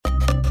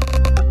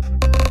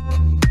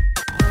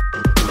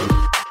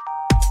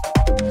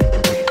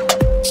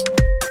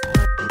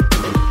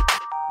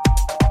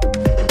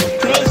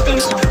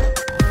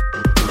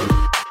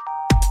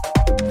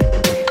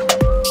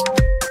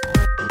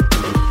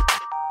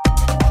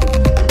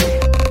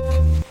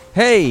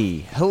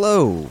Hey,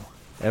 hello,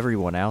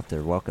 everyone out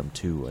there. Welcome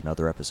to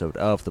another episode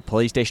of the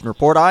PlayStation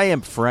Report. I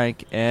am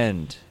Frank,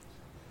 and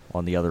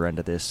on the other end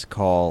of this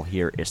call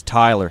here is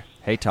Tyler.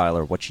 Hey,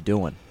 Tyler, what you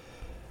doing?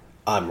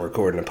 I'm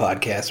recording a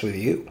podcast with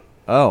you.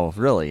 Oh,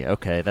 really?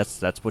 Okay,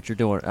 that's what you're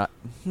doing.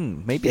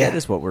 Maybe Yeah. that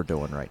is what we're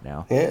doing right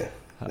now. Yeah.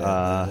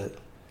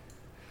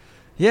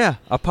 Yeah,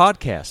 a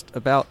podcast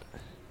about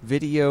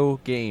video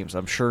games.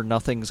 I'm sure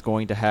nothing's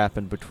going to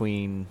happen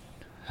between,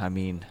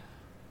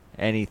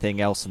 anything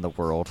else in the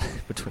world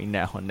between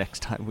now and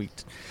next time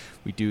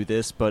we do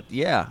this. But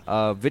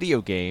yeah,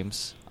 video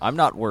games. I'm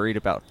not worried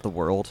about the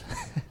world.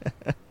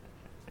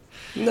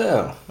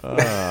 No.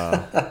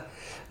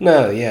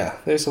 No, yeah.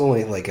 There's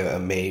only like a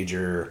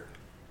major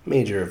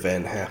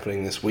event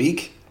happening this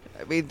week.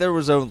 I mean, there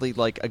was only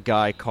like a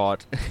guy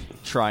caught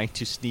trying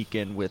to sneak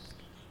in with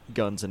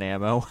guns and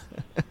ammo.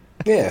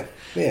 Yeah.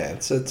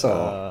 It's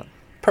all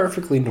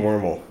perfectly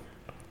normal.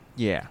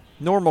 Yeah,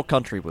 normal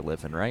country we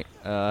live in, right?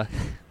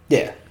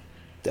 Yeah,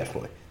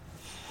 definitely.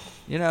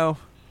 You know,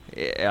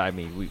 I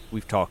mean,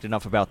 we've talked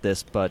enough about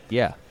this, but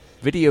yeah,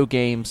 video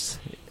games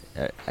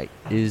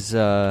is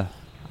a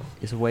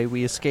way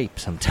we escape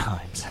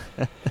sometimes.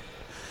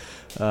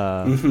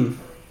 And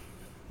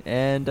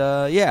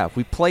yeah,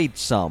 we played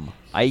some.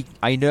 I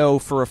know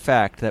for a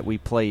fact that we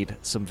played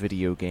some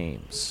video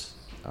games.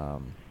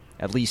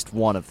 At least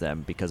one of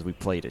them, because we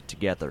played it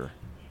together.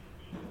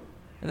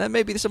 And then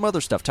maybe some other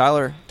stuff.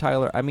 Tyler,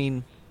 I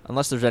mean,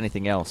 unless there's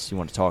anything else you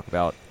want to talk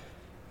about,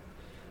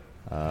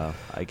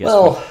 I guess.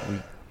 Well,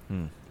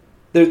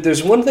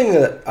 there's one thing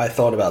that I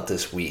thought about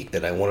this week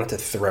that I wanted to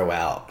throw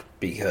out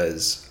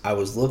because I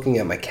was looking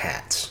at my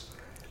cats,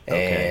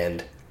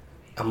 and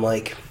I'm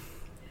like,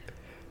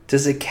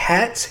 does a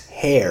cat's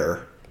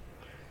hair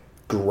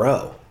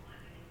grow?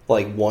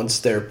 Like, once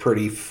they're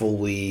pretty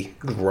fully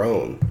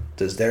grown,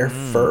 does their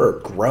fur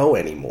grow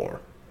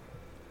anymore?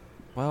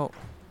 Well,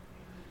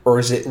 or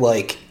is it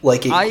like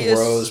it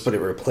grows but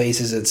it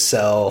replaces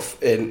itself?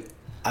 And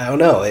I don't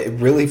know. It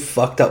really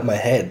fucked up my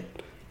head.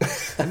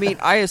 I mean,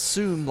 I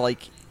assume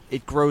like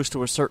it grows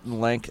to a certain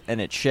length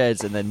and it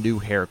sheds, and then new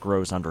hair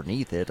grows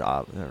underneath it,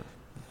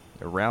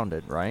 around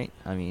it, right?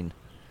 I mean,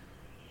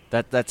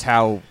 that's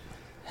how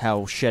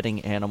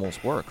shedding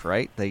animals work,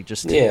 right? They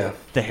just the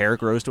hair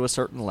grows to a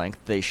certain length,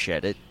 they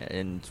shed it,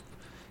 and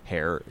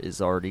hair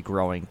is already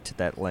growing to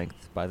that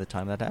length by the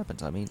time that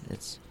happens. I mean,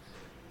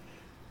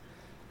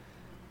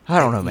 I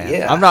don't know, man.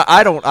 Yeah.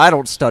 I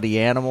don't study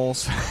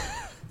animals.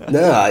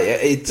 No,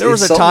 there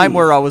was a time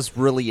where I was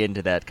really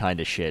into that kind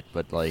of shit,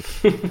 but like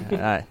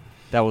that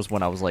was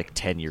when I was like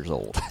 10 years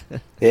old.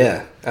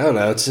 Yeah, I don't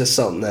know. It's just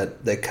something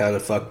that kind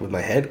of fucked with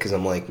my head because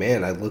I'm like,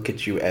 man, I look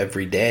at you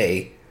every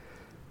day,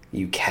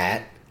 you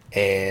cat,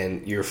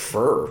 and your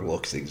fur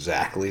looks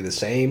exactly the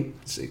same.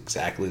 It's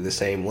exactly the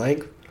same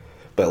length.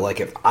 But like,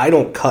 if I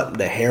don't cut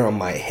the hair on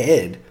my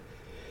head,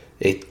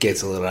 it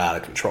gets a little out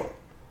of control.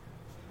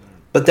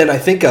 But then I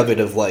think of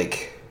it of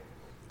like,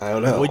 I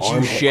don't know. Would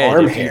you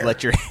shed if you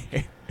let your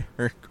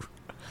hair?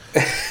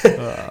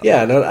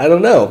 Yeah, no, I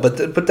don't know.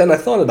 But then I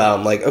thought about it,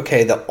 I'm like,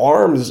 okay,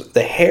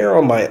 the hair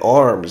on my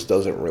arms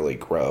doesn't really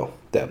grow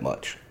that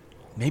much.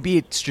 Maybe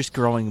it's just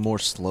growing more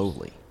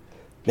slowly.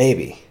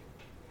 Maybe.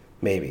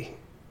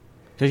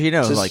 Because, you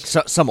know, just, like,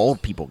 some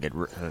old people get...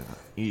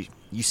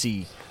 you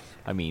see,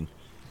 I mean,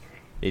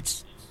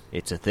 it's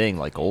a thing,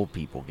 like, old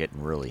people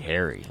getting really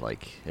hairy.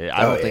 Like,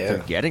 I don't think they're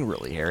getting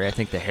really hairy. I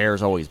think the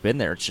hair's always been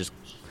there.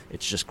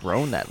 It's just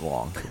grown that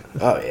long.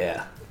 Oh,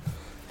 yeah.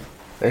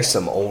 There's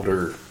some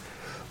older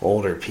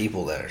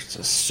people that are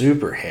just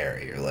super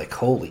hairy. You're like,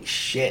 holy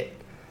shit.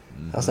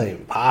 That's not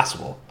even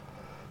possible.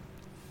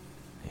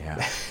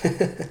 Yeah. I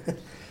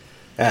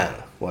don't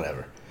know.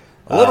 Whatever.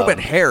 A little bit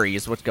hairy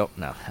is what's going...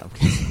 No.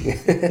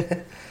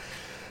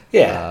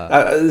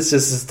 Yeah. It's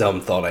just this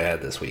dumb thought I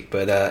had this week.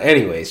 But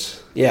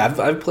anyways, yeah,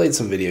 I've played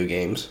some video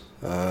games.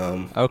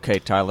 Okay,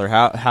 Tyler,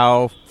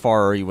 how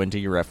far are you into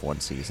your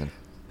F1 season?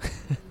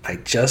 I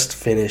just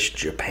finished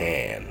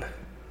Japan.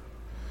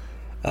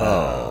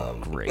 Oh,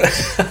 great.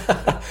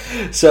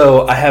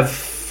 So I have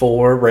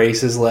 4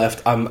 races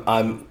left.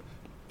 I'm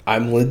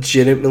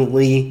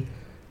legitimately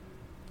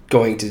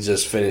going to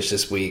just finish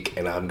this week,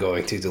 and I'm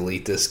going to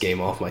delete this game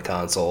off my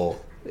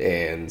console,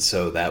 and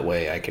so that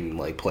way I can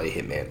like play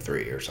Hitman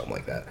 3 or something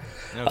like that.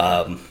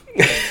 Okay.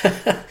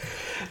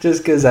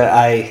 Just because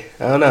I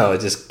don't know, I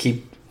just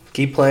keep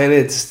playing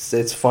it.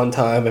 It's fun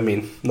time. I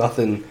mean,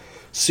 nothing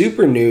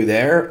super new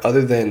there,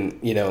 other than,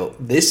 you know,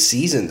 this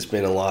season's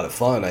been a lot of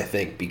fun, I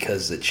think,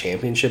 because the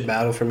championship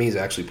battle for me is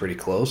actually pretty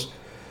close.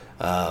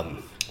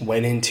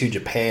 Went into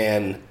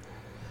Japan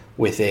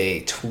with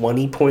a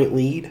 20-point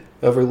lead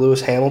over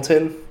Lewis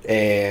Hamilton,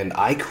 and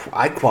I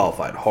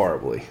qualified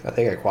horribly. I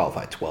think I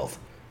qualified 12th.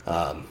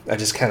 I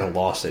just kind of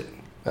lost it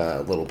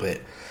a little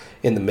bit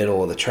in the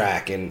middle of the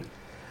track, and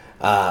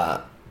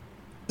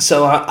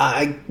so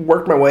I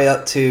worked my way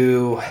up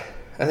to,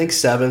 I think,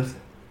 7th.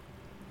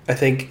 I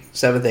think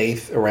 7th,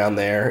 8th, around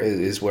there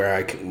is where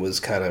I was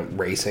kind of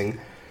racing.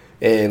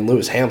 And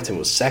Lewis Hamilton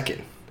was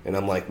 2nd. And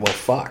I'm like, well,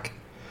 fuck.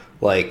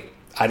 Like,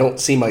 I don't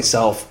see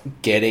myself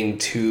getting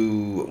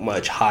too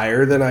much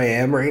higher than I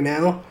am right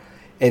now.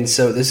 And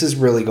so this is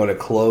really going to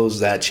close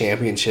that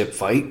championship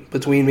fight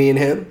between me and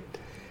him.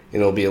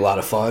 It'll be a lot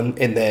of fun.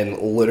 And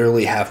then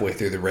literally halfway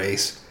through the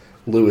race,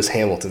 Lewis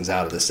Hamilton's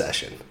out of the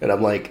session. And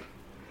I'm like,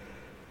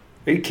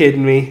 are you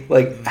kidding me?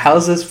 Like,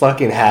 how's this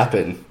fucking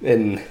happen?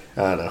 And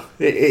I don't know.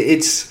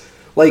 It's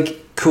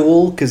like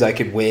cool because I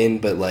could win,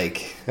 but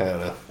like, I don't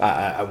know.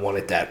 I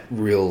wanted that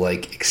real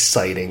like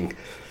exciting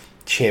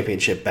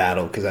championship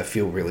battle because I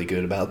feel really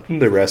good about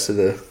the rest of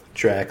the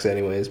tracks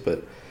anyways,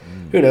 but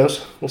who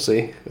knows? We'll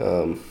see.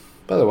 But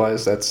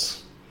otherwise,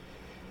 that's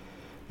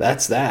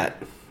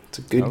that. It's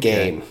a good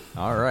game.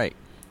 All right.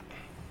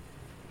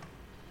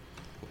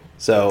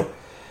 So,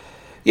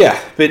 yeah,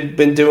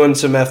 been doing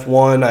some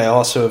F1. I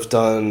also have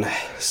done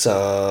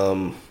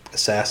some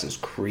Assassin's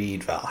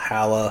Creed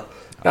Valhalla.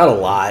 Not a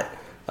lot,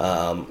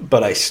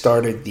 but I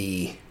started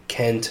the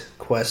Kent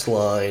quest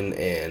line,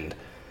 and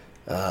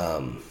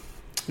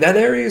that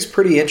area is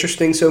pretty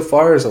interesting so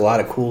far. There's a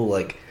lot of cool,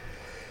 like,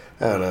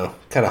 I don't know,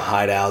 kind of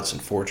hideouts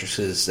and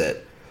fortresses that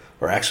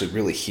are actually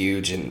really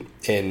huge, and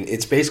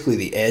it's basically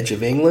the edge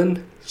of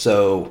England,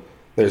 so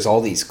there's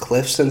all these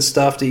cliffs and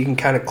stuff that you can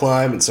kind of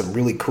climb, and some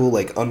really cool,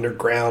 like,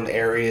 underground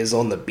areas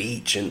on the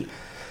beach, and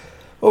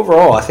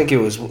overall, I think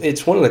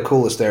it's one of the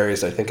coolest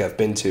areas I think I've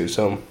been to,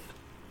 so I'm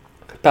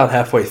about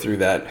halfway through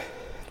that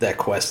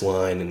quest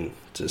line, and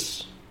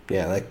just,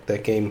 yeah,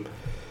 that game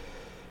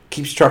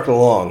keeps trucking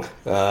along.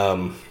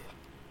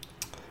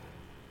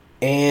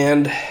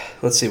 And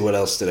let's see, what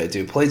else did I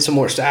do? Played some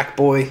more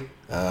Sackboy.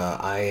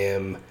 I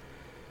am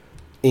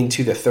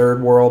into the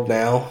third world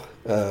now.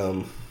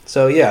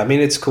 So yeah, I mean,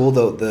 it's cool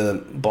though.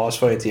 The boss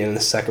fight at the end of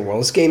the second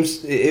world. This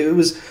game's it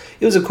was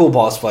a cool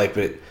boss fight,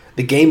 but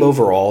the game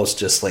overall is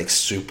just like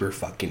super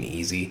fucking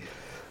easy.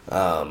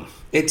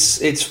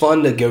 It's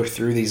fun to go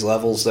through these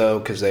levels though,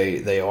 because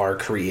they are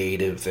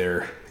creative.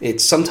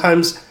 It's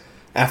sometimes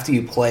after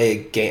you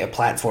play a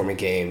platforming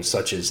game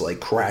such as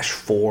like Crash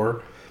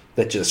 4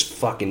 that just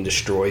fucking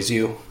destroys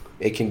you,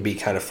 it can be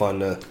kind of fun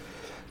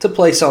to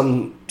play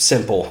something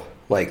simple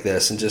like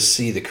this and just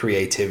see the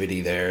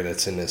creativity there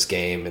that's in this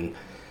game. And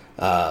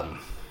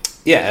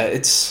yeah,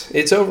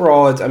 it's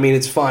overall, I mean,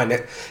 it's fun.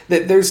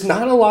 There's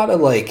not a lot of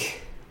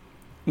like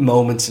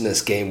moments in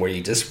this game where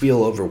you just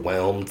feel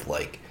overwhelmed,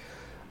 like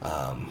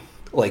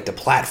the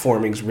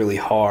platforming's really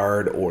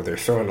hard, or they're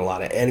throwing a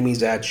lot of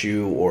enemies at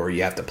you, or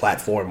you have to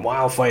platform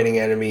while fighting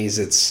enemies.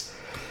 It's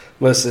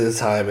most of the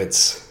time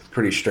it's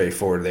pretty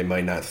straightforward. They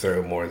might not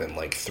throw more than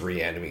like 3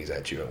 enemies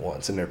at you at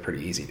once, and they're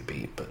pretty easy to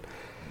beat. But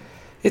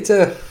it's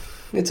a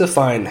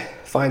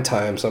fine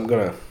time. So I'm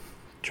gonna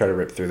try to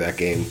rip through that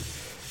game.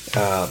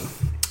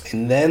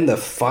 And then the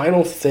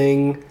final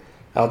thing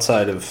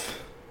outside of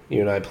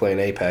you and I playing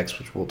Apex,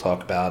 which we'll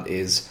talk about,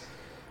 is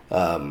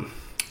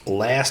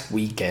last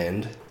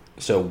weekend.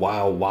 So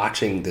while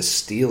watching the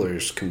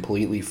Steelers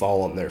completely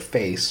fall on their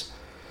face,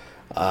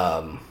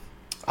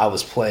 I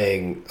was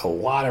playing a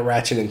lot of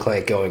Ratchet and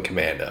Clank Going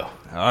Commando.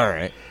 All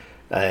right.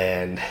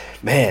 And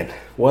man,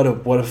 what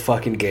a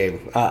fucking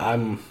game!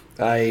 I'm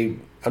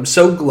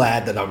so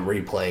glad that I'm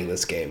replaying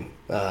this game,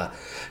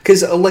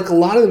 because like a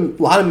lot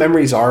of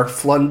memories are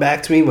flooding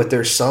back to me, but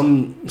there's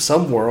some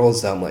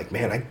worlds that I'm like,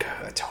 man, I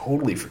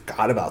totally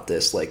forgot about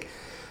this. Like,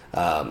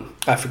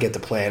 I forget the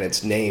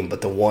planet's name,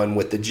 but the one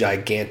with the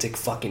gigantic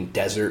fucking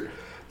desert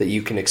that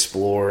you can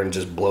explore and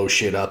just blow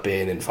shit up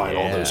in and find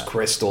all those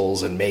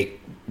crystals and make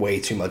way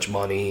too much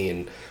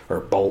money or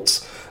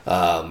bolts.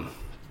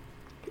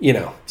 You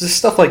know, just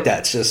stuff like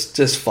that. It's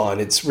just fun.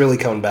 It's really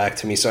coming back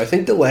to me. So I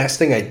think the last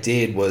thing I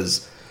did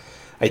was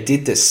I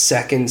did the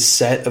second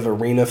set of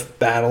arena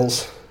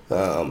battles.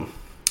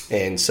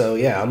 And so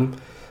yeah,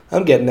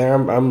 I'm getting there.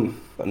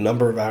 I'm a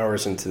number of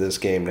hours into this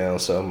game now,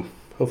 so I'm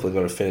hopefully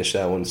going to finish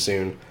that one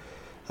soon.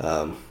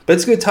 But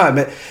it's a good time.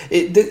 It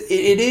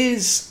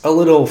is a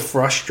little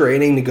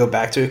frustrating to go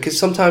back to it, because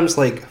sometimes,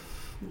 like,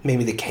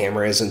 maybe the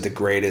camera isn't the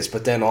greatest,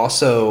 but then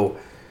also,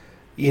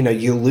 you know,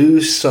 you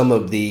lose some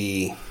of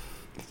the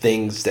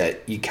things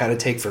that you kind of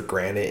take for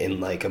granted in,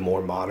 like, a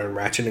more modern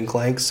Ratchet and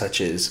Clank, such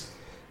as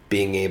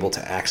being able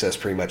to access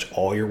pretty much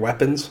all your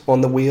weapons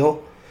on the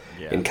wheel,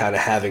 and kind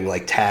of having,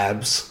 like,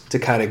 tabs to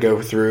kind of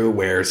go through,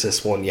 whereas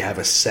this one you have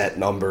a set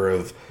number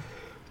of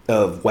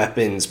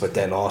weapons, but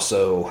then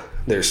also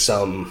there's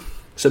some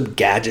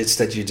gadgets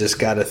that you just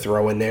got to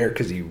throw in there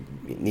because you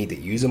need to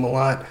use them a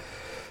lot.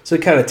 So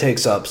it kind of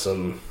takes up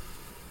some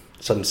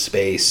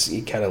space.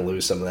 You kind of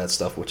lose some of that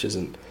stuff, which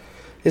isn't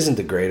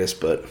the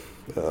greatest, but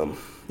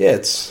yeah,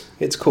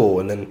 it's cool.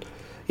 And then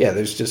yeah,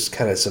 there's just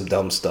kind of some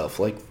dumb stuff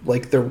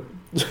like the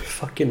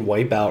fucking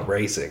Wipeout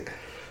racing.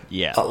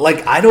 Yeah,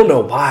 like, I don't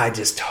know why I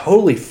just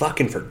totally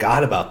fucking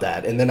forgot about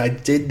that. And then I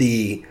did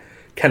the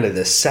kind of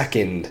the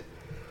second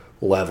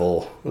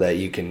level that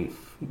you can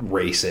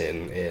race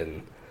in,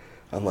 and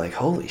I'm like,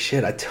 holy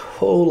shit, I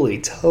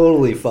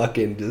totally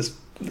fucking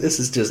this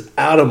is just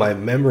out of my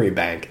memory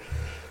bank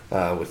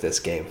with this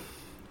game.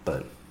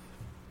 But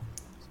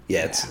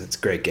yeah, it's a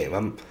great game.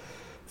 I'm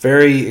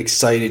very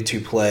excited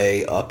to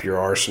play Up Your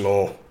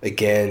Arsenal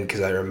again,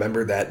 because I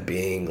remember that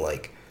being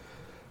like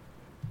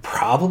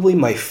probably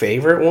my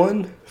favorite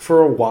one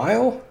for a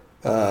while.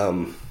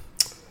 And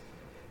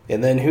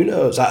then who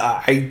knows?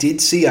 I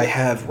did see I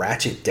have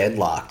Ratchet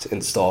Deadlocked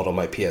installed on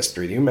my PS3.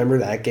 Do you remember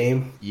that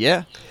game?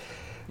 Yeah.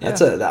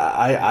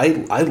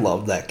 I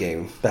loved that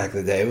game back in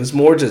the day. It was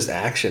more just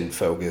action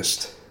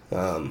focused.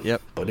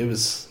 Yep. But it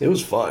was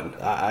fun.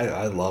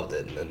 I loved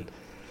it.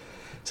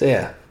 So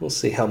yeah, we'll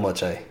see how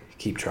much I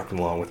keep trucking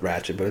along with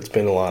Ratchet, but it's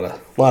been a lot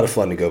of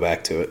fun to go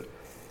back to it.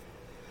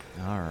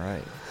 All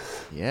right.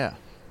 Yeah.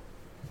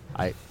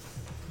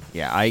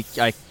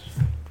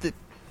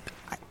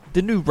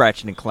 The new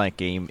Ratchet and Clank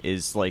game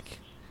is like,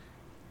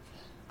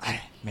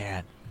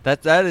 man,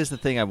 that is the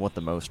thing I want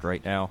the most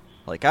right now.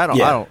 Like I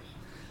don't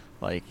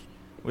like,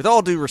 with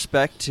all due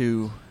respect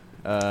to,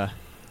 I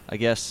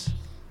guess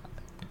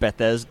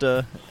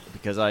Bethesda,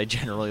 because I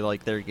generally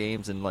like their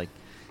games, and like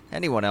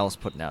anyone else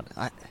putting out,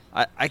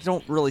 I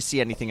don't really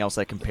see anything else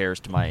that compares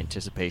to my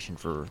anticipation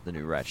for the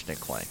new Ratchet and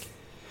Clank.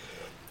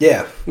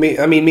 Yeah,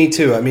 me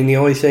too. I mean, the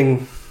only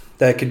thing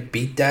that could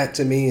beat that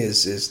to me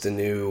is the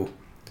new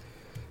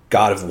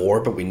God of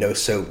War, but we know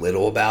so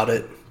little about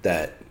it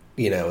that,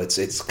 you know,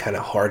 it's kind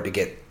of hard to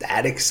get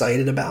that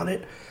excited about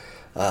it.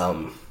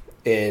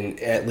 And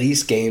at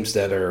least games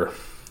that are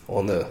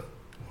on the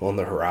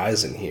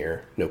horizon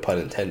here, no pun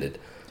intended.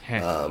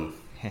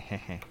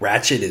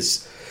 Ratchet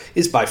is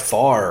by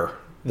far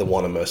the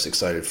one I'm most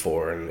excited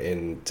for,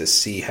 and to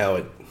see how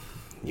it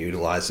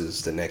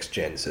utilizes the next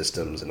gen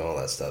systems and all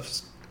that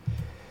stuff.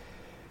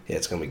 Yeah,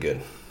 it's gonna be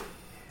good.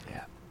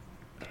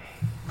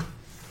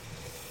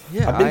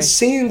 Yeah, I've been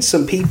seeing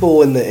some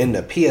people in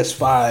the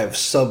PS5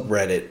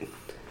 subreddit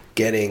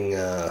getting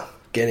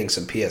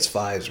some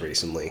PS5s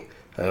recently.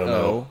 I don't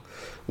know.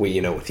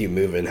 With you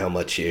moving, how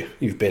much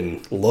you've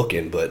been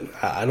looking, but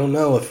I don't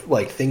know if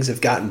like things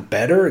have gotten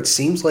better. It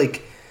seems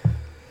like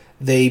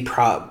they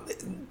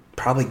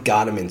probably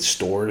got them in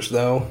stores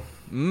though.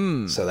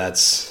 So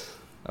that's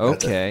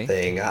okay. a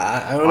thing.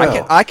 I don't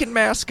know. I can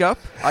mask up.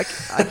 I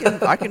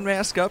can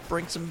mask up.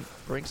 Bring some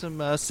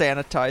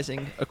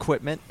sanitizing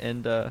equipment,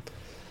 and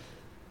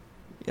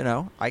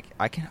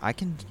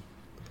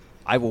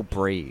I will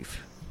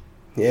brave.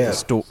 Yeah.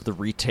 The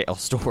retail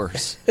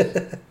stores.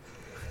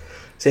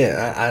 So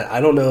yeah,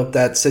 I don't know if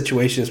that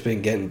situation has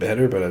been getting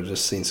better, but I've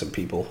just seen some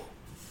people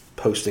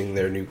posting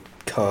their new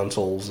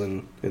consoles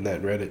in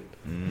that Reddit.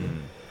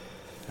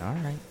 All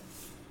right.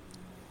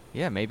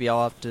 Yeah, maybe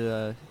I'll have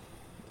to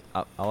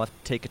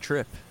take a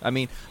trip. I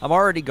mean, I'm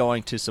already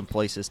going to some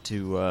places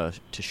to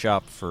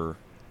shop for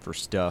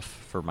stuff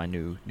for my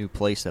new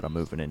place that I'm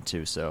moving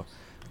into. So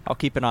I'll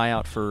keep an eye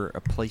out for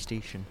a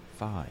PlayStation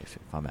 5 if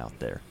I'm out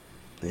there.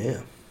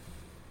 Yeah.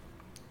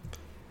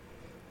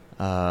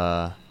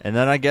 And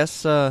then I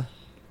guess the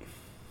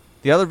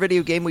other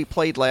video game we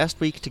played last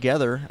week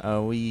together,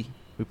 we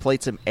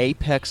played some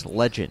Apex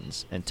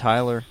Legends, and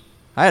Tyler,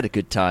 I had a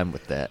good time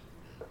with that.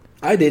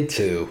 I did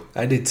too.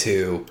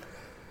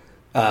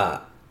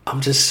 I'm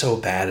just so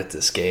bad at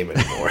this game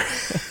anymore.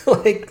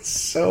 Like,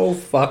 so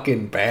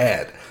fucking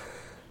bad.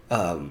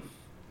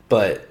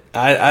 But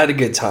I had a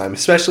good time,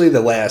 especially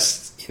the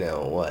last,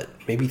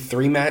 maybe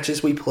 3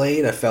 matches we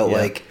played. I felt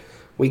like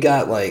we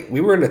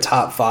were in the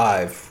top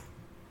 5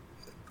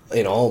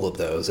 in all of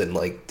those, and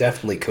like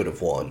definitely could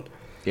have won.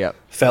 Yep.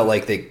 Felt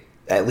like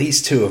at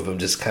least 2 of them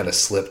just kind of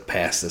slipped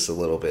past us a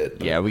little bit.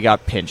 But, yeah, we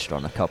got pinched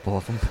on a couple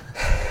of them.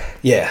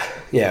 Yeah,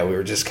 we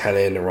were just kind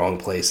of in the wrong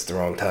place at the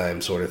wrong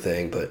time, sort of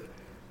thing. But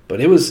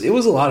it was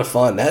a lot of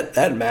fun.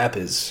 That map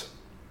is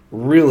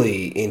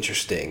really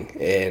interesting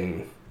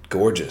and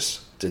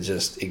gorgeous to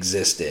just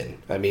exist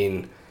in. I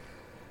mean,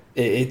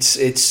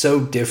 it's so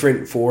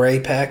different for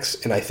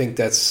Apex, and I think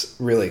that's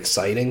really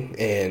exciting.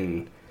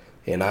 And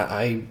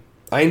I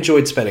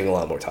enjoyed spending a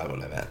lot more time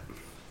on that map.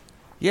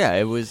 Yeah,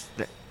 it was.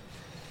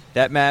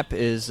 That map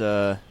is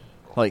it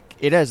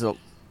has a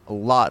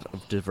lot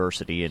of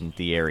diversity in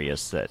the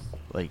areas that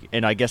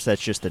and I guess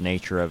that's just the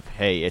nature of,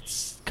 hey,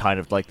 it's kind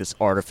of like this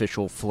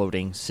artificial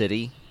floating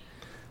city.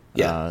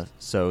 Yeah.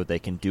 So they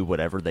can do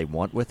whatever they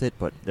want with it,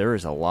 but there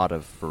is a lot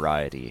of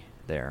variety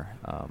there.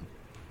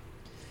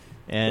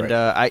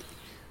 Right.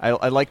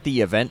 I like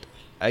the event,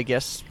 I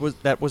guess,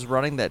 was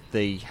running, that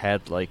they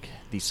had like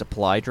the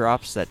supply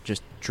drops that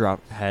just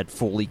had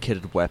fully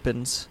kitted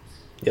weapons.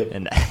 Yep.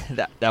 And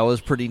that was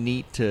pretty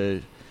neat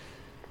to,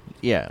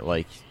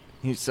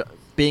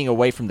 being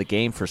away from the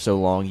game for so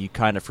long, you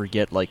kind of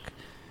forget, like,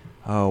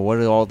 oh, what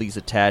do all these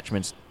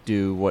attachments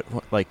do?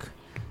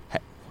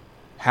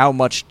 How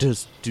much do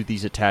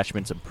these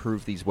attachments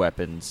improve these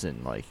weapons?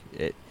 And like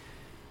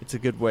it's a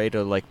good way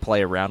to like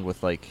play around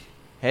with, like,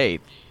 hey,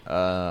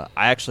 I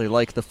actually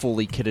like the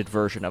fully kitted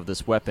version of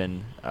this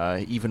weapon.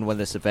 Even when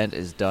this event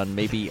is done,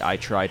 maybe I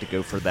try to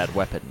go for that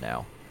weapon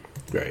now.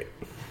 Right.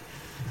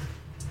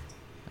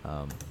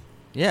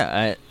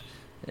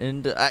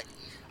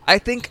 I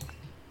think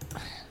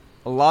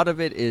a lot of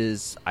it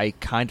is I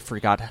kind of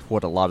forgot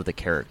what a lot of the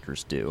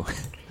characters do.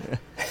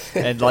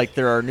 And like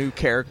there are new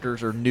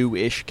characters or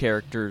new-ish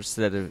characters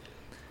that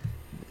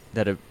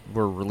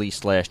were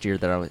released last year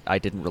that I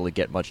didn't really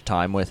get much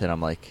time with, and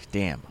I'm like,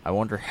 damn, I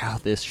wonder how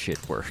this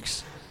shit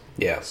works.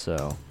 Yeah.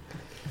 So,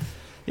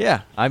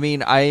 yeah, I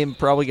mean, I am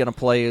probably going to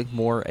play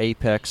more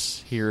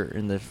Apex here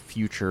in the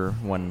future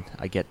when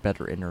I get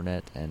better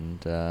internet,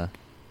 and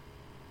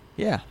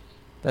yeah,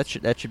 that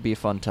should be a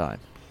fun time.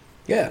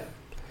 Yeah.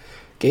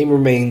 Game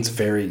remains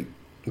very,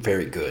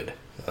 very good.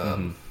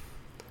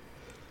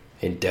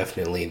 And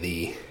definitely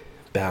the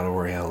battle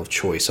royale of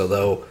choice,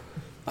 although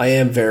I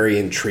am very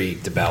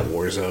intrigued about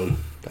Warzone.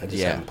 I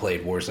just haven't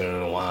played Warzone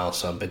in a while,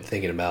 so I've been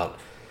thinking about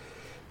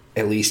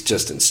at least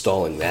just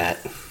installing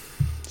that.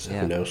 So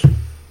who knows?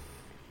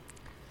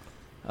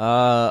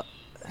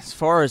 As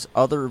far as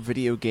other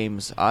video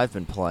games I've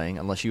been playing,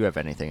 unless you have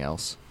anything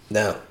else.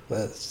 No,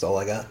 that's all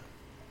I got.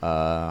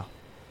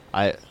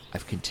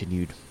 I've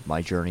continued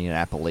my journey in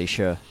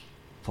Appalachia,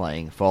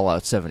 playing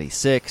Fallout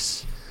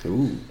 76.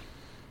 Ooh.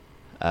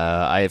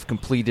 I have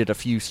completed a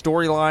few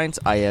storylines.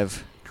 I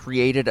have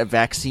created a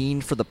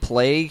vaccine for the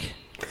plague.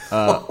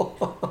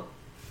 That's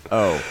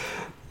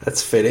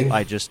fitting.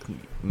 I just,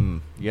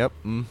 yep.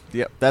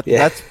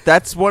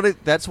 That's one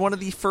of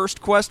the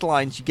first quest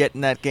lines you get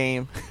in that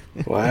game.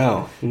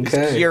 Wow.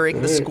 Okay.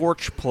 Curing the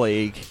Scorch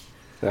Plague.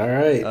 All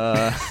right.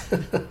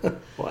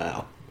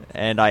 Wow.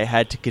 And I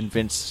had to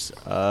convince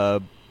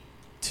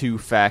two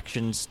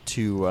factions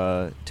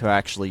to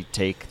actually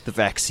take the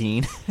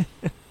vaccine.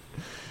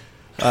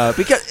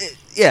 Because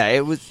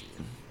it was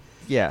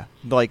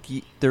like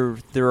there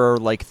are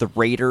like the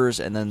raiders,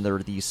 and then there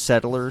are these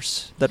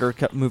settlers that are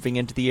moving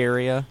into the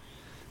area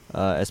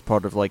as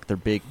part of like their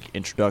big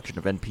introduction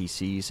of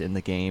NPCs in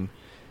the game,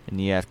 and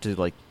you have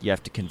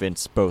to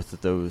convince both of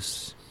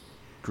those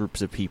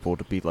groups of people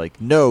to be like,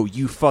 no,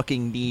 you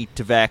fucking need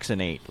to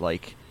vaccinate,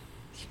 like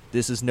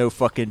this is no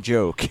fucking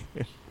joke.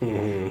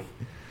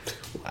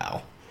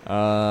 Wow.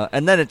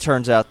 And then it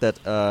turns out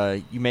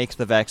that you make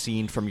the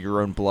vaccine from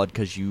your own blood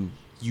because you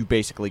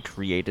basically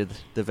created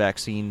the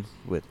vaccine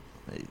with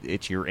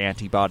it's your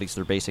antibodies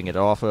they're basing it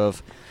off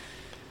of.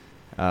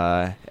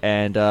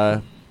 And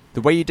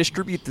the way you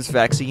distribute this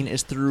vaccine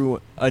is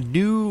through a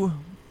new,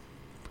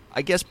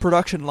 I guess,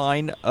 production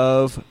line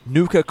of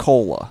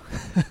Nuka-Cola.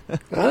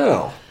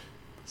 Oh.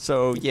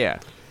 So, yeah,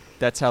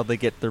 that's how they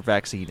get their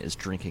vaccine, is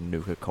drinking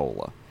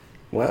Nuka-Cola.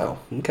 Wow,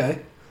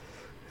 okay.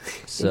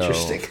 So,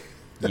 interesting.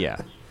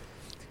 Yeah.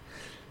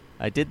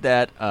 I did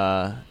that,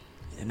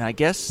 and I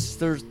guess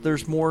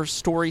there's more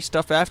story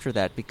stuff after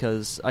that,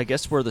 because I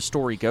guess where the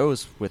story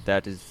goes with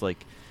that is,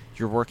 like,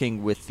 you're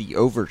working with the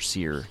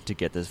Overseer to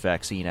get this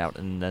vaccine out,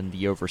 and then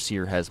the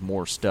Overseer has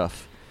more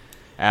stuff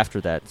after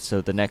that. So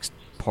the next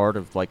part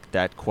of, like,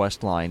 that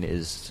quest line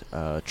is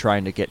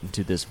trying to get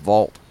into this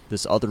vault,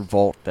 this other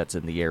vault that's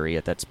in the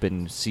area that's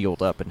been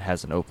sealed up and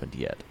hasn't opened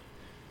yet.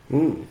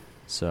 Mm.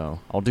 So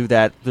I'll do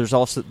that. There's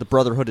also the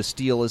Brotherhood of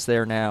Steel is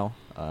there now.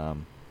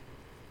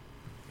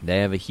 They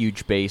have a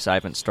huge base. I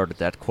haven't started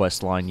that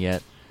quest line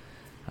yet.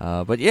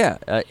 But yeah,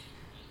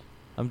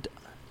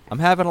 I'm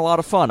having a lot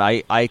of fun.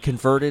 I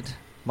converted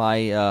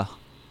my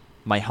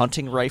my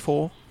hunting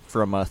rifle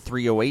from a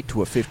 308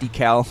 to a 50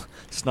 cal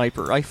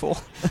sniper rifle,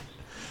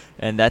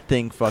 and that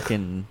thing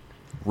fucking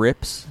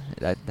rips.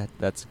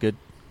 That's a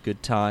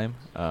good time.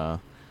 I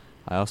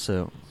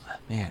also,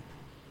 man,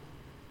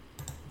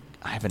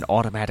 I have an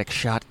automatic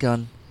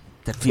shotgun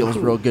that feels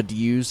real good to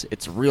use.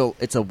 It's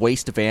a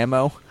waste of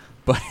ammo,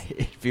 but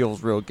it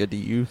feels real good to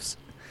use.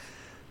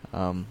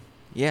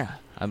 Yeah,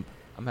 I'm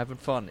having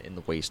fun in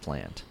the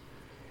wasteland.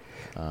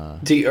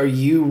 Are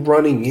you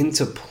running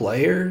into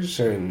players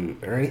or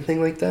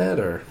anything like that,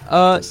 or?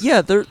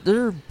 Yeah, there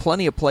are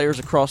plenty of players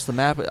across the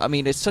map. I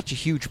mean, it's such a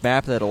huge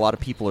map that a lot of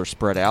people are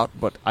spread out.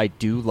 But I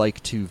do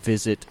like to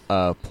visit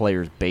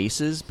players'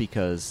 bases,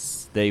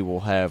 because they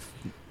will have,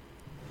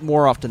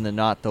 more often than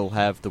not, they'll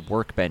have the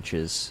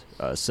workbenches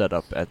set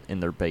up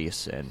in their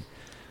base, and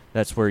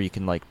that's where you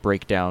can, like,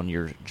 break down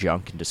your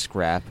junk into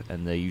scrap.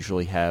 And they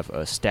usually have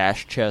a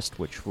stash chest,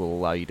 which will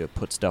allow you to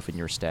put stuff in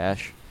your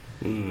stash.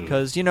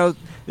 Because, you know,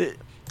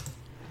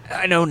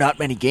 I know not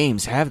many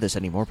games have this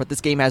anymore, but this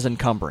game has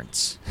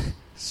encumbrance.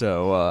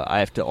 So I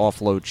have to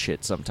offload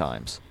shit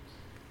sometimes.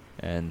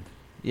 And,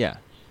 yeah.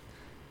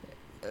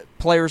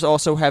 Players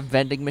also have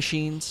vending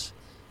machines.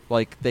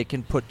 Like, they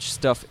can put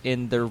stuff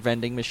in their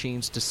vending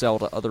machines to sell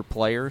to other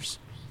players.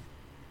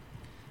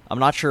 I'm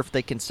not sure if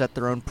they can set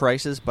their own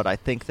prices, but I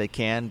think they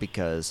can,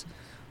 because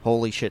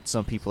holy shit,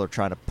 some people are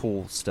trying to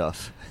pull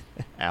stuff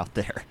out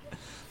there.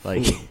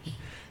 Like,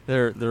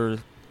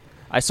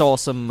 I saw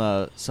some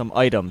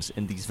items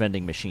in these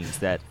vending machines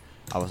that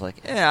I was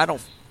like, I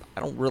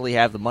don't really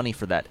have the money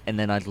for that. And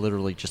then I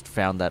literally just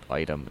found that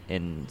item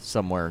in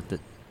somewhere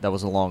that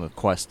was along a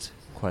quest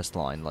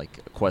line, like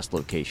a quest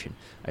location.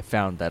 I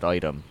found that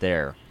item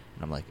there,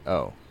 and I'm like,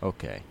 oh,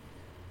 okay.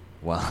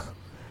 Well,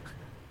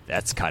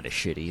 that's kind of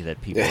shitty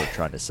that people are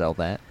trying to sell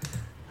that.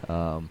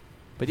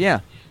 But yeah.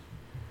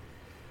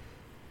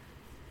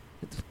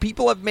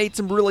 People have made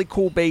some really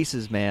cool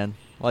bases, man.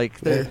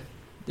 Like,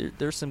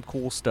 there's some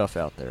cool stuff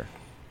out there.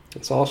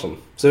 That's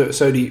awesome. So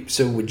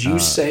would you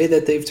say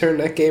that they've turned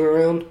that game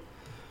around,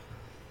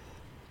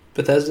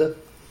 Bethesda?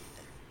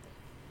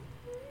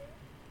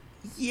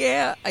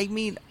 Yeah, I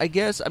mean, I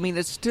guess. I mean,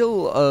 it's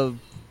still a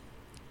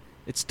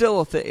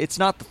it's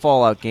not the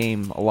Fallout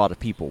game a lot of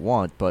people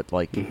want, but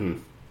like,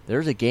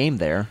 there's a game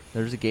there.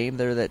 There's a game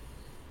there that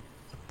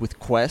with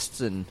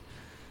quests and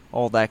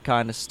all that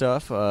kind of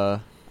stuff.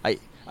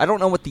 I don't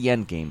know what the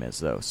end game is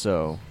though.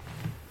 So,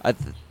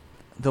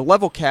 the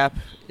level cap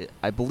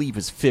I believe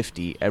is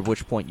 50. At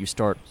which point you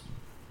start,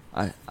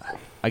 I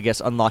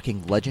guess,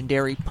 unlocking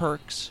legendary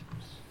perks.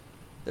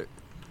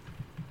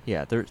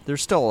 Yeah,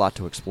 there's still a lot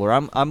to explore.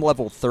 I'm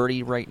level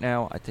 30 right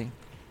now, I think.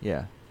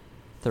 Yeah,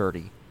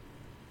 30.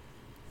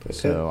 Okay.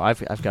 So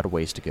I've got a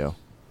ways to go.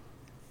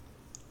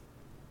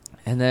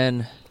 And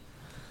then,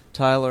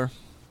 Tyler,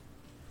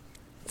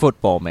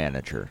 Football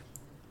Manager.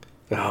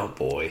 Oh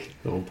boy.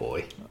 All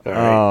right.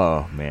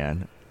 Oh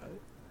man.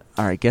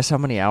 All right, guess how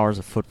many hours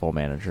of Football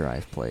Manager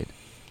I've played?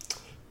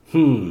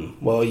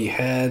 Well, you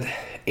had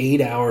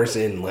 8 hours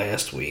in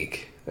last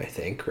week, I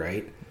think,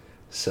 right?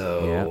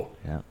 So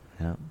yeah.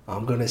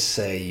 I'm gonna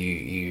say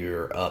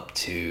you're up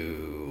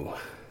to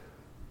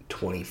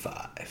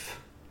 25.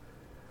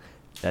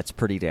 That's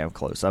pretty damn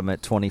close. I'm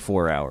at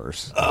 24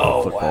 hours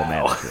of Football wow.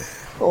 Manager.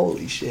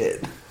 Holy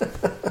shit.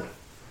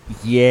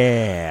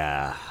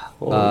 Yeah.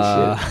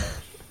 Holy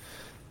shit.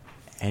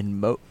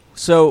 And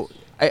so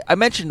I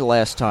mentioned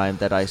last time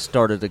that I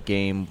started a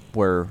game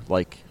where,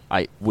 like,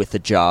 with a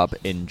job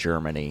in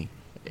Germany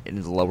in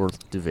the lower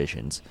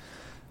divisions.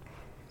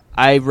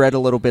 I read a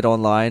little bit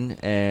online,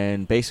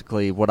 and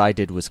basically what I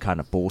did was kind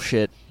of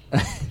bullshit.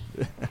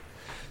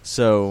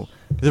 So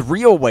the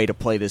real way to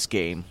play this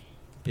game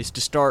is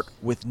to start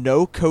with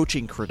no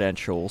coaching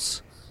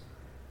credentials,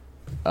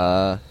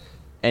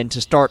 and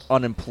to start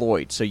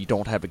unemployed, so you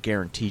don't have a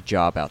guaranteed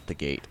job out the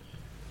gate.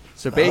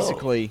 So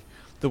basically,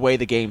 the way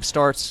the game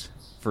starts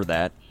for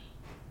that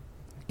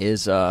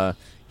is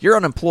you're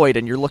unemployed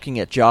and you're looking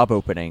at job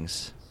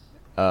openings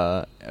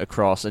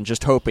across and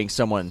just hoping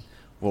someone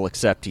will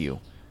accept you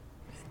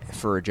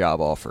for a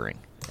job offering.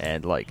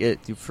 And like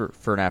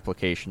for an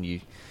application,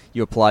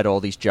 you apply to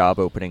all these job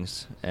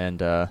openings,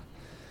 and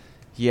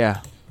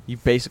you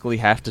basically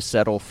have to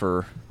settle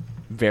for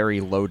very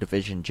low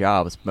division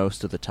jobs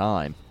most of the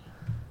time.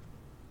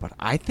 But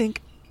I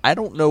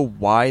don't know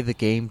why the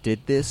game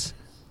did this,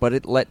 but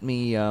it let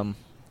me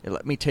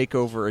take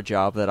over a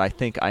job that I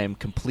think I am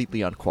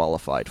completely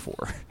unqualified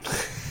for.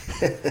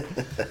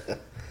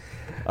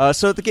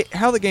 So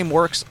how the game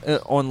works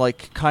on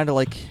like kind of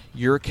like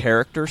your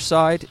character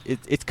side,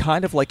 it's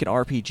kind of like an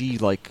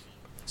RPG. Like,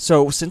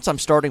 so since I'm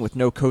starting with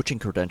no coaching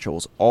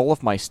credentials, all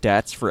of my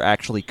stats for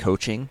actually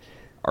coaching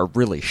are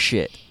really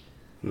shit.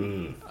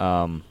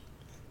 And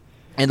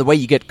the way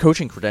you get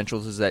coaching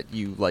credentials is that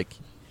you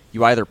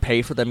either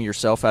pay for them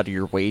yourself out of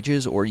your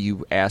wages, or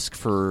you ask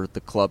for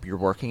the club you're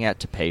working at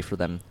to pay for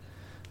them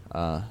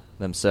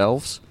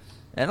themselves.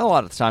 And a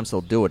lot of the times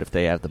they'll do it if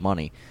they have the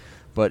money.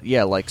 But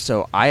yeah, like,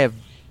 so I have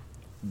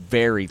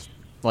I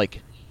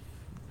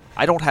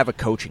don't have a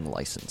coaching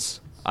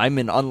license. I'm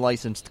an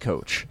unlicensed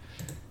coach.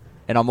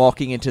 And I'm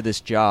walking into this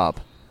job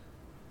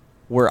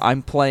where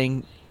I'm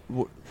playing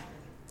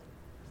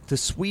the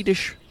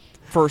Swedish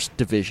First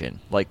Division,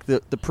 like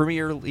the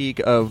Premier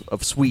League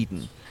of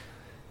Sweden.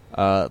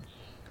 I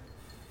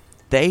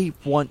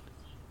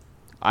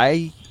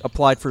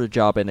applied for the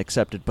job and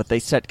accepted, but they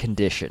set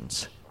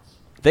conditions.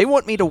 They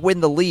want me to win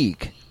the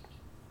league.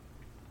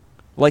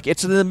 Like,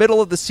 it's in the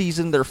middle of the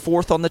season, they're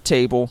fourth on the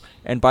table,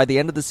 and by the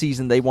end of the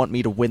season, they want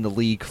me to win the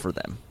league for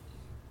them.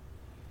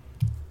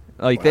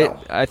 Like,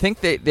 wow. I think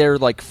they're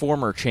like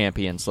former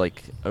champions.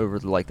 Like, over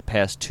like the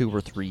past 2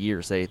 or 3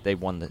 years, they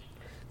won the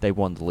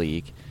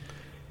league.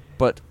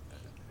 But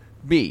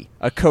me,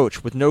 a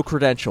coach with no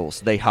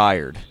credentials, they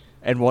hired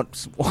and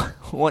want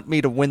me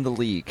to win the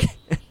league.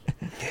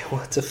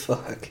 What the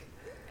fuck?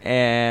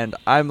 And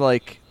I'm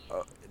like,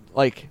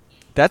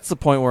 that's the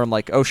point where I'm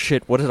like, oh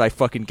shit, what did I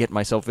fucking get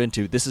myself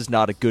into? This is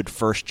not a good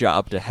first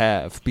job to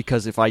have,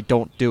 because if I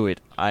don't do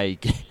it, I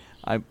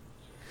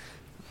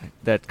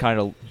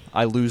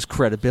lose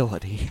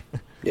credibility.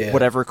 Yeah.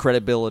 Whatever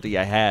credibility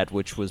I had,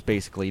 which was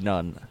basically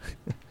none.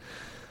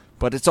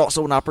 But it's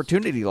also an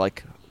opportunity,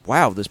 like,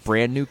 wow, this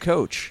brand new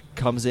coach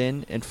comes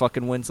in and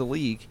fucking wins the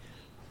league.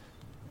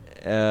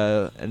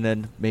 And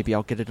then maybe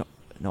I'll get an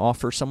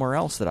offer somewhere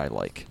else that I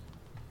like.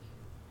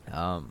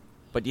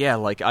 But yeah,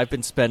 like, I've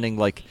been spending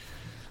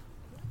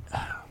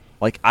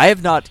I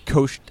have not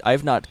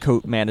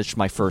managed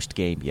my first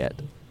game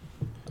yet.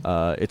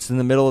 It's in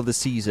the middle of the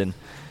season.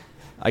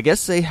 I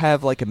guess they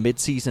have like a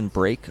mid-season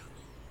break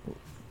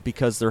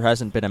because there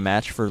hasn't been a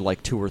match for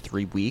like 2 or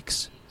 3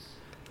 weeks.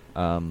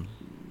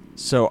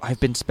 So I've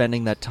been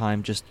spending that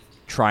time just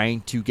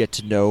trying to get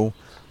to know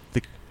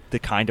the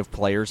kind of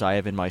players I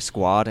have in my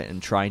squad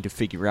and trying to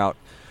figure out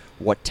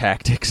what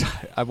tactics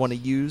I want to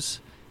use.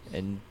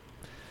 And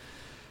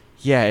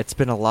yeah, it's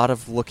been a lot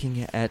of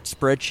looking at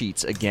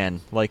spreadsheets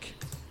again. Like,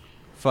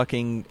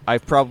 fucking,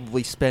 I've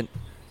probably spent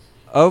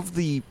of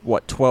the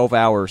 12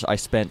 hours I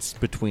spent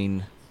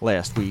between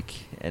last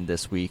week and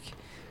this week,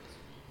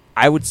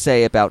 I would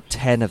say about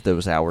 10 of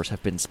those hours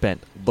have been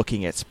spent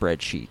looking at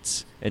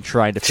spreadsheets and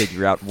trying to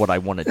figure out what I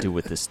want to do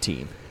with this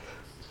team.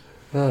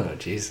 Oh,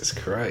 Jesus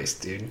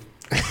Christ, dude.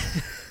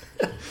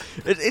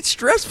 It's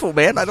stressful,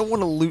 man. I don't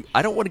want to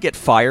I don't want to get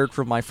fired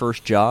from my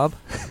first job.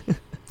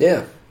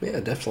 Yeah,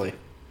 definitely.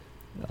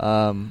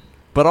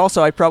 But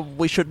also, I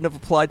probably shouldn't have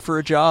applied for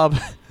a job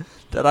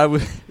that I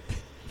would...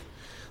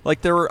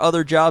 Like, there were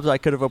other jobs I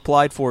could have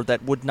applied for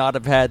that would not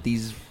have had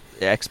these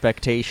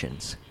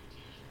expectations.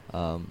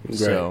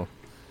 So,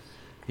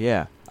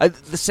 yeah.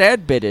 The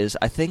sad bit is,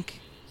 I think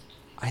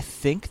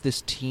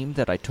this team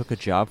that I took a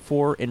job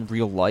for in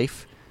real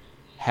life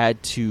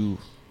had to,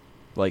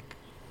 like,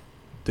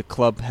 the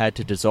club had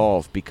to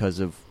dissolve because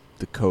of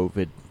the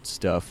COVID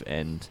stuff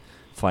and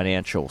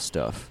financial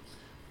stuff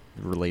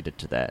related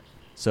to that.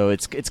 So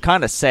it's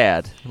kind of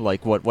sad,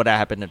 like what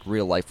happened in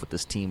real life with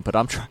this team. But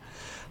I'm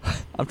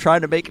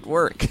trying to make it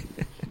work.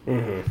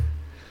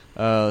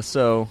 Mm-hmm.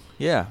 So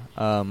yeah,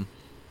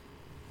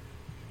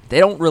 they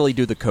don't really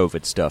do the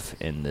COVID stuff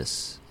in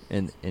this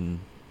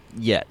in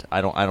yet.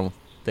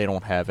 They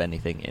don't have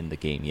anything in the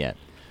game yet.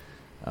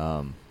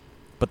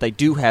 But they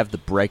do have the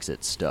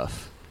Brexit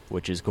stuff,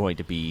 which is going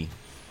to be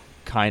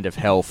kind of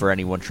hell for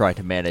anyone trying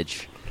to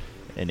manage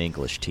an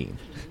English team.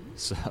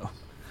 So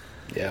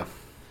yeah.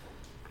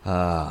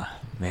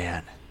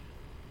 Man.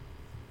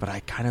 But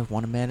I kind of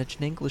want to manage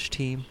an English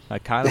team. I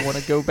kind of want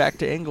to go back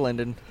to England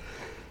and,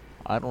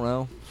 I don't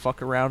know,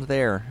 fuck around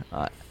there.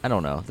 I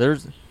don't know.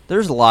 There's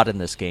a lot in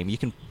this game. You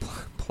can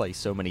play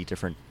so many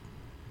different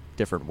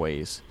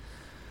ways.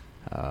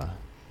 But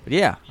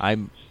yeah,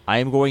 I'm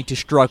going to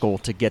struggle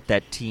to get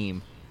that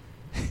team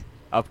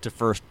up to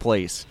first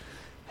place,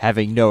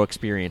 having no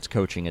experience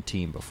coaching a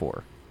team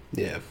before.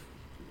 Yeah.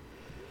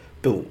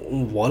 But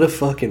what a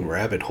fucking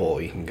rabbit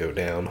hole you can go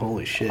down.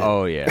 Holy shit.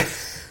 Oh, yeah.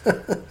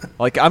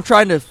 Like, I'm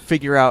trying to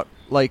figure out,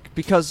 like,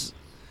 because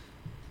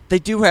they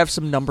do have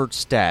some numbered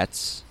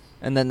stats,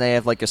 and then they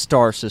have, like, a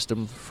star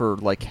system for,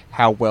 like,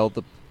 how well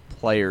the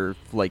player,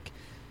 like,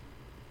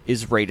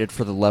 is rated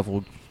for the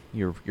level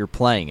you're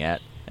playing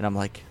at. And I'm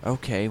like,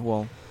 okay,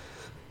 well,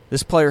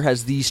 this player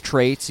has these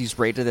traits. He's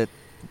rated at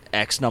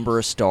X number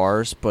of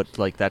stars, but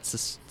like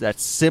that's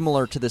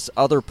similar to this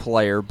other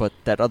player, but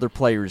that other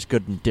player is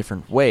good in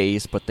different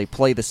ways, but they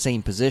play the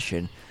same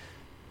position.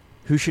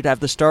 Who should have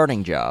the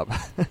starting job?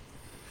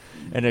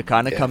 And it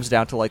kind of comes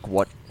down to like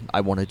what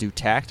I want to do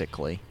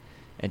tactically,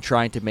 and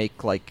trying to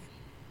make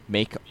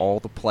all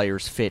the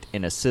players fit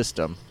in a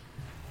system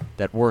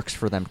that works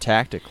for them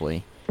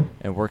tactically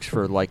and works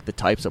for like the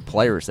types of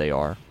players they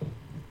are.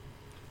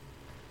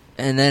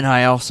 And then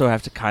I also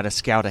have to kind of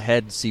scout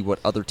ahead and see what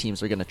other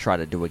teams are going to try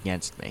to do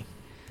against me.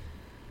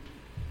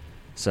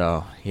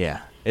 So,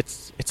 yeah.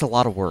 It's a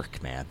lot of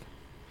work, man.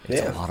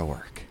 It's a lot of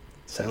work.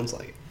 Sounds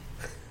like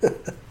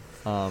it.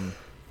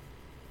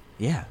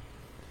 Yeah.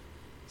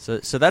 So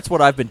that's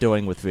what I've been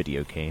doing with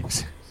video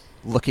games.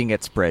 Looking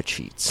at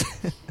spreadsheets.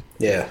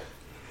 Yeah.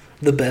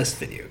 The best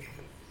video game.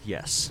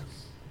 Yes.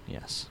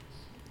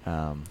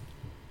 But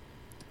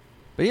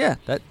yeah,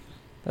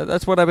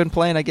 that's what I've been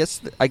playing. I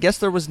guess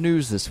there was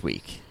news this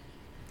week.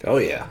 Oh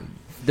yeah.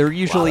 There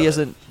usually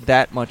isn't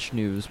that much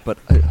news, but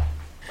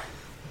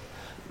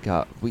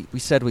God, we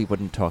said we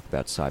wouldn't talk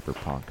about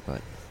Cyberpunk,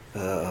 but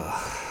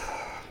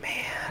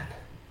man,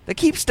 they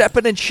keep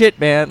stepping in shit,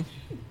 man.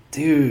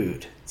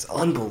 Dude, it's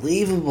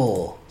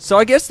unbelievable. So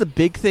I guess the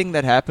big thing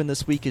that happened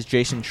this week is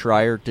Jason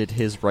Schreier did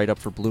his write-up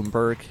for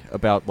Bloomberg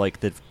about like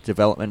the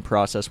development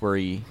process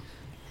where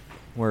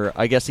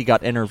I guess he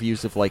got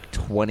interviews of like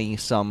 20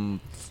 some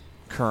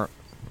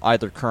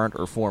either current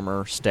or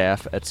former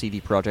staff at CD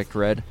Projekt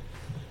Red.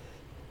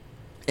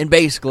 And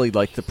basically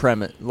like the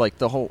premise, like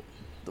the whole,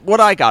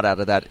 what I got out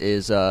of that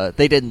is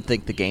they didn't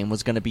think the game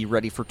was going to be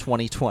ready for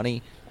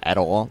 2020 at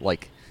all.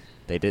 Like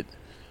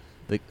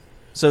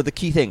so the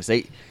key things,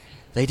 they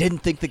didn't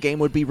think the game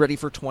would be ready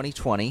for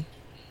 2020.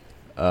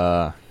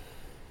 The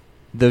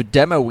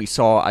demo we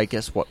saw, I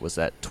guess, what was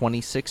that,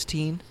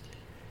 2016?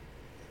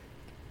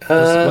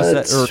 Was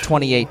that, or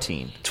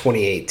 2018?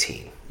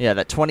 2018. Yeah,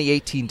 that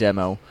 2018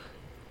 demo,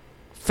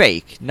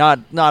 fake, not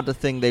a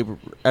thing they were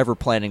ever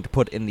planning to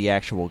put in the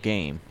actual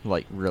game.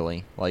 Like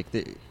really, like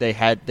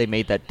they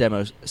made that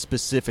demo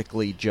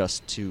specifically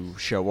just to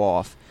show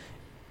off,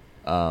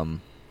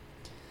 and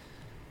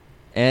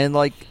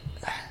like,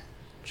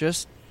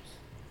 just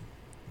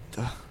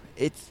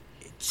it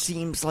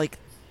seems like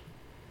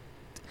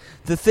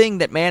the thing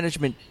that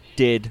management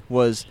did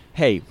was,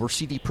 hey, we're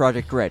CD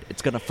Projekt Red,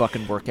 it's gonna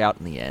fucking work out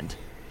in the end,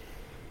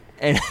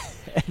 and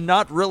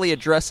not really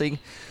addressing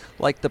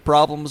like the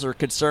problems or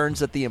concerns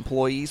that the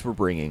employees were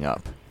bringing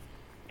up.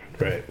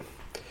 Right.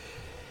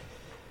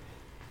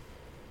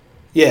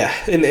 Yeah,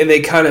 and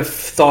they kind of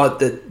thought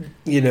that,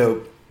 you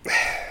know,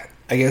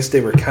 I guess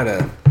they were kind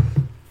of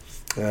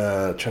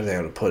trying to think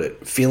how to put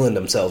it, feeling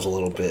themselves a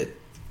little bit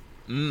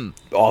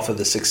off of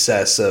the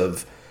success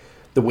of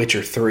The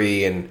Witcher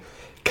 3, and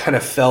kind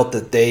of felt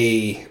that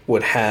they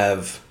would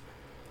have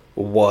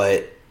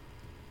what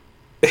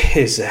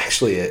is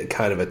actually a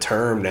kind of a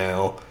term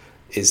now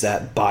is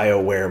that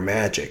BioWare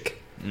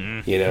magic,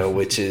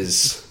 which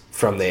is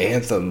from the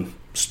Anthem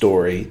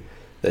story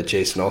that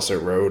Jason also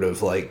wrote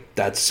of like,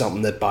 that's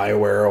something that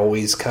BioWare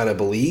always kind of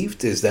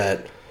believed is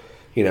that,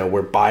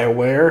 we're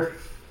BioWare,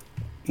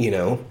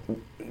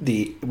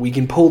 we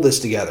can pull this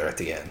together at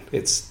the end.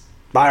 It's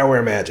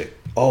BioWare magic.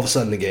 All of a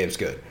sudden the game's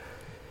good.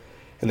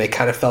 And they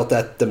kind of felt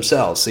that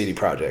themselves, CD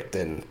Projekt.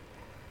 And,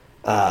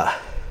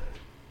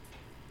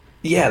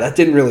 that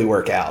didn't really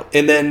work out.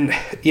 And then,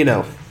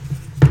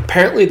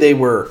 apparently they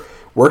were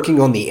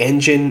working on the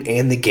engine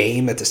and the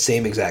game at the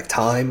same exact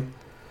time.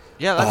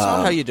 Yeah, that's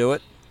not how you do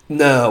it.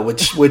 No,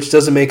 which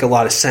doesn't make a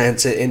lot of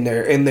sense. In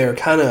their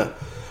kind of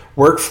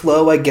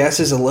workflow, I guess,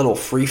 is a little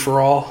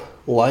free-for-all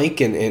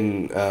like,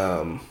 and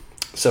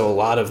so a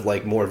lot of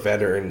like more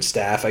veteran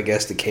staff, I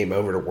guess, that came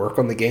over to work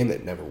on the game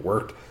that never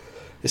worked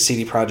the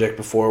CD Projekt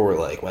before were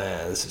like,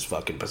 man, this is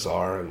fucking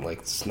bizarre, and like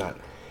it's not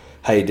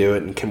how you do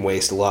it, and can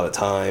waste a lot of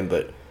time.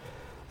 But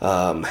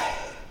and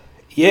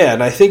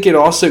I think it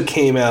also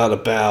came out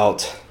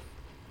about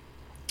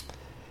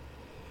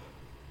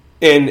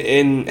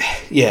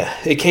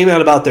it came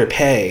out about their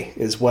pay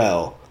as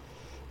well.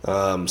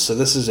 So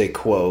this is a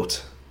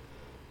quote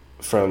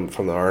from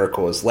the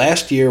article: is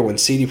last year when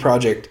CD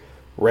Projekt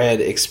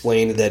Red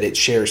explained that it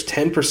shares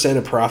 10%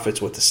 of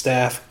profits with the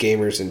staff,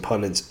 gamers and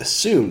pundits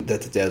assumed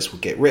that the devs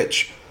would get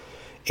rich.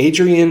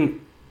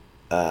 Adrian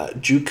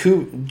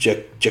Jakubiak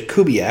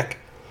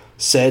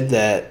said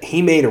that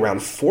he made around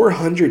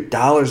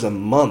 $400 a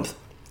month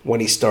when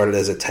he started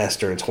as a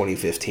tester in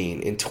 2015.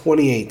 In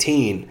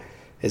 2018,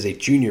 as a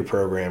junior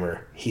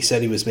programmer, he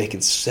said he was making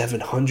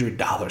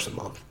 $700 a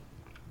month.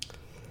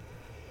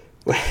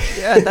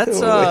 Yeah,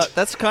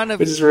 that's kind of,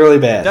 which is really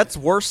bad. That's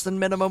worse than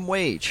minimum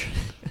wage.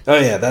 Oh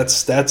yeah,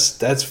 that's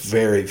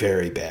very,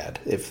 very bad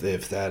if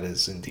that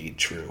is indeed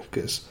true.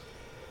 Because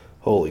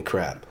holy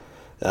crap,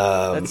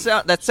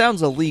 that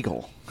sounds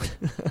illegal.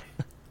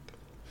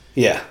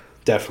 Yeah,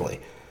 definitely.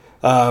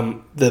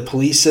 The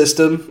police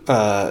system.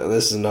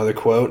 This is another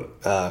quote.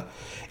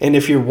 And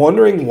if you're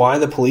wondering why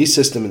the police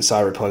system in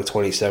Cyberpunk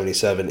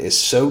 2077 is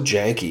so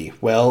janky,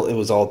 well, it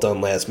was all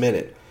done last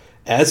minute.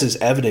 As is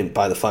evident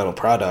by the final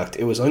product,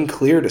 it was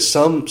unclear to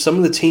some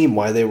of the team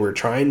why they were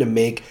trying to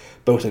make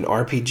both an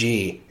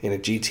RPG and a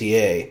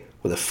GTA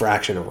with a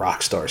fraction of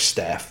Rockstar's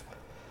staff.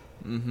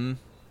 Mm-hmm.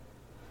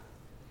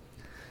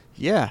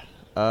 Yeah.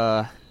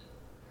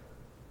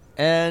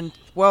 And,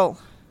 well...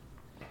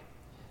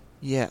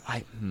 Yeah,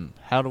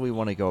 how do we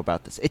want to go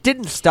about this? It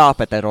didn't stop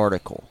at that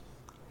article.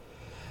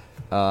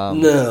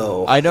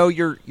 No. I know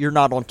you're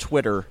not on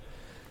Twitter,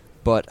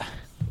 but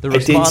the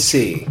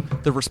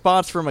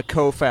response from a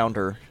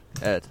co-founder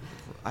at,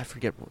 I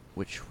forget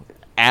which,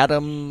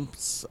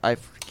 Adams, I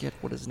forget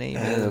what his name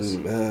is.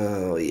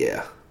 Oh,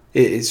 yeah.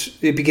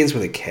 It begins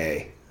with a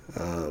K.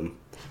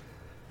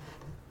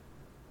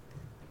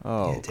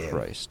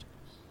 Christ.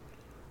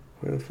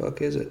 Where the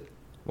fuck is it?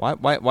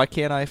 Why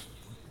can't I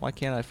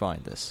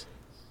find this?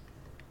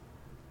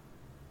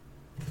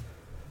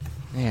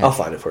 Man. I'll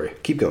find it for you.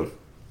 Keep going.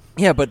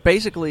 Yeah, but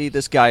basically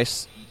this guy,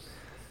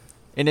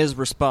 in his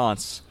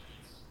response,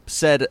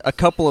 said a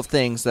couple of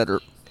things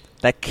that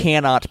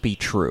cannot be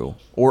true.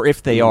 Or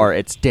if they are,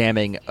 it's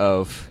damning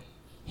of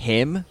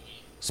him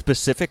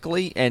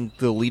specifically and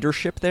the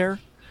leadership there.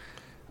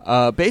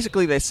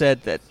 Basically, they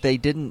said that they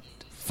didn't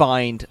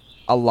find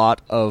a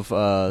lot of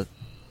the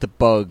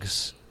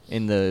bugs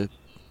in the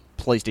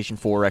PlayStation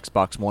 4,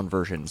 Xbox One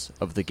versions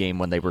of the game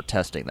when they were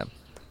testing them.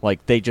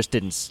 Like, they just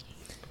didn't...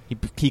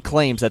 He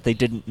claims that they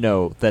didn't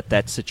know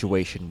that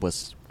situation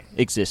was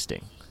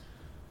existing.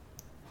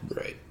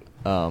 Right.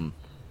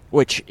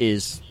 Which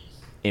is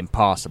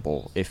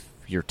impossible if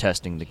you're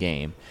testing the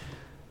game.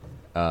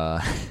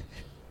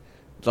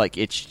 Like,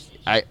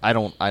 I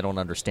don't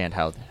understand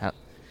how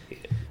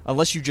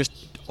unless you just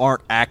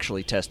aren't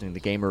actually testing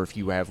the game, or if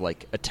you have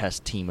like a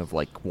test team of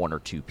like one or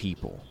two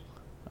people.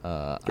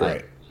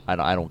 Right.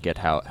 I don't get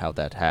how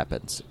that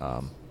happens.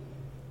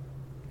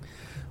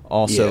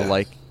 Also, yeah.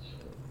 like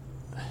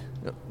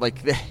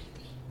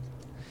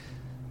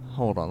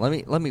hold on,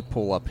 let me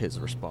pull up his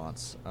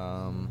response.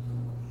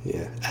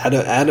 Yeah,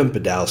 Adam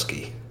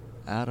Badowski.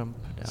 Adam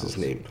Badowski. That's his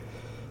name.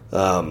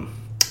 But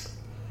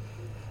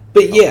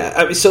yeah,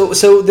 I mean,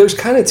 so there's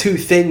kind of two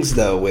things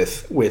though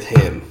with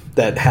him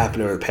that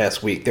happened over the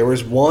past week. There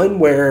was one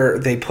where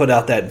they put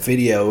out that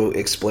video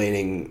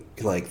explaining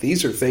like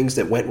these are things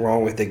that went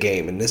wrong with the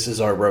game, and this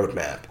is our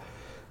roadmap.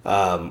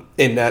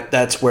 And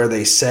that's where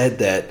they said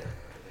that,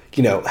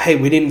 hey,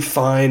 we didn't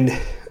find.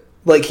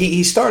 Like,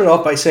 he started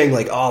off by saying,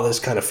 like, oh, this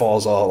kind of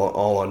falls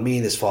all on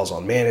me, this falls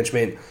on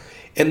management.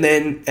 And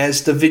then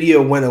as the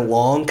video went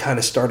along, kind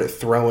of started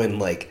throwing,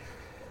 like,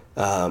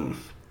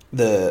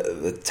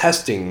 the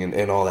testing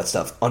and all that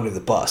stuff under the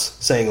bus,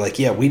 saying, like,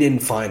 yeah, we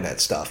didn't find that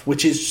stuff,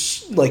 which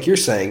is, like you're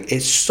saying,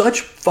 is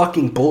such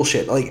fucking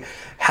bullshit. Like,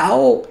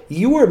 how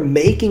you are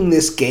making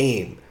this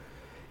game,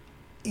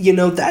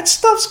 that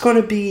stuff's going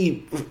to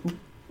be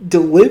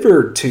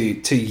delivered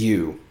to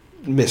you.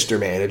 Mr.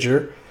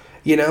 Manager.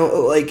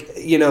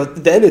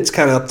 Then it's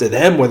kind of up to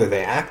them whether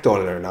they act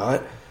on it or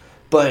not.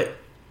 But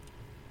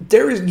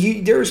there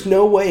is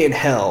no way in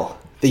hell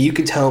that you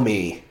can tell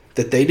me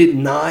that they did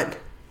not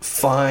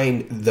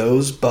find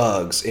those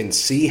bugs and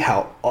see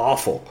how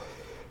awful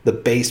the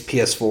base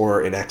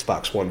PS4 and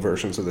Xbox One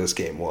versions of this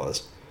game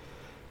was.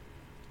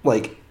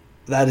 Like,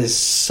 that is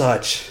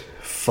such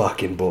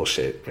fucking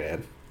bullshit,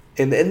 man.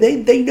 And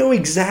they know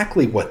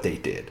exactly what they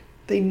did.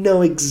 They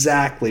know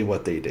exactly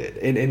what they did.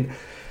 And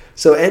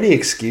so any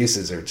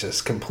excuses are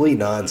just complete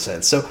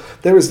nonsense. So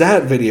there was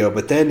that video,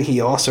 but then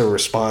he also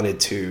responded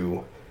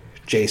to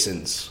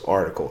Jason's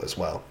article as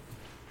well.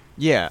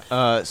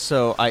 Yeah,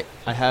 so I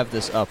have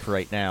this up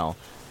right now,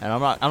 and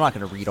I'm not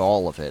going to read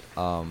all of it.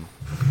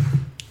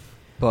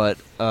 But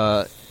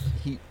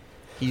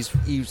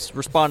he's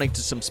responding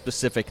to some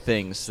specific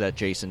things that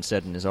Jason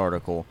said in his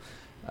article.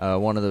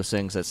 One of those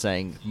things that's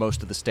saying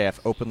most of the staff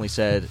openly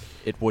said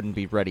it wouldn't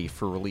be ready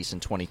for release in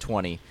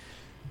 2020.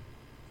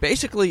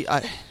 Basically,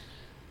 I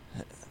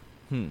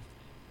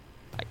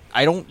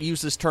don't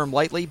use this term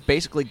lightly.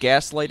 Basically,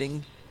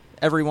 gaslighting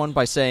everyone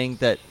by saying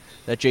that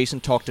Jason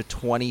talked to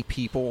 20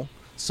 people,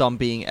 some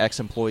being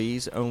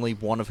ex-employees, only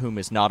one of whom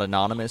is not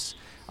anonymous.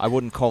 I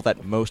wouldn't call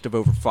that most of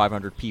over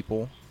 500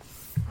 people.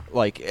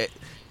 Like,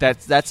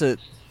 that's a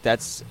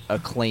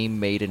claim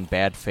made in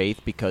bad faith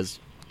because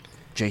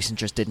Jason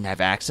just didn't have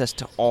access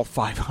to all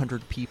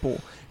 500 people,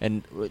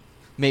 and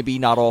maybe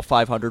not all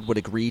 500 would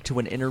agree to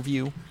an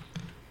interview.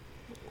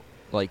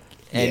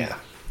 Yeah.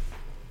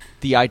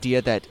 The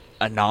idea that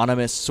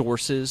anonymous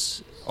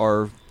sources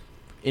are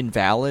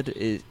invalid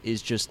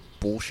is just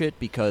bullshit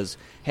because,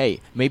 hey,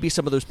 maybe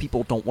some of those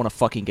people don't want to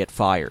fucking get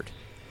fired.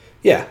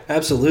 Yeah,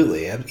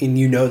 absolutely. I mean,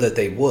 you know that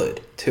they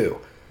would, too.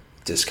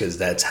 Just because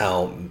that's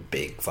how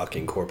big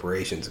fucking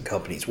corporations and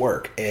companies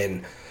work.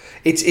 And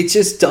it's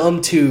just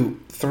dumb to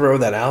throw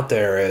that out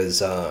there as,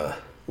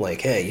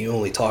 hey, you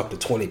only talk to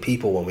 20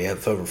 people when we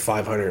have over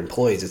 500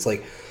 employees. It's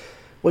like,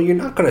 well, you're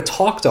not going to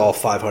talk to all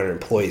 500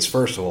 employees,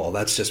 first of all.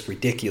 That's just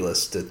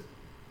ridiculous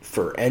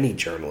for any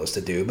journalist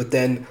to do. But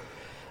then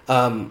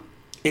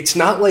it's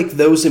not like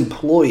those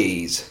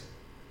employees,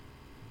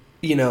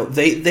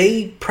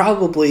 they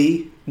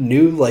probably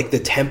knew, the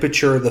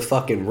temperature of the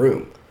fucking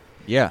room.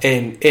 Yeah.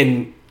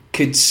 And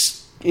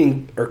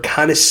are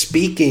kind of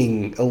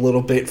speaking a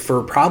little bit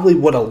for probably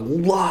what a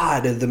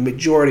lot of the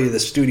majority of the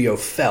studio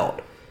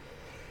felt.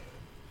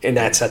 And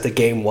that's that the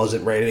game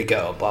wasn't ready to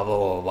go, blah, blah,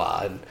 blah,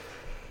 blah. And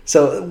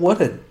so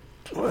what a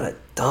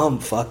dumb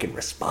fucking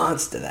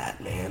response to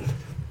that, man.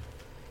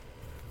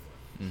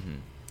 Mm-hmm.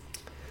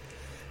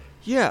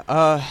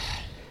 Yeah,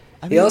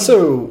 he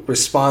also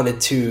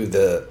responded to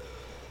the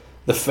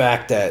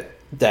fact that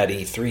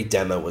E3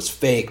 demo was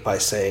fake by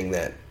saying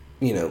that,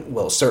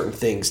 certain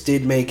things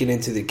did make it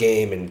into the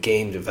game, and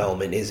game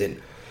development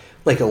isn't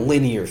like a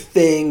linear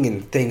thing,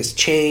 and things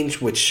change,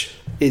 which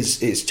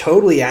is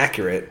totally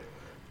accurate.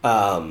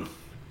 But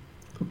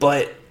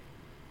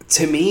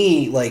to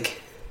me,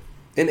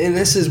 and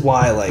this is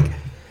why,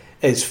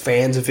 as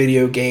fans of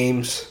video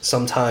games,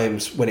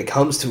 sometimes when it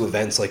comes to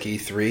events like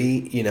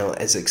E3,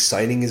 as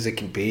exciting as it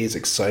can be, as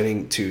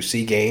exciting to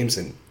see games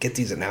and get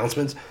these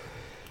announcements,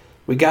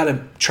 we got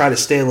to try to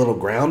stay a little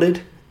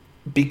grounded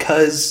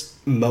because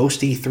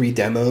most E3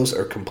 demos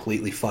are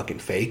completely fucking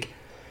fake.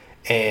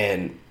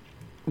 And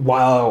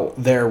while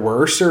there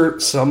are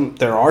some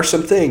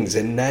things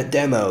in that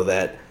demo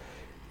that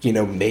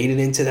made it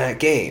into that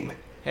game,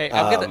 hey,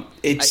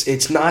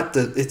 it's not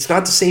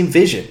the same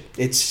vision.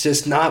 It's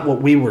just not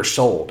what we were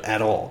sold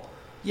at all.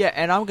 Yeah,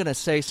 and I'm gonna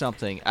say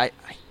something. I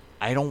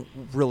don't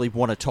really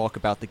want to talk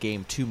about the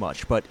game too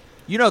much, but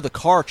the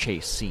car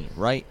chase scene,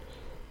 right?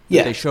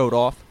 Yeah, that they showed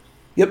off.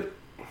 Yep.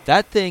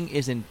 That thing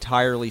is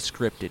entirely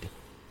scripted.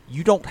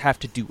 You don't have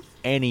to do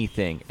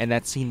anything, and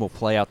that scene will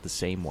play out the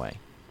same way.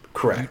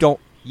 Correct. You don't.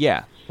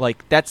 Yeah,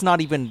 that's not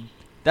even.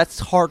 That's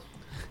hard.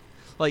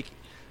 I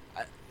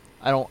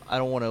don't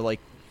want to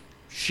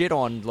shit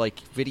on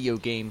video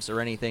games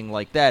or anything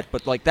like that,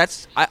 but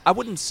that's I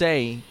wouldn't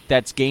say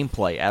that's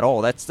gameplay at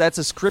all. That's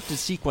a scripted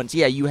sequence.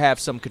 Yeah, you have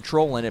some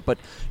control in it, but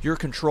your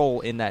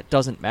control in that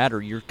doesn't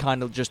matter. You're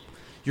kind of just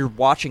you're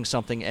watching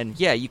something, and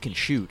yeah, you can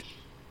shoot.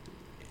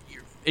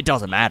 It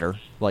doesn't matter.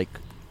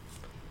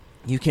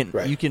 You can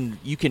right. you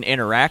can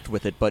interact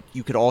with it, but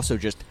you could also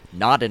just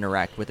not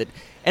interact with it,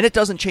 and it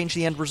doesn't change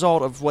the end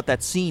result of what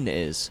that scene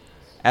is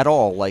at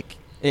all.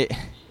 It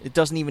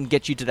doesn't even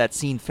get you to that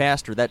scene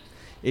faster. That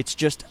it's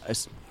just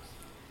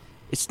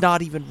it's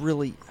not even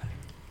really.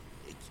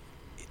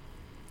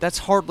 That's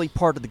hardly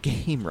part of the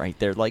game right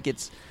there.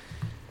 The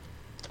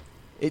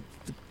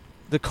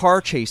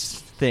car chase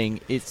thing.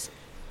 It's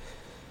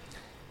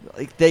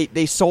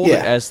they sold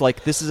it as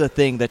this is a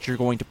thing that you're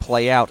going to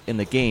play out in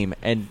the game,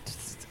 and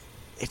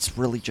it's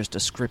really just a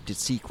scripted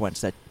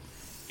sequence that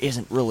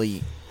isn't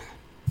really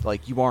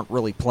you aren't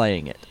really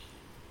playing it.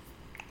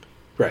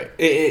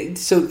 Right.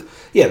 So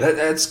yeah,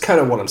 that's kind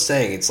of what I'm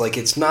saying.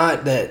 It's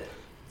not that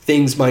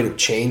things might have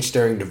changed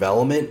during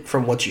development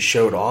from what you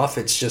showed off.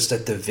 It's just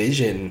that the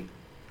vision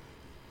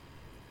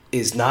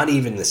is not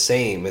even the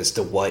same as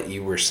to what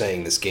you were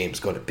saying this game's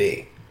going to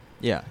be.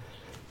 Yeah.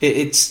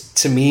 It's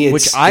to me,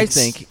 which I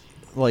think,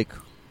 like,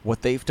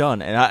 what they've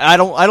done, and I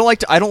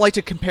don't like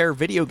to compare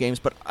video games,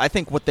 but I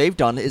think what they've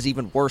done is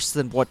even worse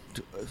than what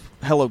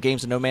Hello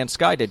Games and No Man's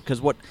Sky did,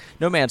 because what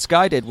No Man's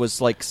Sky did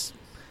was like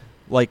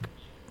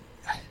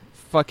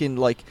fucking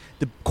like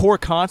the core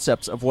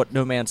concepts of what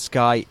No Man's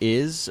Sky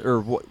is,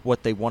 or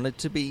what they wanted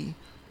to be,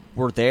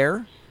 were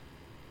there.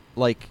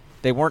 Like,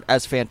 they weren't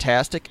as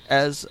fantastic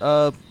as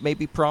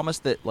maybe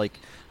promised. That, like,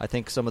 I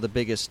think some of the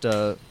biggest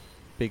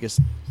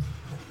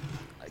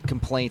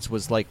complaints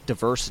was like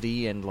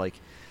diversity and like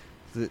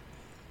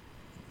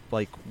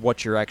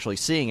what you're actually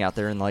seeing out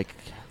there, and like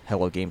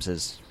Hello Games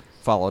has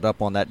followed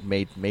up on that and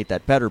made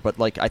that better. But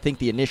like, I think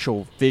the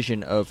initial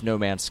vision of No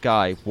Man's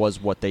Sky was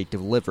what they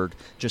delivered,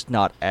 just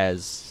not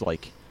as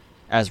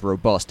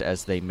robust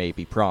as they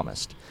maybe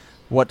promised.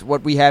 What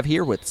we have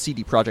here with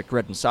CD Projekt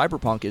Red and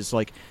Cyberpunk is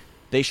like,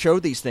 they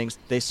showed these things,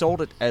 they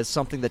sold it as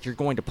something that you're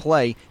going to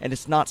play, and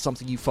it's not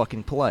something you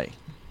fucking play.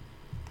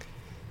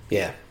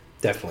 Yeah,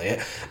 definitely.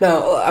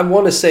 Now, I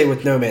want to say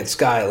with No Man's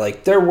Sky,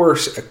 like, there were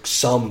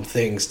some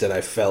things that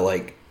I felt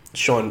like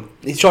Sean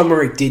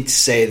Murray did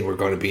say that were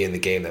going to be in the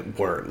game that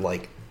weren't,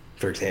 like,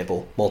 for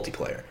example,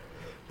 multiplayer,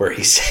 where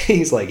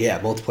he's like,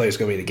 yeah, multiplayer is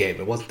going to be in the game.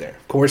 It wasn't there.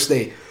 Of course,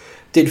 they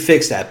did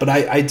fix that, but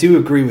I do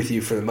agree with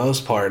you for the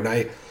most part, and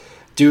I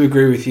do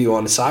agree with you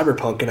on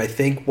Cyberpunk, and I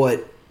think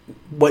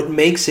what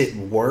makes it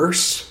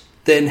worse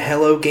than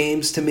Hello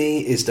Games to me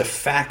is the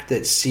fact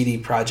that CD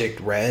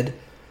Projekt Red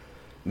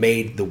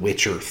made The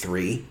Witcher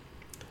 3.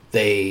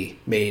 They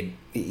made,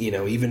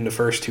 even the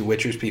first two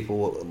Witchers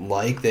people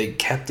like, they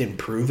kept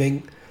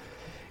improving,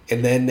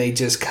 and then they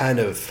just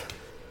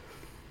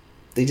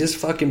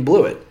fucking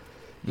blew it.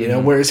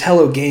 Whereas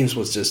Hello Games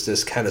was just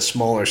this kind of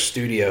smaller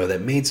studio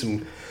that made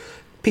some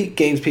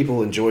games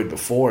people enjoyed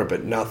before,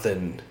 but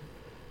nothing,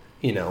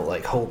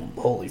 like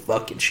holy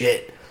fucking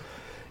shit.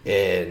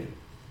 And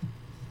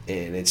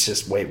it's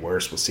just way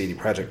worse with CD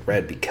Projekt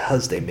Red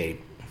because they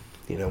made,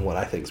 what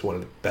I think is one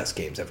of the best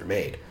games ever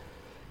made.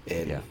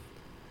 And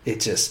it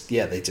just,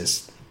 they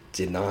just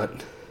did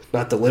not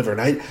deliver.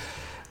 And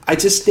I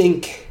just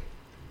think,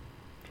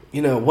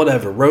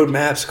 whatever,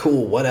 roadmaps,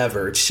 cool,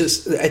 whatever. It's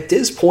just, at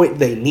this point,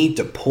 they need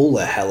to pull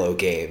a Hello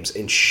Games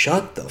and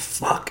shut the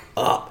fuck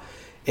up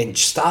and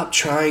stop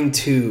trying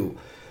to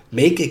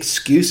make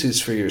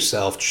excuses for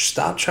yourself.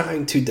 Stop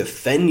trying to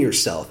defend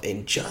yourself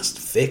and just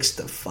fix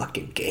the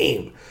fucking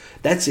game.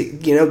 That's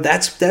it.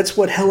 That's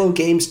what Hello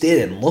Games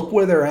did, and look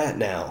where they're at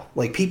now.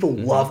 Like, people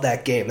love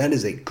that game. That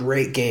is a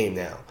great game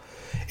now.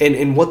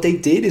 And what they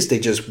did is they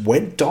just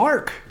went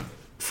dark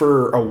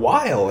for a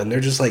while, and they're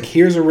just like,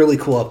 here's a really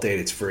cool update,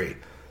 it's free.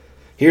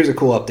 Here's a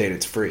cool update,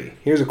 it's free.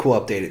 Here's a cool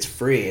update, it's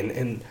free.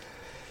 And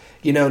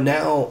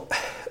now,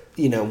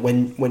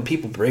 when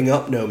people bring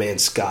up No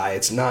Man's Sky,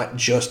 it's not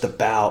just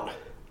about,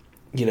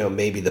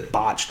 maybe the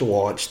botched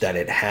launch that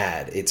it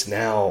had. It's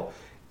now,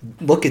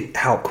 look at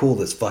how cool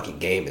this fucking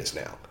game is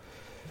now.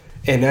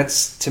 And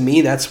to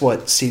me, that's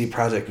what CD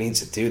Projekt needs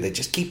to do. They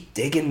just keep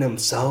digging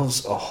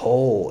themselves a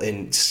hole,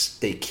 and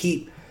they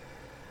keep,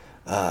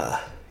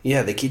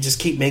 just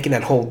keep making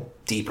that hole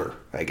deeper,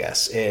 I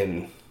guess.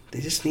 And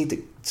they just need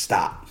to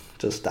stop.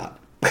 Just stop.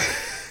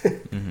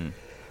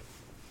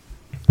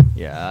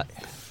 Yeah.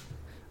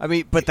 I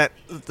mean, but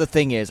the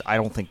thing is, I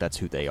don't think that's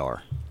who they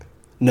are.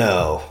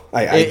 No,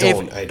 I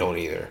don't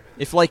either.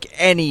 If, like,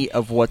 any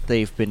of what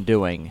they've been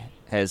doing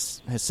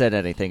has said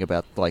anything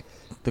about, like,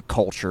 the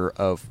culture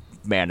of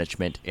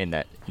management in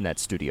that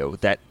studio,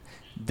 that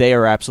they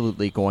are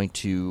absolutely going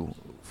to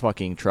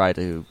fucking try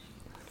to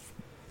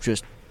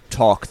just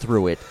talk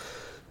through it,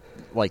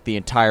 like, the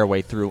entire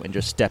way through, and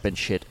just step in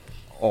shit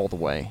all the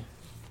way.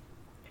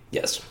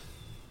 Yes.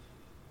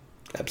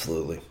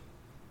 Absolutely.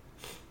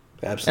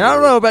 And I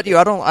don't know about you.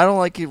 I don't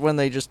like it when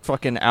they just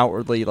fucking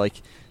outwardly,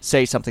 like,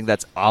 say something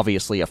that's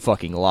obviously a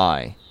fucking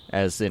lie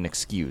as an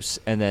excuse,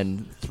 and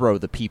then throw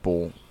other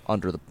people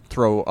under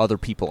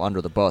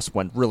the bus,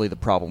 when really the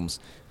problems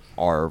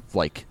are,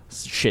 like,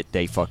 shit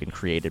they fucking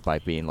created by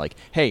being like,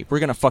 hey, we're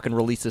gonna fucking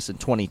release this in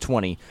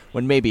 2020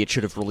 when maybe it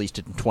should have released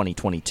it in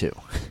 2022.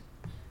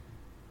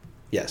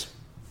 Yes.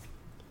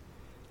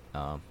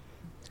 So,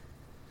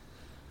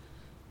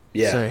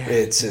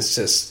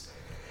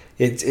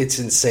 It's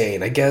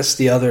insane. I guess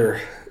the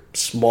other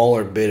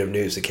smaller bit of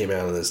news that came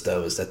out of this,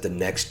 though, is that the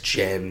next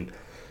gen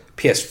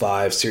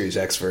PS5 Series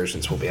X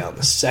versions will be out in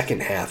the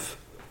second half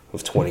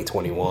of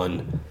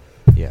 2021.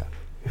 Yeah.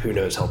 Who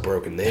knows how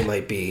broken they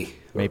might be.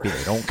 Maybe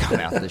they don't come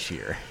out this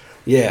year.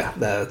 Yeah,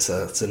 that's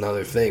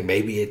another thing.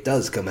 Maybe it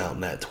does come out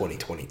in that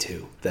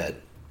 2022 that,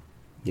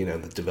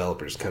 the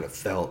developers kind of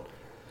felt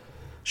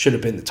should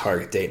have been the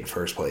target date in the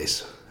first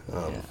place.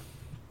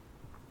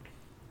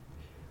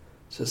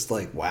 Just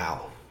like,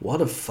 wow.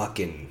 What a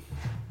fucking...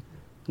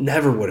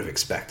 Never would have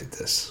expected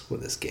this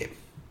with this game.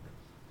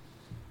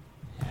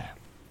 Yeah.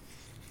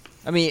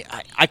 I mean,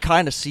 I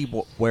kind of see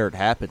where it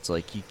happens.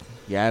 Like, you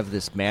you have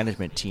this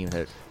management team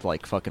that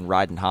like fucking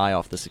riding high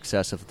off the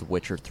success of The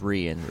Witcher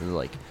 3, and they're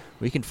like,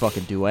 we can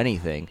fucking do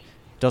anything.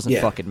 Doesn't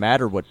fucking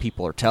matter what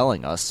people are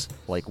telling us.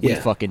 Like, we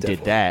fucking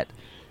did that.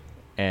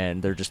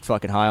 And they're just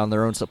fucking high on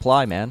their own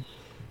supply, man.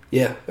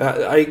 Yeah,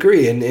 I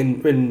agree.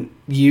 And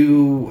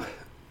you...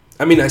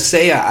 I mean,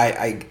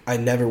 I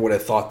never would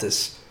have thought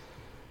this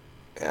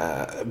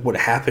would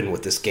happen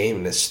with this game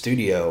in this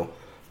studio.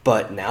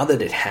 But now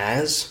that it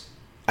has,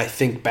 I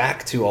think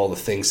back to all the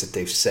things that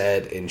they've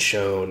said and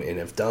shown and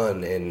have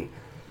done. And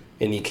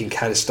you can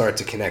kind of start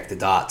to connect the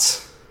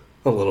dots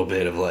a little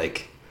bit of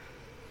like...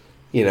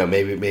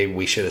 maybe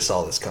we should have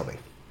saw this coming.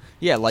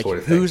 Yeah, like sort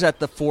of who's at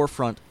the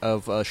forefront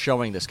of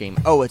showing this game?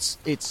 Oh,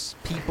 it's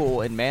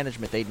people in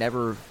management. They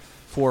never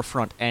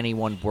forefront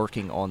anyone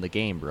working on the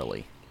game,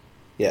 really.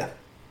 Yeah.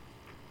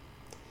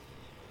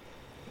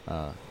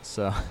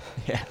 So,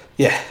 yeah.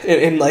 Yeah,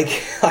 and like,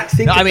 I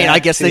think... No, I mean, I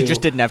guess they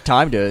just didn't have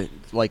time to...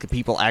 Like, the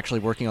people actually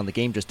working on the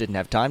game just didn't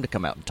have time to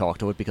come out and talk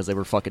to it because they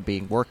were fucking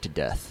being worked to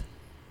death.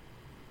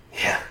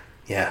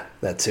 Yeah,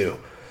 that too.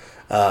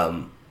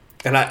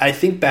 And I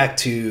think back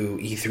to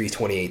E3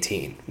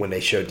 2018 when they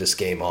showed this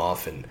game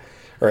off,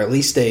 or at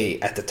least they,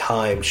 at the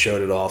time,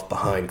 showed it off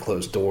behind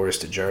closed doors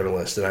to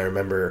journalists. And I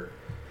remember,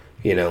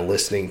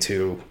 listening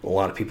to a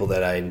lot of people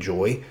that I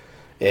enjoy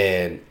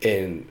and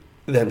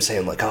them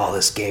saying like, oh,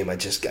 this game, I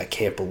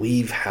can't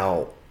believe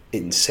how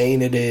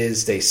insane it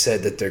is. They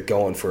said that they're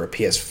going for a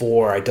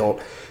PS4. I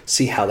don't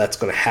see how that's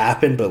going to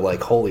happen, but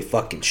like, holy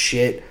fucking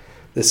shit,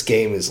 this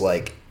game is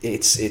like,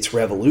 it's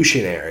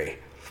revolutionary.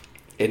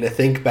 And to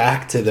think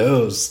back to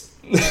those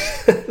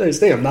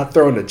things, I'm not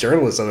throwing the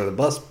journalists under the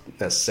bus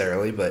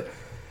necessarily, but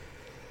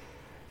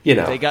they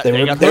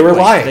were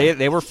lying.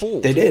 They were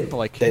fooled. They did.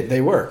 Like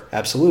they were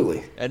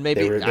absolutely. And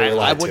maybe they were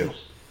lied to.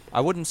 I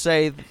wouldn't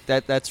say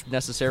that that's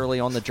necessarily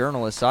on the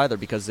journalists either,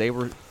 because they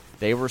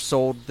were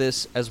sold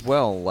this as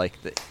well. Like,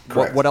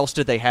 what else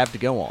did they have to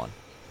go on?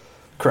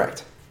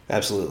 Correct.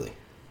 Absolutely.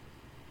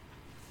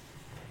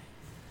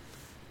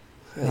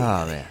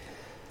 Oh man.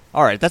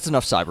 All right, that's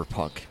enough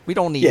Cyberpunk. We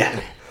don't need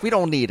it. We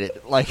don't need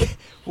it. Like,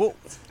 we'll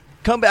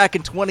come back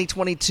in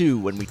 2022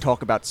 when we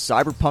talk about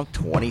Cyberpunk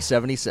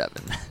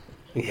 2077.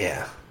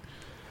 Yeah.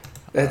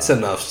 That's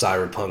enough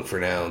Cyberpunk for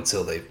now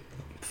until they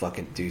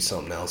fucking do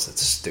something else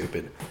that's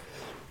stupid.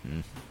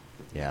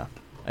 Yeah.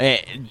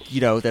 And,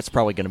 that's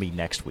probably going to be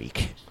next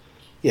week.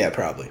 Yeah,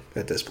 probably,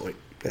 at this point,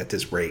 at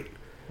this rate.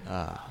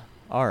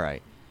 All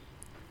right.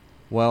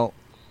 Well...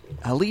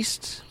 At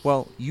least,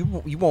 you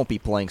won't be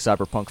playing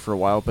Cyberpunk for a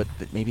while, but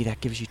maybe that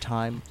gives you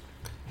time.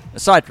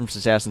 Aside from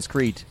Assassin's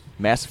Creed,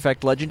 Mass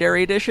Effect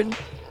Legendary Edition?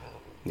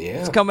 Yeah.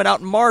 It's coming out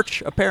in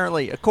March,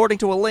 apparently, according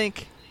to a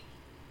link.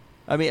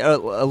 I mean,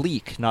 a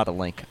leak, not a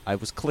link. I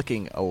was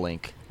clicking a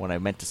link when I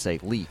meant to say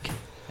leak,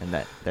 and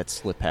that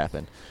slip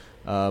happened.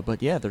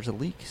 But yeah, there's a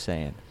leak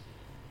saying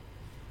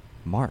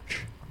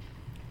March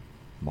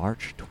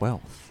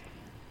 12th.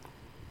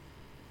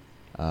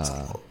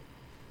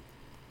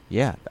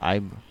 Yeah,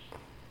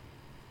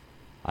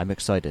 I'm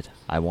excited.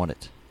 I want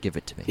it. Give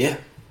it to me. Yeah,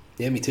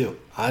 me too.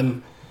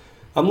 I'm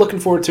looking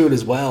forward to it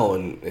as well.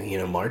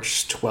 And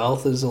March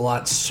 12th is a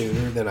lot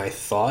sooner than I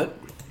thought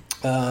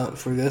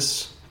for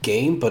this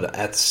game. But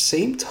at the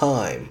same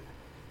time,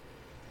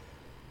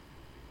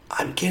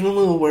 I'm getting a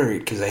little worried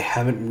because they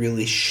haven't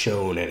really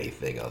shown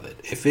anything of it.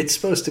 If it's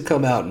supposed to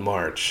come out in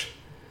March,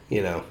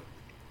 you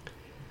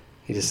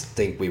just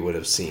think we would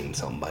have seen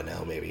something by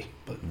now, maybe.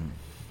 But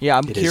yeah,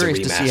 I'm curious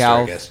to see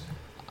how.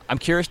 I'm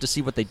curious to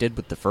see what they did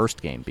with the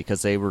first game,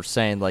 because they were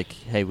saying, like,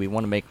 hey, we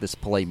want to make this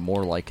play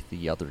more like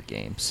the other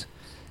games.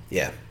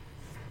 Yeah.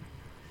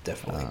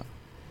 Definitely.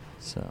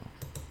 So.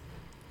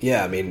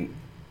 Yeah, I mean,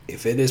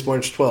 if it is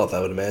March 12th,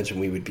 I would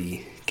imagine we would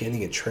be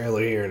getting a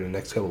trailer here in the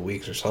next couple of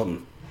weeks or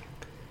something.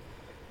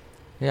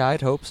 Yeah,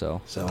 I'd hope so.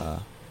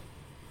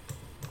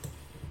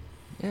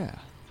 Yeah.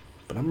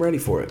 But I'm ready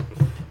for it.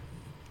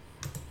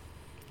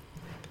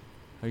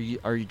 Are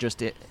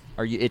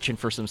you itching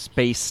for some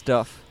space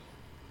stuff?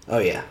 Oh,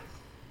 yeah.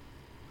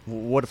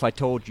 What if I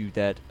told you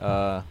that,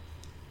 hold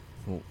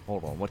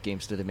on, what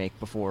games did they make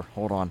before?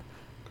 Hold on.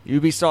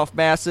 Ubisoft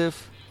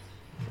Massive?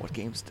 What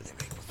games did they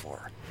make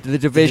before? The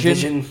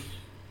Division?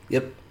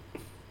 Yep.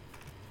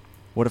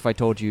 What if I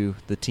told you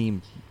the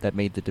team that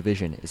made The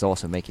Division is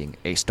also making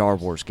a Star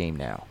Wars game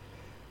now?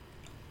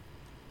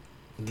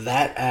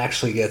 That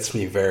actually gets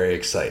me very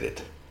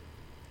excited.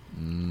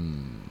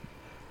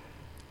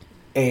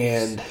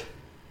 And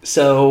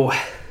so...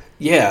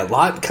 yeah, a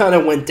lot kind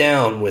of went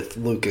down with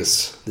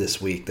Lucas this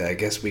week that I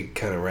guess we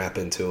kind of wrap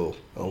into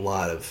a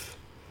lot of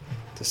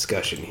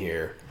discussion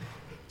here.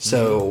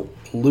 So,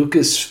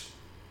 Lucas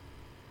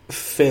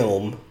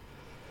Film,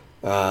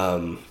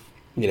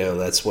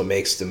 that's what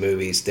makes the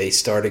movies. They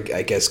started,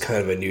 I guess, kind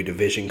of a new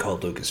division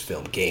called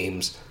Lucasfilm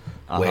Games,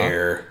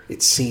 where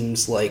it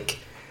seems like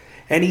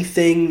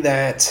anything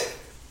that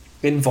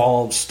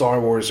involves Star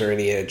Wars or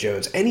Indiana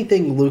Jones,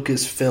 anything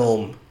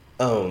Lucasfilm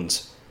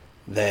owns,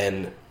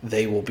 then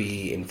they will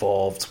be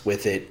involved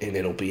with it, and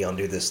it'll be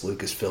under this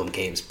Lucasfilm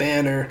Games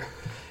banner.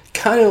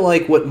 kind of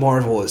like what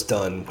Marvel has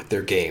done with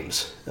their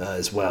games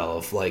as well.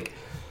 Of like,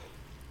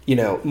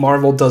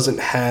 Marvel doesn't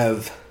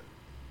have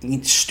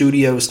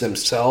studios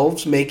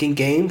themselves making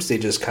games. They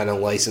just kind of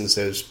license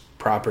those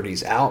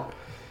properties out.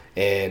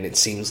 And it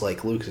seems like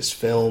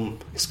Lucasfilm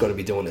is going to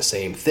be doing the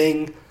same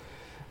thing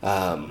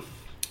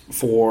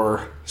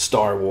for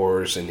Star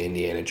Wars and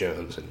Indiana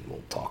Jones. And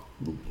we'll talk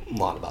a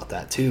lot about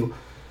that too.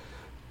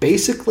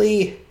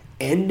 Basically,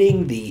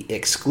 ending the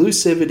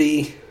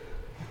exclusivity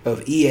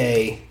of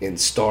EA and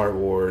Star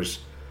Wars,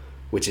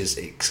 which is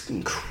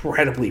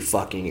incredibly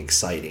fucking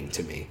exciting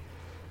to me.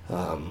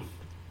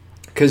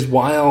 Because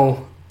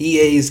while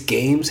EA's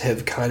games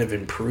have kind of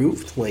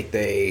improved, like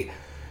they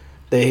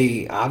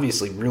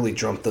obviously really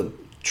dropped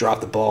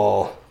the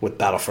ball with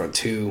Battlefront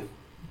 2.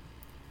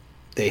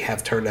 They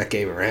have turned that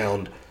game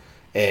around,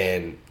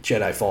 and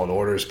Jedi Fallen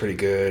Order is pretty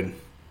good.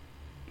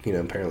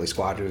 Apparently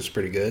Squadron is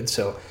pretty good.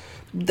 So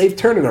they've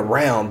turned it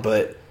around,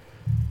 but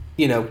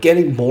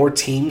getting more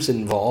teams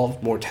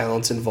involved, more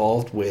talents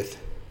involved with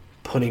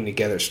putting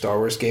together Star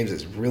Wars games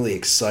is really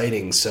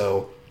exciting.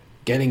 So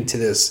getting to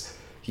this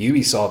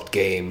Ubisoft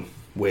game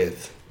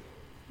with,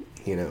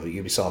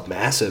 Ubisoft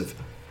Massive,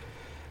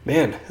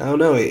 man, I don't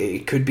know.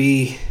 It could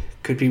be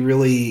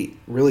really,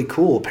 really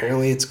cool.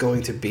 Apparently it's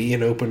going to be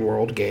an open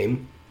world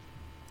game,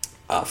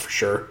 for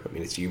sure. I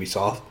mean, it's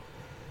Ubisoft.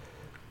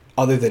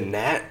 Other than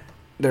that,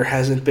 there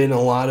hasn't been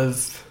a lot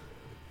of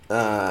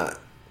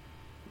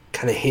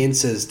kind of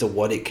hints as to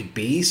what it could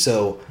be.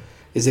 So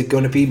is it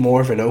going to be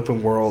more of an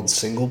open world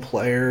single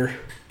player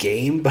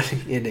game, but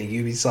in a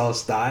Ubisoft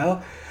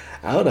style?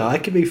 I don't know. I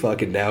could be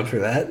fucking down for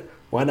that.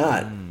 Why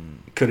not?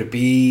 Could it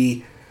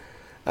be,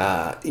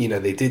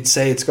 they did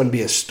say it's going to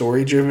be a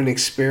story driven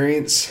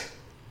experience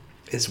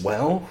as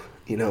well.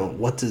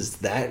 What does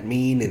that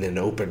mean in an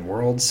open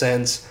world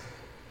sense?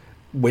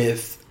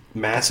 With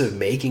Massive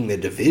making The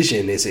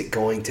Division, is it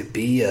going to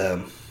be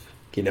a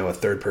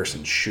third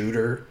person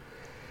shooter?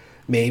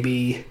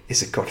 Maybe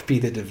is it going to be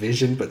The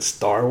Division but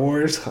Star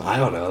Wars? I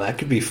don't know. That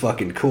could be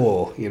fucking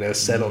cool.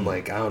 Set on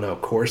like, I don't know,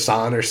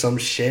 Coruscant or some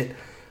shit.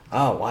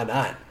 Oh, why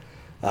not?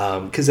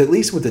 Because at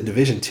least with The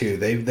Division 2,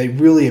 they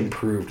really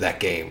improved that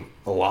game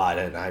a lot,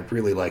 and I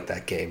really like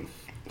that game.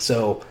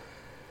 So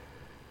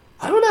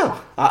I don't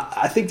know.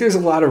 I think there's a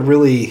lot of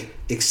really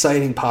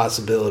exciting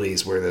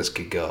possibilities where this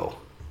could go.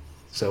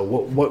 So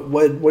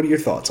what are your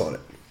thoughts on it?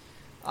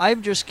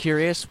 I'm just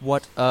curious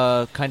what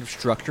kind of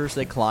structures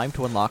they climb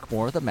to unlock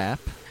more of the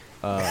map.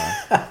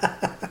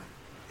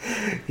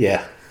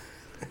 Yeah.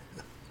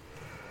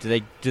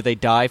 Do they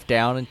dive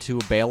down into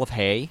a bale of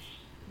hay?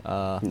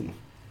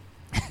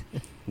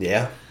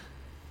 Yeah.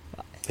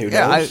 Who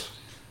knows?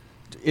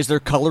 Is there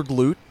colored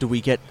loot? Do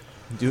we get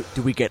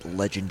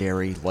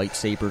legendary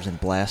lightsabers and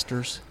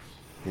blasters?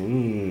 I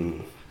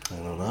don't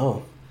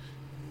know.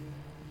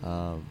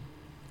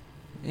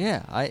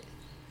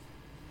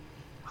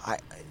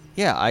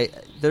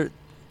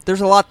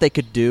 There's a lot they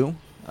could do.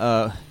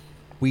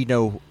 We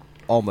know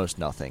almost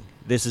nothing.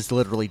 This is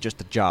literally just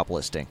a job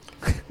listing.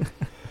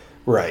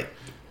 Right.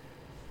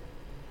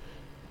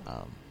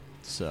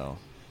 So.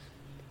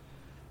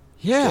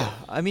 Yeah,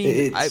 I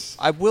mean,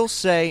 I will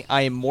say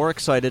I am more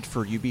excited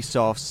for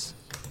Ubisoft's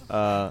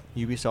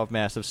Ubisoft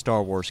Massive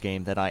Star Wars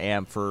game than I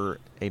am for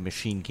a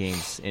Machine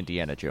Games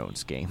Indiana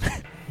Jones game.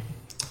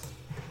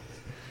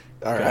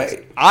 All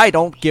right. I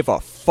don't give a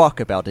fuck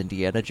about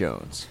Indiana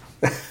Jones.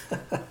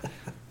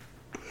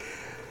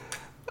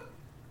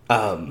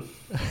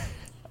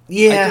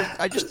 Yeah.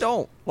 I just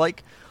don't.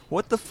 Like,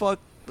 what the fuck?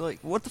 Like,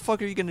 what the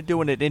fuck are you gonna do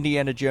in an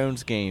Indiana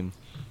Jones game,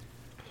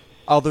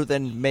 other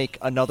than make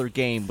another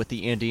game with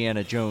the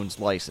Indiana Jones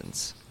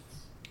license?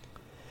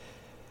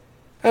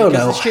 I don't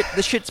know.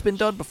 This shit's been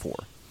done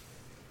before.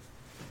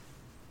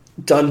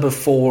 Done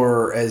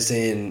before, as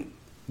in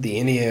the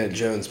Indiana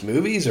Jones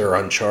movies, or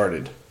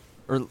Uncharted?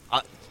 Or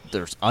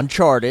there's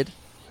Uncharted,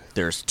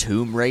 there's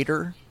Tomb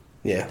Raider,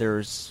 yeah.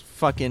 There's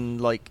fucking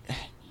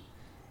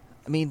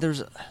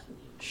there's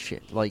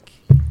shit like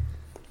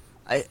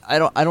I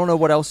don't know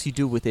what else you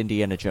do with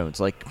Indiana Jones.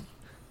 Like,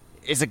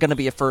 is it going to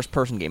be a first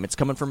person game? It's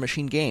coming from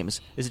Machine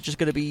Games. Is it just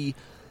going to be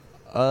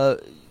a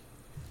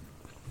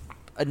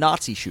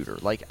Nazi shooter?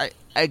 Like,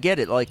 I get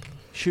it. Like,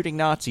 shooting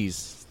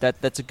Nazis,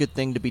 that's a good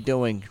thing to be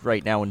doing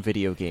right now in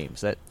video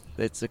games.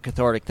 That's a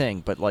cathartic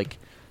thing. But like,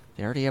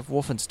 they already have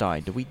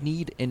Wolfenstein. Do we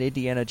need an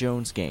Indiana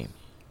Jones game?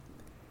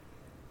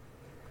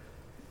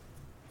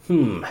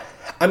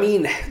 I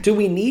mean, do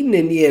we need an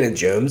Indiana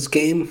Jones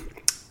game?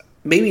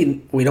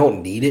 Maybe we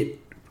don't need it.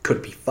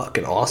 Could be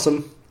fucking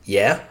awesome.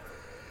 Yeah.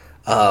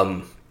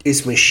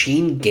 Is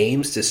Machine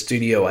Games the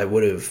studio I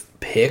would have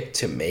picked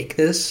to make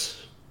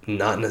this?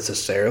 Not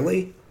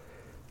necessarily.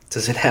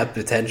 Does it have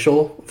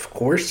potential? Of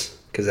course,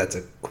 because that's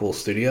a cool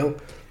studio.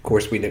 Of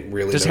course, we didn't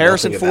really. Does know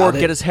Harrison Ford it.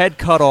 get his head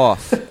cut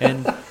off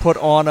and put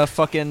on a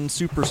fucking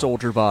super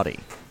soldier body?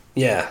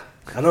 Yeah,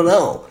 I don't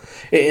know.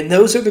 And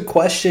those are the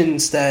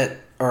questions that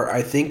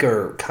I think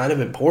are kind of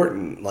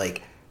important.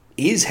 Like,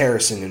 is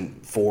Harrison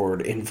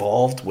Ford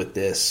involved with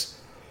this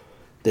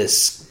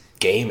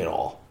game at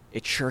all?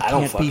 It sure I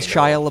don't can't be fucking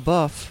Shia know.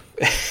 LaBeouf.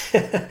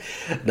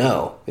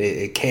 No,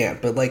 it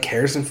can't. But like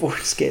Harrison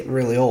Ford's getting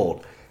really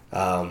old.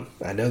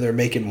 I know they're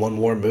making one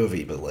more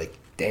movie, but like,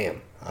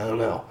 damn, I don't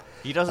know.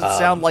 He doesn't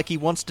sound like he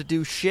wants to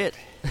do shit.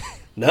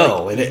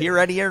 No, like, you hear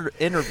any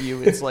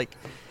interview, it's like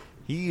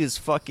he is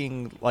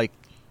fucking like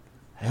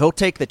he'll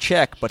take the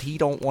check, but he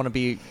don't want to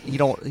be. He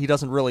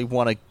doesn't really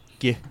want to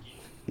get.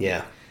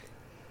 Yeah,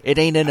 it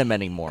ain't in him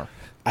anymore.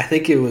 I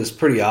think it was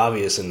pretty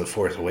obvious in The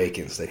Force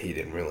Awakens that he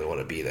didn't really want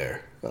to be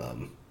there.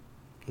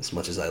 As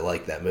much as I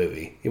like that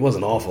movie, he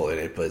wasn't awful in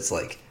it, but it's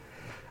like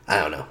I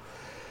don't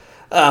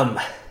know.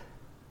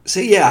 So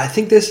yeah, I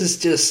think this is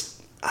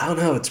just I don't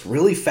know. It's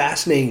really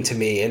fascinating to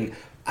me, and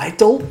I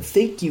don't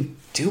think you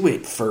do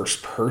it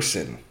first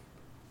person.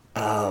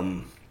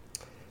 I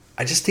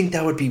just think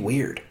that would be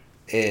weird,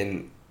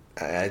 and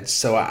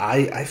so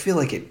I feel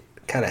like it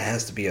kind of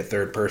has to be a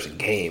third person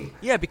game.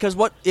 Yeah, because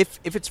what if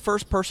it's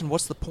first person?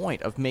 What's the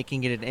point of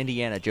making it an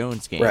Indiana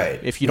Jones game? Right.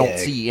 If you don't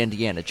see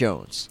Indiana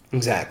Jones.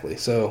 Exactly.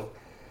 So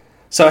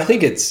I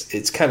think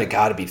it's kind of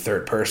got to be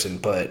third person,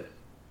 but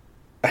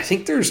I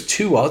think there's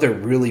two other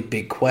really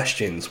big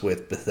questions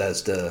with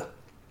Bethesda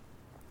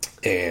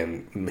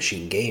and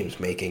Machine Games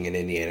making an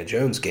Indiana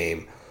Jones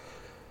game.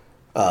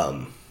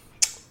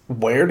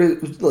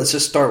 Let's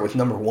just start with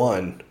number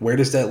one. Where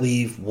does that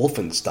leave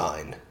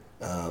Wolfenstein?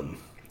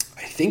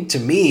 I think to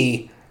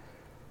me,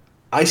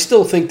 I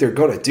still think they're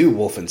going to do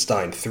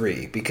Wolfenstein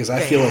 3 because I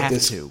feel like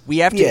this. We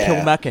have to kill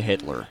Mecha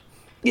Hitler.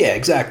 Yeah,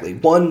 exactly.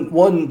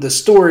 One, the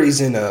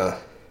story's in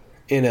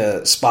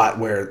a spot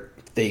where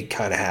they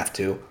kind of have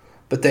to,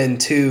 but then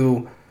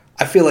two,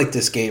 I feel like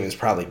this game is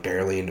probably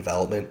barely in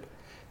development,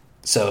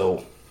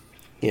 so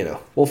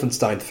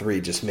Wolfenstein 3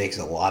 just makes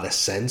a lot of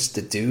sense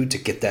to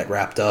get that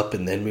wrapped up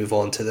and then move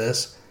on to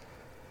this.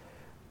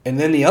 And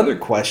then the other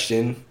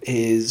question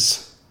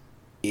is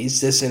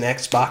this an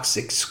Xbox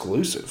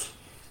exclusive?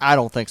 I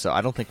don't think so.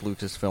 I don't think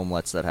Lucasfilm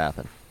lets that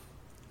happen.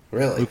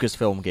 Really?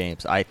 Lucasfilm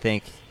Games. I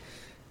think...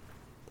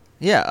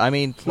 Yeah, I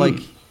mean, like...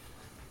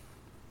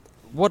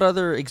 What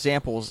other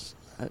examples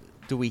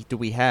do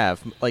we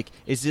have? Like,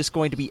 is this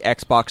going to be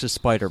Xbox's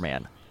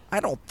Spider-Man? I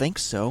don't think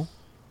so.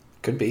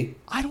 Could be.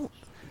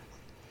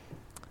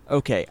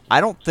 Okay,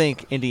 I don't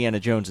think Indiana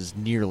Jones is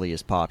nearly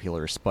as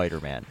popular as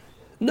Spider-Man.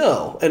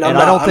 No,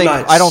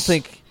 I don't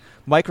think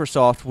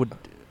Microsoft would.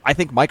 I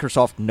think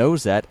Microsoft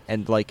knows that,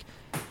 and like,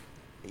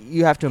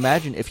 you have to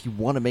imagine if you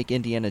want to make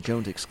Indiana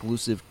Jones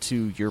exclusive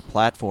to your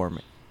platform,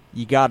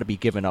 you got to be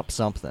giving up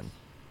something.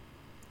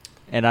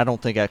 And I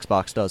don't think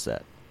Xbox does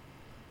that.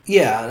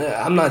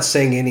 Yeah, I'm not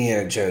saying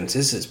Indiana Jones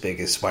is as big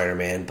as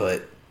Spider-Man,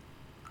 but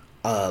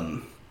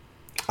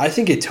I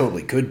think it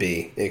totally could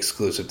be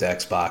exclusive to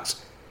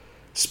Xbox.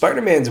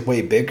 Spider-Man's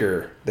way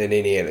bigger than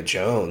Indiana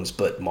Jones,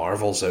 but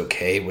Marvel's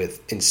okay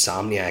with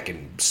Insomniac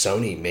and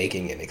Sony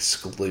making an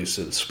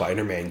exclusive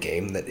Spider-Man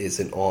game that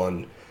isn't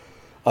on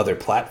other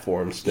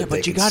platforms that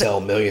they can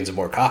sell millions of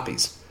more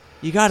copies.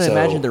 You got to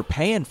imagine they're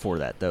paying for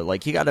that, though.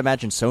 Like, you got to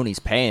imagine Sony's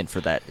paying for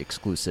that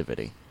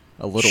exclusivity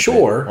a little bit.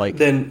 Sure. Like,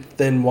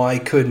 then why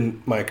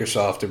couldn't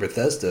Microsoft or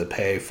Bethesda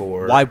pay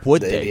for why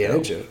would the they, Indiana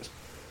though? Jones?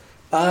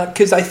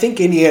 Because I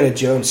think Indiana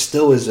Jones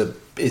still is a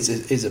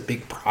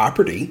big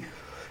property.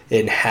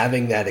 And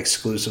having that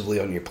exclusively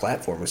on your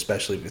platform,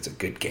 especially if it's a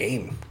good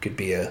game, could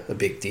be a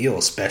big deal,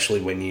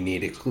 especially when you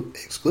need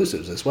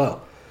exclusives as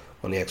well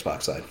on the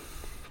Xbox side.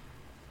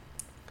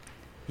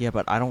 Yeah,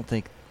 but I don't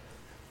think...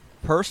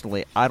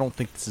 Personally, I don't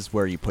think this is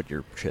where you put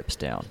your chips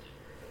down.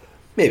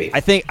 Maybe.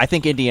 I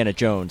think Indiana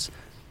Jones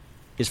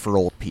is for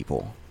old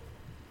people.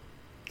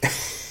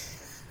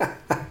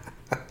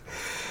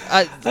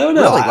 I don't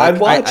know. Really, like,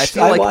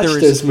 I watched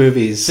those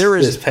movies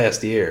this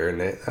past year,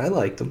 and I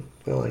liked them.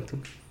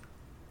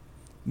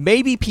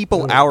 Maybe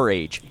people our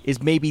age is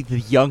maybe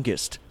the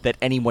youngest that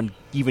anyone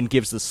even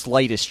gives the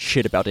slightest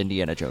shit about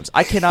Indiana Jones.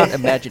 I cannot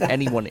imagine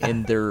anyone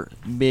in their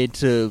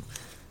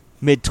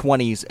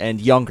mid-20s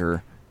and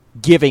younger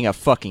giving a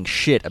fucking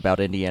shit about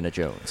Indiana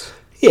Jones.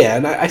 Yeah,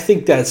 and I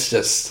think that's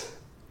just...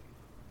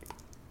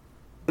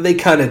 They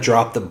kind of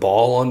dropped the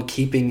ball on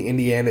keeping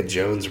Indiana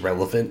Jones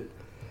relevant.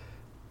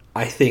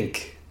 I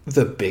think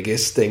the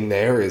biggest thing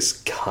there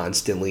is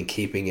constantly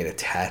keeping it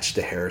attached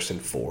to Harrison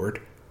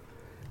Ford.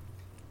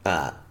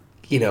 I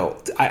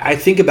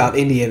think about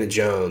Indiana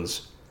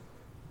Jones.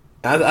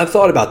 I've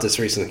thought about this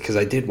recently because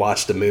I did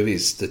watch the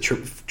movies, the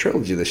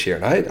trilogy this year,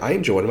 and I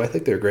enjoyed them. I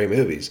think they're great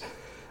movies.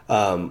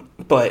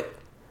 But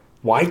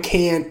why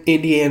can't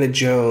Indiana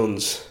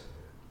Jones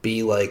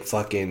be like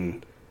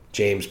fucking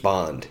James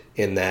Bond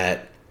in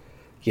that,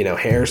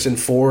 Harrison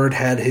Ford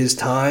had his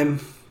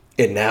time,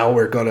 and now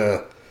we're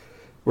gonna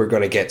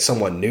get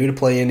someone new to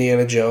play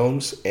Indiana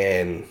Jones,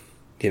 and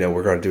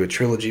we're gonna do a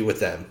trilogy with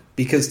them.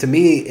 Because to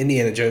me,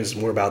 Indiana Jones is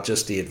more about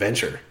just the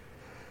adventure,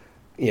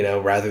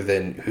 rather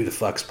than who the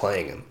fuck's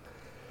playing him.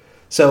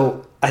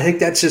 So I think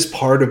that's just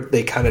part of,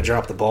 they kind of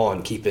dropped the ball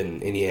on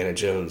keeping Indiana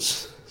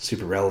Jones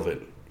super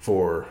relevant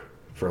for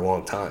a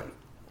long time.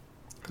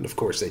 And of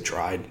course they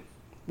tried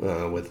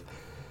with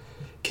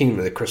Kingdom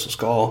of the Crystal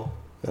Skull.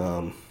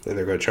 And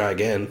they're going to try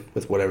again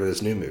with whatever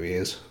this new movie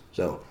is.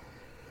 So,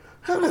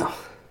 I don't know.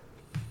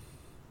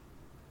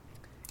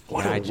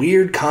 What a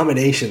weird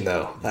combination,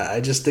 though. I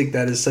just think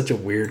that is such a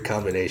weird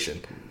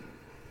combination.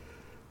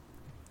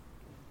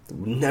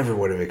 Never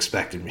would have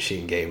expected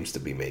Machine Games to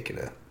be making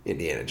a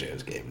Indiana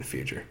Jones game in the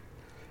future.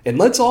 And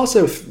let's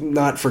also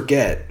not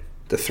forget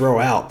to throw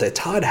out that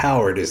Todd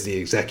Howard is the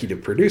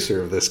executive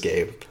producer of this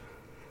game.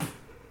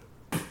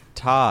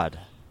 Todd,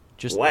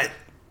 just what?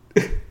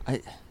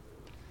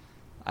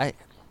 I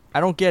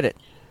don't get it.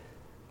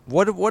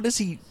 What is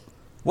he?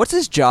 What's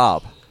his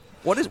job?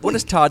 What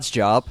is Todd's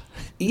job?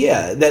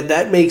 Yeah,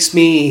 that makes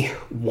me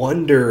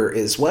wonder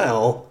as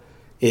well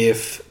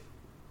if,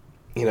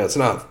 it's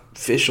not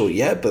official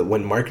yet, but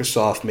when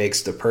Microsoft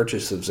makes the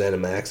purchase of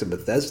ZeniMax and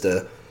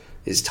Bethesda,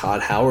 is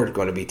Todd Howard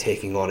going to be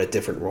taking on a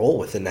different role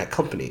within that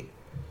company?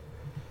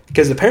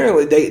 Because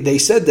apparently they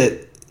said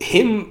that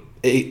him,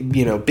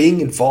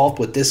 being involved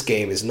with this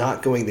game is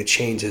not going to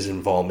change his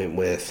involvement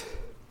with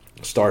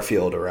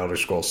Starfield or Elder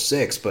Scrolls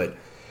 6, but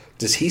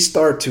does he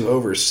start to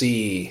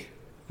oversee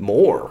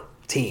more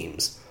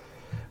teams?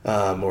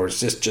 Or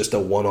is this just a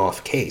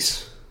one-off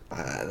case?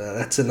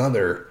 That's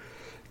another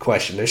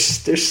question.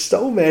 There's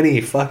so many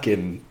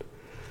fucking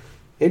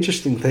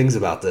interesting things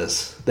about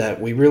this that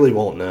we really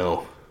won't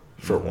know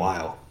for a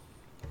while.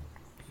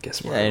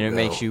 Guess yeah, and it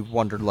makes you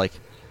wonder, like,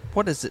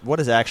 what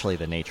is actually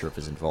the nature of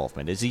his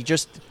involvement? Is he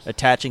just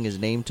attaching his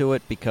name to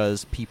it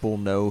because people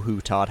know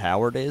who Todd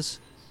Howard is?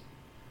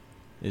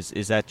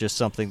 Is that just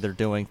something they're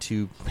doing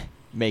to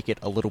make it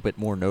a little bit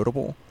more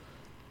notable?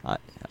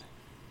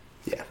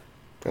 Yeah,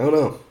 I don't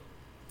know.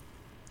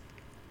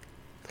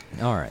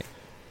 All right.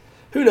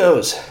 Who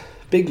knows?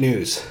 Big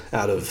news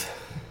out of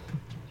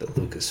the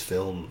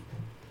Lucasfilm.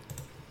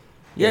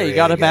 Yeah, you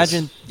got to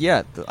imagine.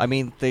 Yeah, I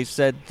mean, they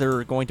said there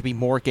are going to be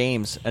more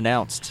games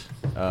announced.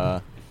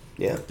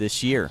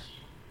 This year.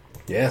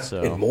 Yeah,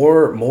 so. And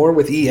more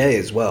with EA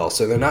as well.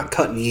 So they're not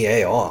cutting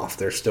EA off.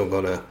 They're still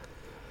going to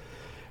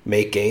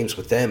make games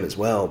with them as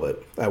well.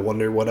 But I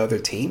wonder what other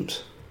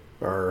teams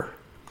are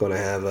going to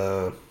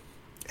have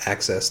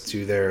access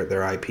to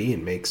their IP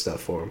and make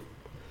stuff for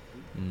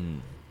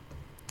them.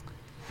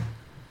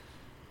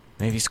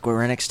 Maybe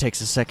Square Enix takes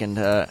a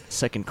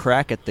second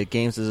crack at the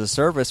games as a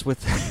service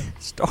with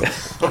Star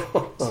Wars.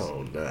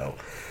 Oh no!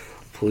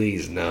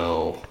 Please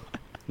no.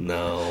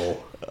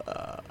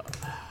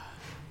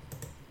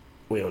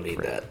 We don't need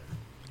that.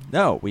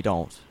 No, we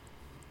don't.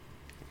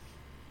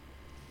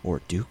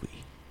 Or do we?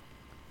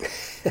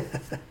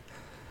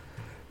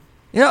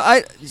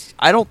 I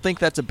don't think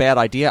that's a bad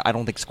idea. I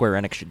don't think Square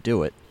Enix should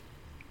do it.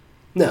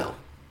 No.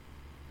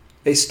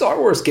 A Star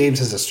Wars games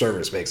as a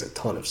service makes a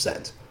ton of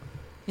sense.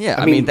 Yeah,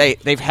 I mean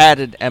they've had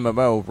an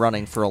MMO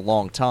running for a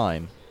long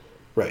time.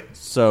 Right.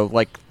 So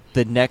like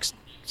the next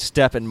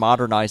step in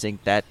modernizing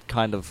that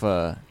kind of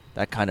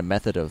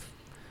method of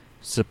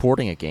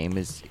supporting a game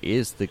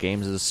is the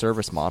games as a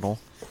service model.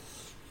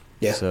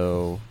 Yeah.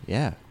 So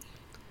yeah,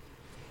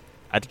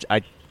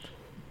 I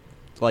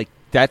like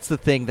that's the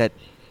thing that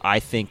I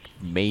think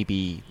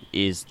maybe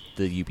is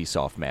the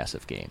Ubisoft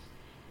massive game.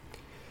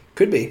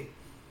 Could be,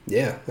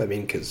 yeah. I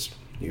mean, because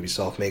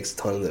Ubisoft makes a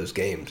ton of those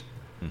games.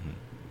 Mm-hmm.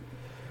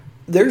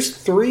 There's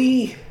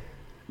three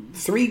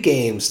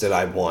games that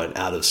I want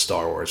out of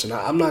Star Wars, and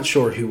I'm not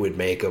sure who would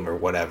make them or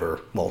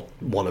whatever. Well,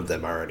 one of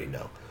them I already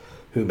know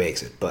who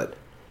makes it, but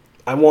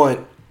I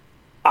want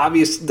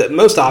the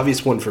most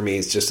obvious one for me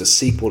is just a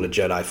sequel to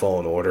Jedi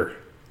Fallen Order.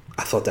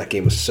 I thought that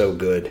game was so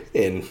good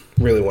and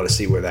really want to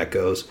see where that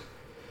goes.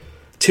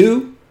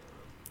 2,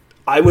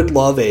 I would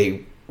love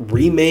a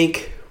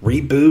remake,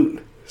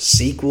 reboot,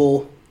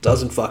 sequel,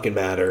 doesn't fucking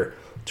matter,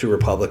 to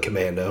Republic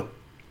Commando.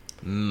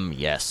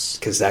 Yes.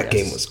 Because that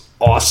game was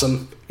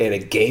awesome, and a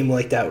game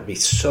like that would be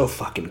so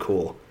fucking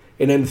cool.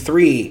 And then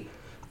 3,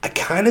 I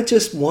kind of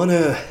just want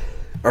a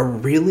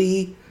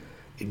really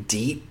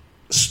deep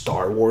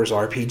Star Wars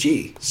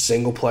RPG,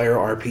 single-player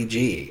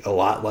RPG, a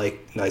lot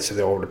like Knights of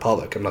the Old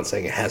Republic. I'm not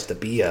saying it has to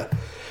be a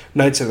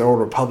Knights of the Old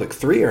Republic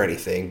 3 or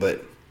anything,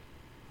 but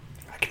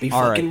that could be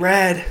fucking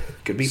rad.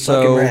 Could be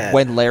fucking rad. So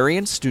when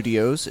Larian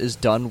Studios is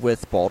done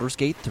with Baldur's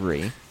Gate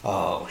 3...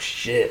 Oh,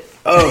 shit.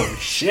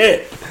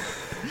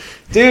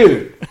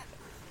 Dude.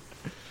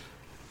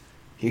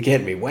 You're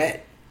getting me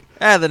wet.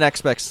 The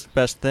next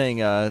best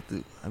thing,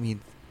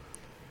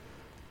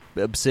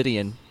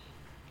 Obsidian,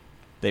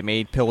 they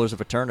made Pillars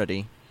of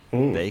Eternity.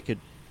 They could...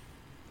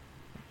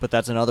 But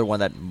that's another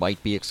one that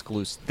might be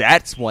exclusive.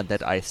 That's one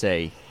that I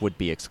say would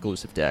be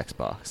exclusive to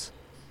Xbox.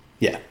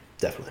 Yeah,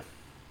 definitely.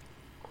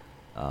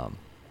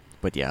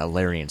 But yeah,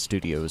 Larian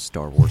Studios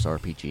Star Wars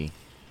RPG.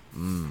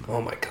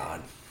 Oh my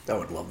god. I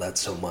would love that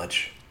so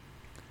much.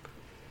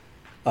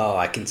 Oh,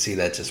 I can see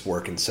that just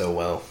working so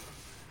well.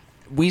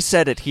 We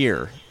said it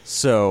here,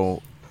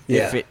 so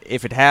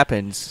if it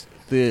happens,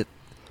 the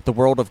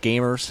world of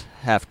gamers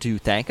have to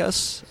thank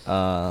us.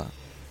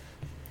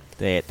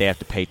 They have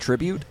to pay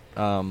tribute.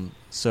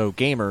 So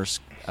gamers,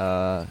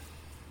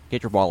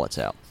 get your wallets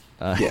out.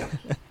 Yeah,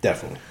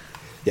 definitely.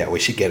 Yeah, we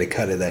should get a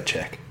cut of that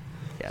check.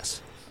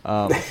 Yes.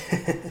 Um,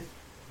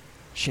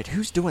 shit,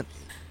 who's doing?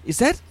 Is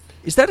that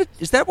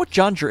what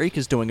John Drake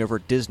is doing over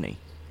at Disney?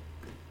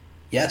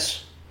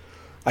 Yes,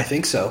 I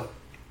think so.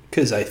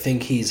 Because I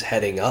think he's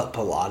heading up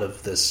a lot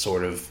of this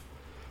sort of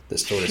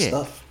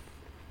stuff.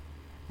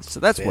 So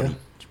that's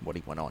what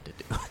he went on to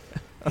do.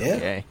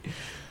 Okay. Yeah,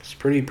 it's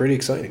pretty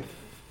exciting.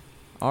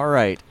 All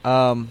right.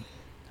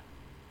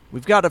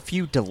 We've got a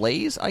few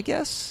delays, I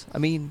guess. I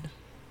mean,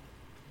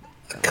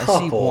 I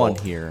see one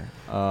here.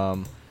 All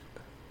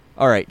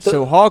right.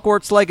 So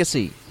Hogwarts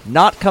Legacy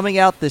not coming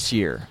out this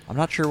year. I'm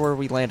not sure where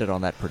we landed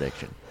on that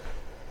prediction.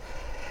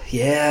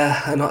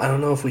 Yeah, I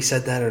don't know if we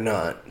said that or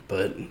not,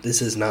 but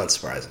this is not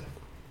surprising.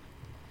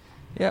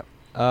 Yep.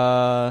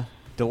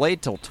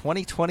 Delayed till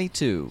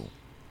 2022.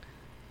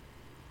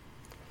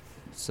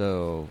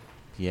 So,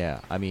 yeah.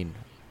 I mean,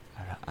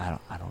 I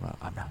don't know.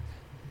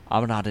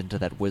 I'm not into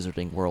that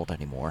wizarding world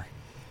anymore.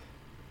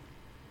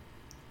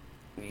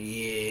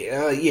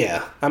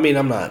 Yeah. I mean,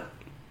 I'm not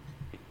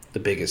the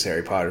biggest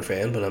Harry Potter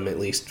fan, but I'm at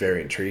least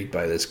very intrigued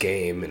by this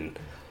game, and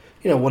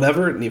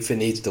whatever. If it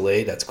needs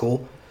delayed, that's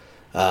cool.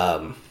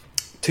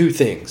 Two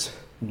things.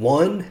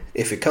 One,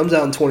 if it comes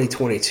out in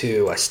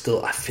 2022, I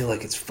feel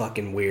like it's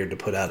fucking weird to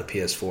put out a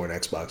PS4 and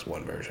Xbox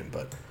One version,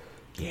 but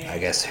I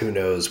guess who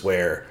knows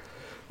where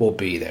we'll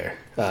be there,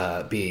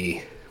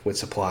 be with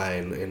supply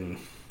and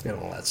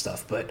all that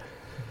stuff. But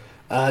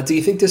do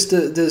you think this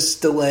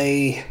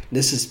delay?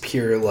 This is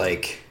pure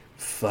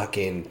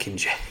fucking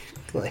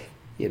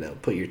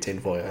put your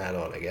tinfoil hat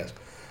on, I guess.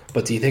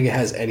 But do you think it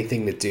has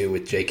anything to do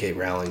with J.K.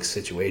 Rowling's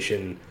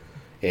situation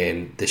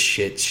and the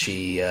shit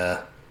she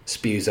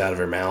spews out of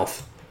her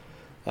mouth?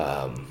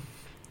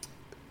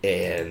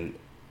 And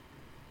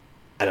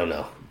I don't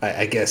know.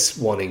 I guess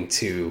wanting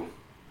to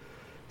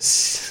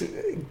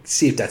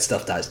see if that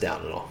stuff dies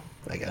down at all,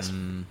 I guess.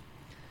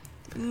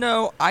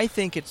 No, I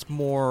think it's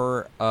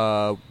more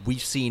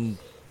we've seen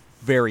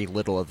very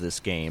little of this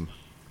game,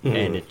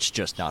 and it's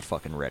just not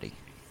fucking ready.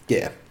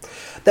 Yeah,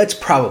 that's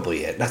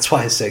probably it. That's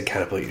why I said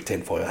kind of put your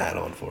tinfoil hat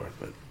on for it.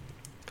 But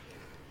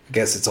I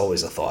guess it's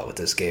always a thought with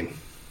this game.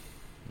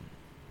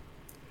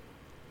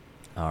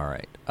 All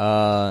right.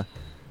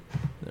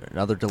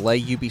 Another delay,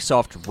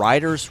 Ubisoft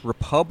Riders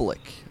Republic.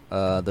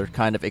 Their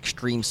kind of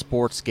extreme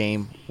sports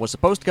game was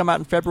supposed to come out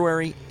in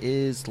February,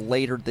 is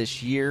later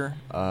this year.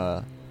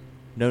 No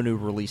new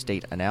release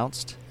date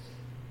announced.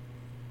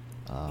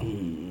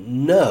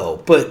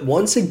 No, but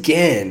once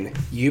again,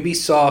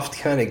 Ubisoft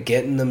kind of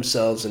getting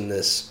themselves in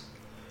this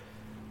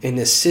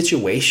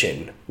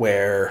situation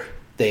where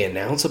they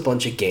announce a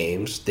bunch of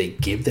games, they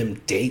give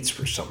them dates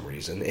for some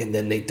reason, and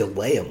then they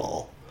delay them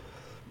all.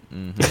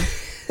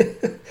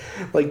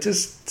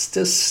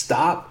 Just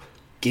stop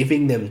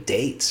giving them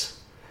dates,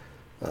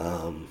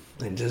 and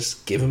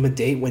just give them a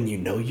date when you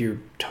know you're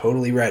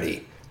totally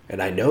ready.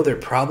 And I know they're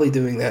probably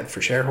doing that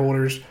for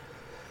shareholders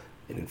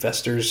and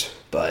investors,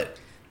 but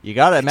you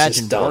gotta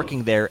imagine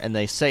working there and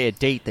they say a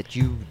date that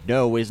you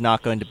know is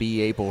not going to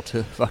be able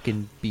to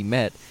fucking be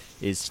met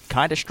is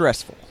kind of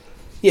stressful.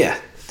 Yeah,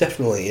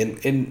 definitely.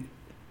 And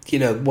you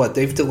know what,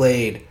 they've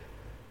delayed.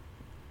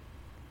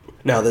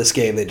 Now, this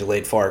game, they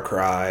delayed Far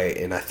Cry,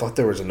 and I thought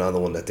there was another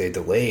one that they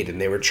delayed,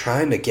 and they were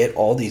trying to get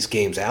all these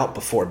games out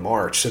before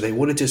March, so they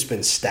would have just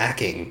been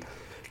stacking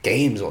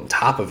games on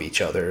top of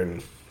each other,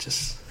 and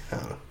just, I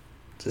don't know,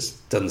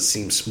 just doesn't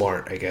seem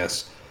smart, I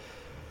guess.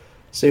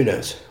 So who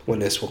knows when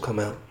this will come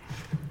out.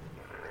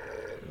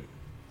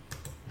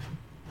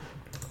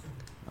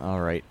 All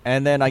right,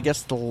 and then I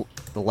guess the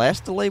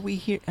last delay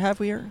we have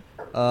here,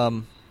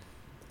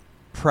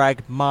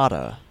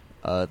 Pragmata,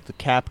 the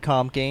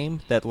Capcom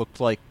game that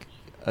looked like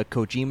a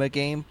Kojima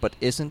game, but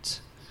isn't.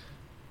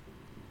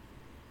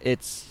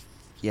 It's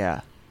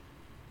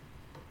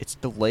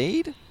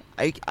delayed.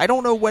 I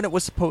don't know when it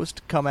was supposed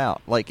to come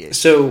out. It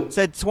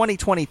said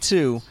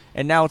 2022,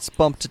 and now it's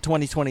bumped to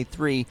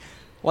 2023.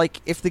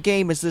 If the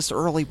game is this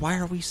early, why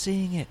are we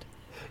seeing it?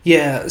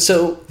 Yeah,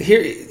 so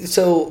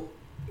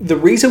the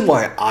reason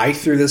why I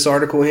threw this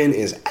article in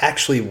is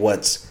actually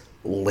what's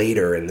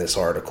later in this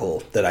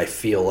article that I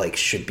feel like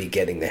should be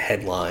getting the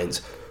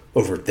headlines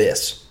over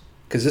this.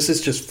 Because this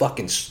is just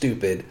fucking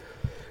stupid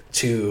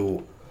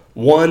to,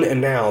 one,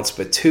 announce,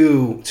 but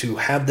two, to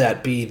have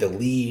that be the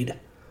lead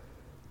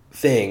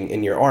thing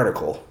in your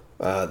article,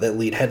 that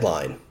lead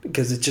headline,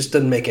 because it just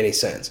doesn't make any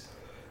sense.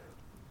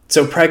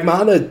 So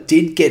Pragmata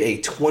did get a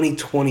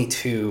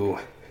 2022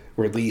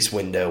 release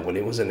window when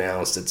it was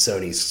announced at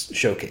Sony's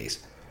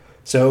showcase.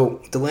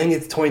 So delaying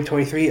it to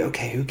 2023,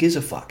 okay, who gives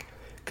a fuck?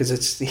 Because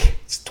it's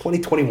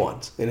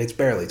 2021, and it's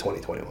barely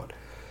 2021.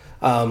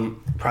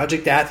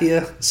 Project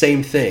Athia,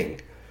 same thing.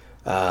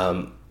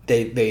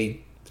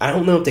 They I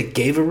don't know if they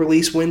gave a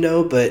release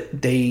window, but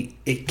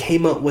it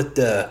came up with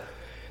the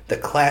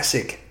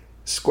classic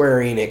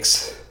Square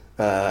Enix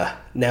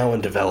now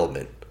in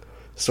development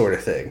sort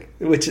of thing,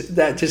 which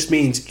that just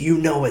means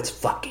it's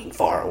fucking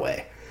far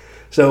away.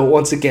 So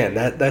once again,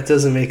 that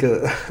doesn't make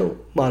a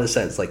lot of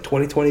sense.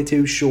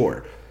 2022,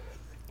 sure.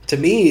 To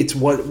me, it's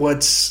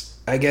what's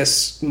I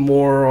guess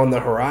more on the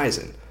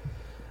horizon.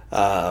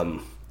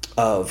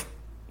 of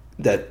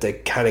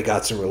that kind of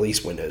got some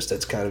release windows.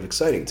 That's kind of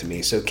exciting to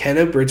me. So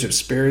Kenna Bridge of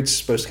Spirits is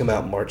supposed to come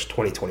out March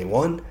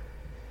 2021.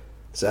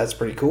 So that's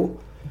pretty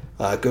cool.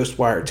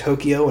 Ghostwire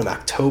Tokyo in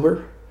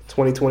October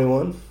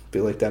 2021.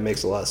 Feel like that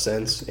makes a lot of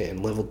sense.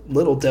 And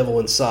Little Devil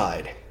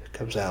Inside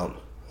comes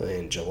out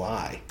in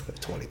July of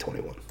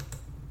 2021.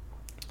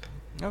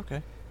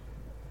 Okay.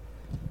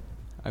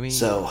 I mean,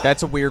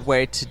 that's a weird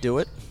way to do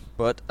it,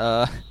 but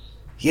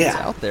it's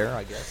out there,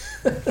 I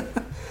guess.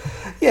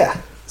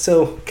 Yeah.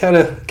 So kind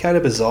of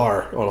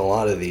bizarre on a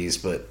lot of these,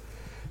 but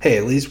hey,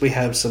 at least we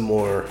have some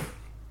more,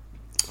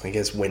 I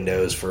guess,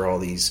 windows for all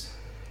these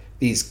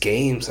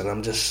games, and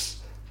I'm just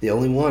the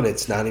only one.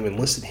 It's not even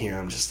listed here.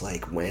 I'm just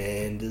like,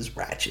 when does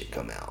Ratchet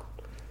come out?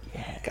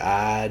 Yeah.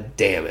 God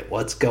damn it!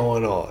 What's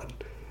going on?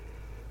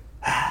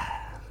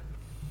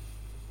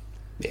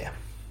 Yeah.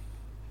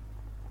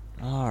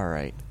 All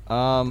right.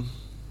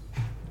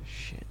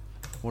 Shit.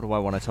 What do I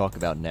want to talk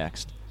about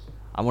next?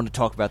 I want to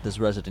talk about this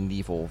Resident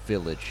Evil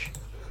Village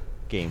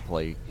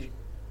gameplay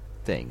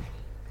thing.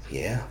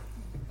 Yeah.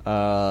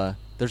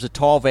 There's a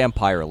tall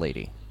vampire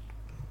lady.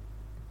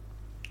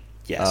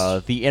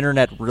 Yes. The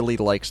internet really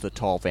likes the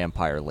tall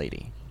vampire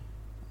lady.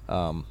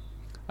 I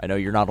know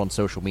you're not on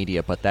social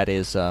media, but that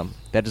is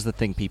the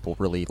thing people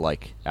really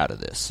like out of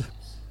this.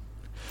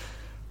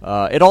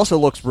 It also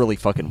looks really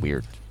fucking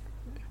weird.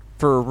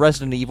 For a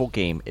Resident Evil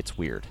game, it's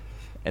weird,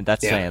 and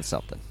that's saying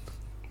something.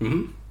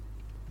 Mm-hmm.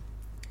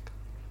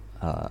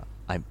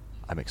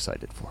 I'm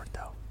excited for it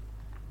though.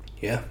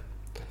 Yeah.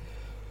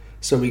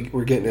 So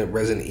we're getting a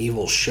Resident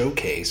Evil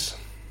showcase,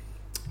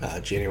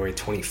 January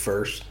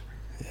 21st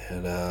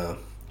at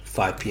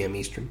 5 p.m.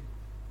 Eastern.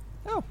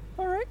 Oh,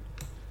 all right.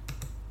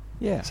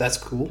 Yeah. So that's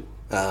cool.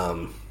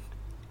 And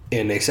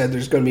they said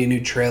there's going to be a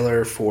new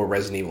trailer for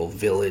Resident Evil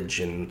Village,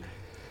 and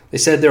they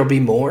said there'll be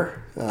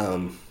more.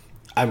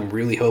 I'm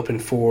really hoping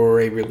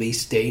for a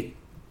release date,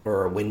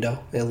 or a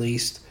window at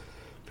least,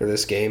 for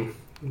this game.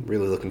 I'm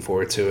really looking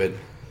forward to it.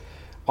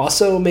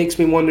 Also makes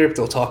me wonder if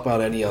they'll talk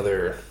about any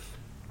other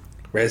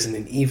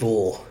Resident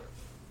Evil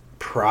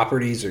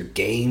properties or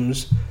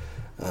games.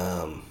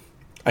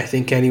 I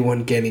think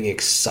anyone getting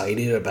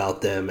excited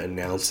about them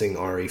announcing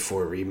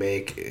RE4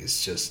 Remake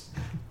is just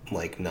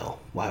like, no.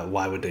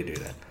 Why would they do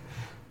that?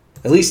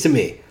 At least to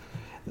me.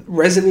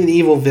 Resident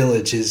Evil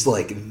Village is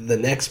like the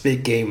next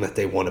big game that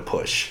they want to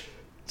push.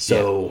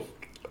 So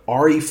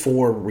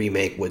RE4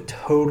 Remake would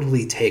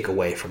totally take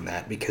away from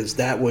that, because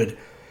that would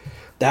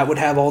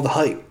have all the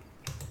hype.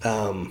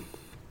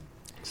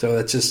 So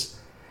that just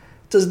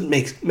doesn't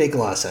make a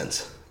lot of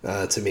sense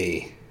to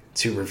me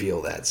to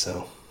reveal that.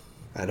 So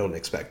I don't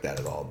expect that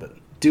at all, but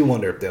do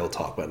wonder if they'll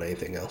talk about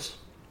anything else.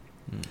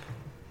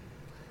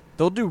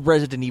 They'll do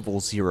Resident Evil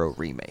 0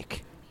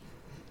 Remake.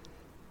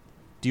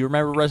 Do you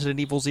remember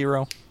Resident Evil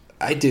 0?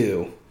 I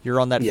do.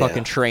 You're on that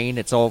fucking train.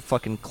 It's all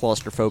fucking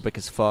claustrophobic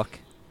as fuck.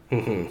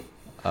 Mm-hmm.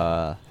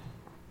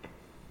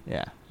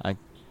 Yeah.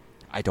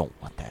 I don't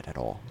want that at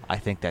all. I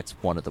think that's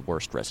one of the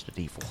worst Resident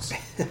Evils.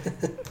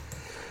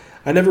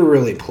 I never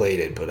really played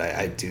it, but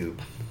I do.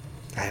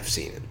 I have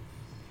seen it.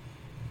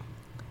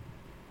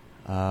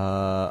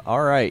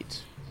 All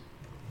right.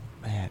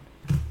 Man.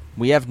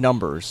 We have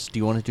numbers. Do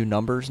you want to do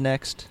numbers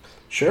next?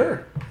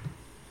 Sure.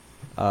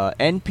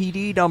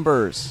 NPD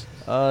numbers.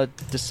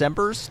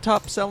 December's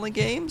top selling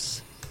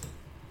games?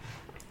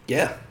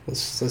 Yeah.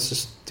 Let's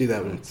just do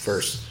that one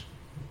first.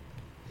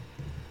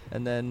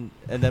 And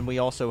then we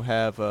also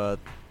have the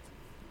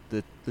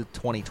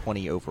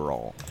 2020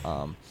 overall.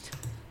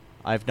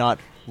 I've not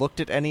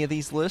looked at any of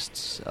these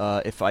lists.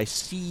 If I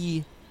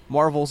see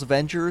Marvel's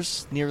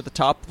Avengers near the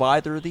top of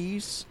either of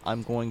these,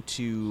 I'm going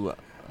to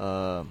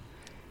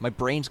my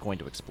brain's going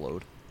to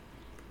explode.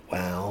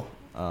 Wow.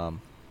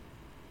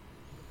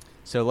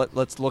 So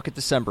let's look at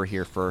December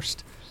here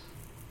first.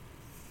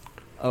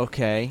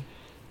 Okay.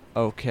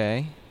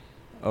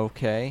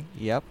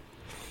 Yep.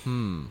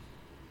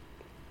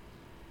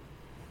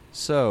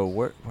 So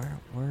where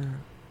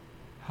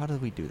how do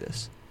we do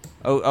this?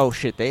 Oh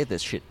shit, they had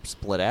this shit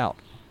split out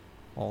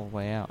all the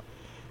way out.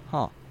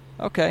 Huh.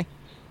 Okay.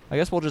 I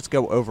guess we'll just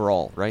go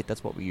overall, right?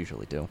 That's what we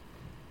usually do.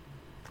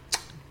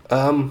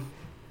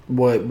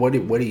 What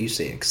are you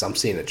seeing? Because I'm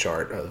seeing a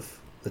chart of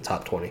the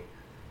top 20.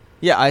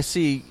 Yeah, I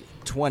see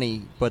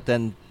 20, but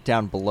then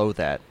down below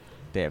that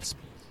they have some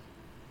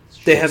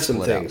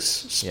things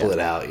split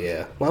out.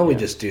 Yeah. Why don't we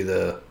just do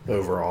the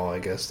overall? I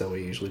guess that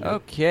we usually do.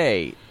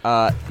 Okay.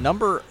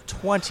 Number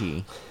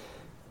 20.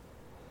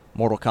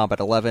 Mortal Kombat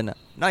 11,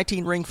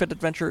 19 Ring Fit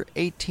Adventure,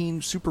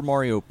 18 Super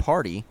Mario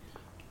Party,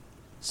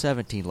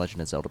 17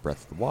 Legend of Zelda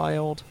Breath of the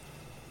Wild,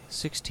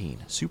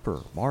 16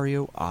 Super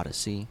Mario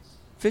Odyssey,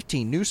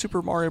 15 New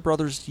Super Mario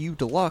Bros. U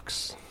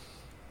Deluxe.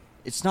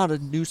 It's not a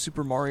New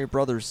Super Mario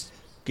Bros.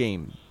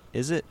 Game,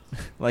 is it?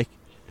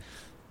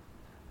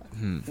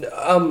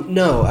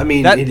 No, I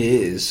mean it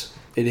is.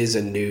 It is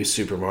a new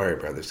Super Mario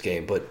Brothers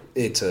game, but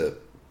it's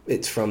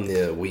from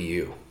the Wii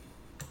U.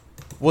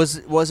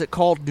 Was it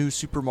called New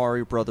Super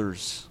Mario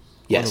Brothers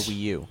Yes. on the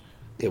Wii U?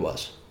 It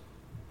was.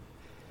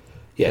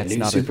 Yeah,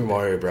 New Super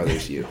Mario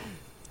Brothers U.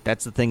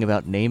 that's the thing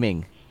about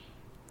naming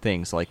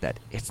things like that.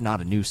 It's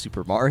not a new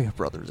Super Mario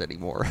Brothers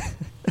anymore.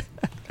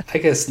 I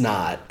guess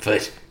not,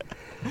 but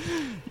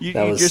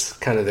that was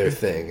just kind of their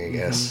thing, I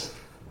guess.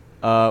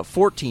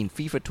 14,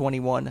 FIFA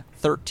 21.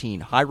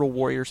 13, Hyrule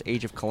Warriors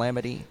Age of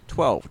Calamity.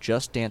 12,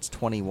 Just Dance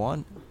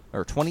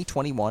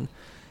 2021.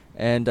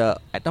 And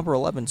at number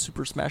 11,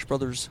 Super Smash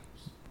Brothers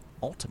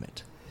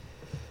Ultimate.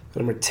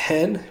 Number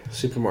 10,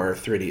 Super Mario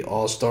 3D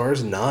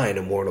All-Stars. 9,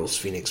 Immortals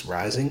Phoenix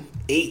Rising.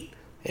 8,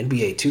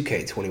 NBA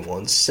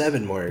 2K21.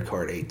 7, Mario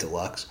Kart 8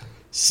 Deluxe.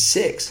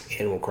 6,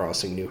 Animal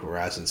Crossing New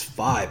Horizons.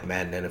 5,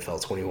 Madden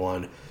NFL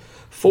 21.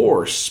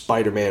 4,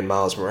 Spider-Man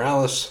Miles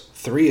Morales.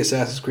 3,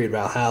 Assassin's Creed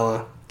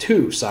Valhalla.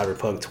 2,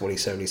 Cyberpunk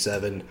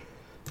 2077.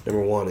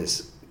 Number 1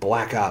 is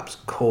Black Ops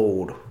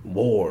Cold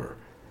War.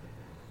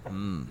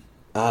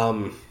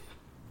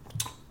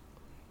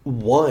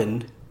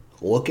 1,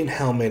 look at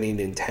how many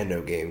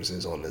Nintendo games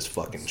is on this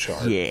fucking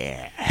chart.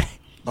 Yeah.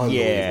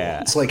 Unbelievable. Yeah.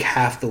 It's like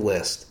half the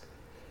list.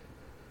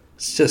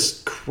 It's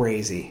just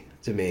crazy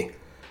to me.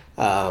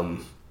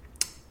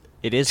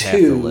 It is 2, half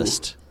the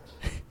list.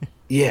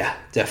 Yeah,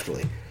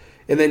 definitely.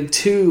 And then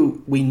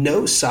 2, we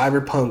know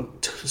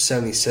Cyberpunk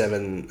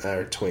 77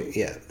 or 20,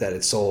 that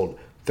it sold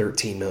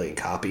 13 million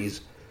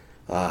copies.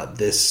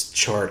 This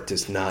chart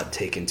does not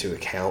take into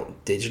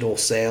account digital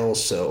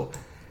sales, so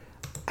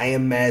I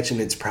imagine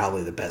it's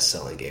probably the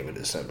best-selling game in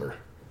December.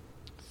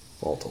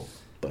 All told,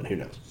 but who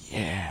knows?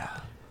 Yeah.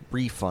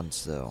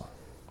 Refunds, though.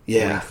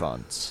 Yeah.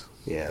 Refunds.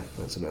 Yeah,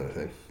 that's another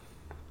thing.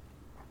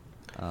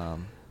 All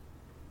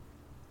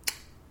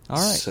right.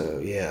 So,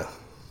 yeah.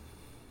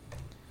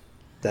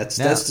 That's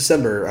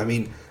December. I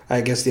mean,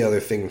 I guess the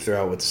other thing to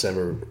throw out with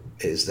December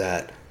is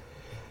that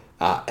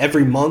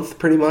every month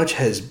pretty much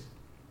has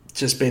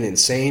just been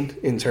insane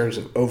in terms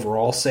of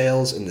overall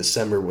sales, and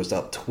December was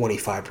up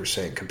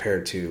 25%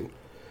 compared to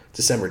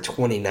December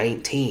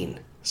 2019.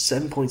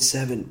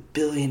 $7.7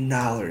 billion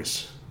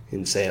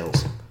in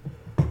sales.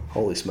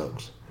 Holy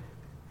smokes.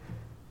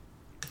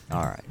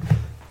 All right.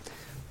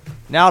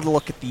 Now to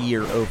look at the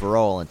year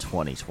overall in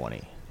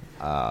 2020.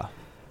 The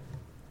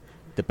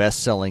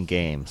best-selling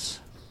games.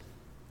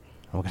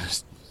 I'm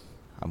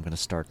gonna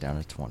start down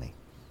at 20.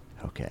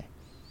 Okay.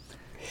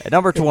 At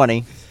number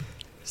 20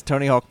 is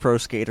Tony Hawk Pro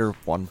Skater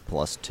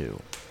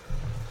 1+2,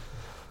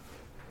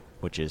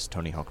 which is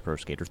Tony Hawk Pro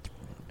Skater 3.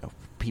 Oh,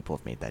 people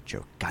have made that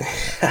joke. God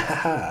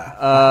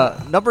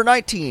damn it. Number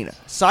 19,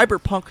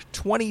 Cyberpunk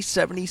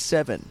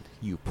 2077.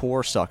 You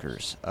poor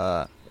suckers.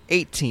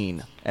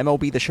 18,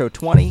 MLB The Show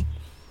 20.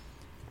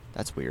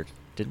 That's weird.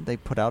 Didn't they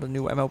put out a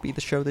new MLB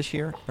The Show this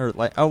year? Or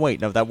oh wait,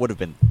 no, that would have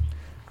been.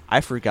 I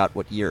forgot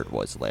what year it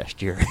was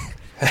last year.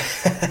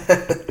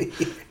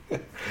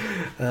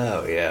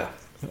 Oh yeah.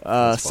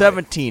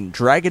 17,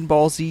 Dragon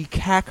Ball Z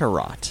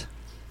Kakarot.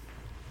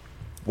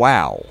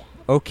 Wow.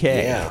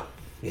 Okay.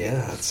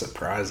 Yeah, that's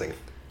surprising.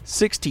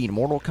 16,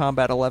 Mortal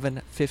Kombat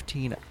 11.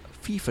 15,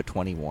 FIFA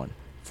 21.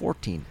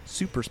 14,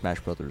 Super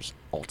Smash Bros.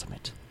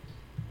 Ultimate.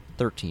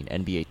 13,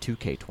 NBA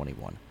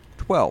 2K21.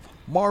 12,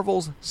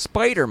 Marvel's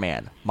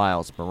Spider-Man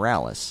Miles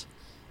Morales.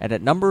 And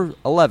at number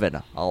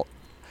 11,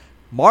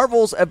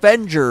 Marvel's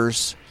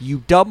Avengers,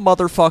 you dumb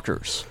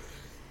motherfuckers.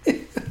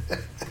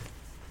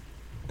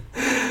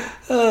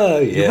 Oh, yeah.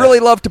 You really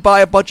love to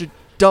buy a bunch of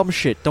dumb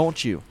shit,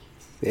 don't you?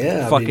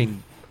 Yeah,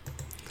 Fucking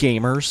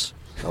gamers.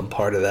 I'm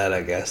part of that,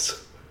 I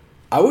guess.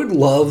 I would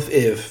love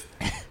if,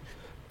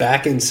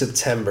 back in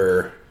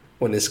September,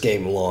 when this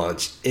game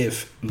launched,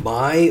 if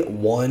my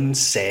one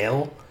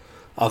sale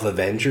of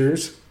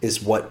Avengers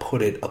is what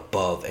put it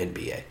above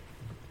NBA.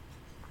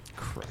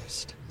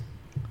 Christ.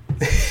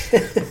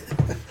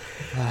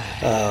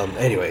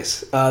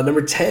 Anyways,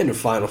 number 10,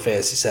 Final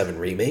Fantasy VII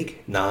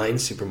Remake. 9,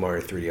 Super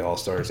Mario 3D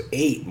All-Stars.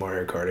 8,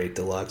 Mario Kart 8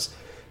 Deluxe.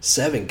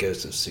 7,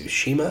 Ghost of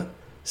Tsushima.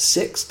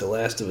 6, The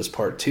Last of Us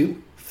Part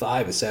 2.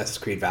 5, Assassin's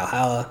Creed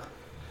Valhalla.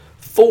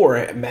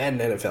 4, Madden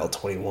NFL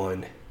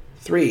 21.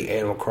 3,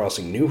 Animal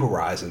Crossing New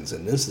Horizons,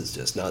 and this is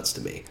just nuts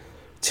to me.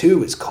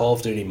 2 is Call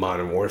of Duty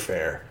Modern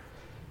Warfare.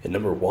 And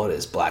number 1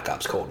 is Black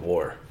Ops Cold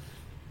War.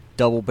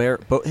 Double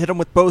hit them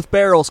with both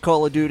barrels,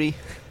 Call of Duty.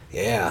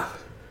 Yeah.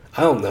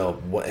 I don't know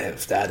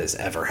if that has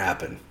ever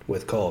happened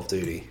with Call of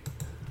Duty.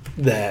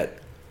 That,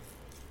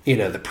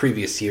 the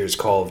previous year's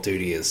Call of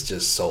Duty has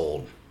just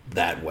sold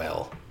that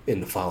well in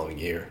the following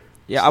year.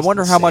 Yeah, I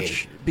wonder how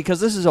much, because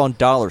this is on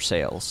dollar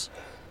sales.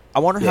 I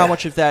wonder how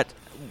much of that,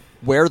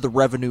 where the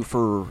revenue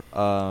for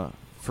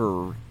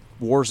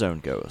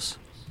Warzone goes.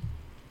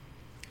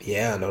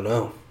 Yeah, I don't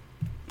know.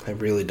 I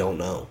really don't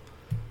know.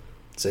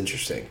 It's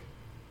interesting.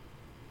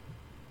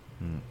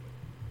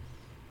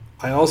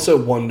 I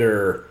also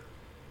wonder,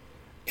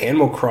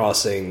 Animal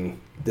Crossing,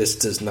 this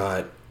does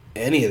not,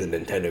 any of the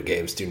Nintendo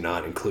games do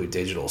not include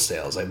digital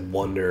sales. I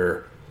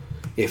wonder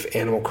if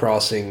Animal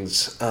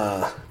Crossing's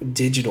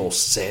digital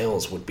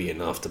sales would be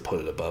enough to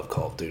put it above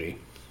Call of Duty.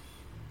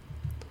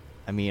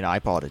 I mean, I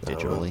bought it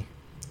digitally.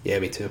 Yeah,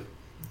 me too.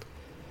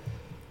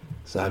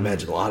 So I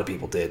imagine a lot of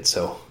people did.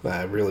 So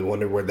I really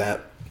wonder where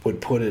that would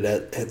put it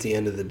at the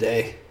end of the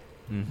day.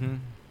 Mm-hmm.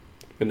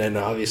 And then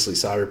obviously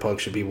Cyberpunk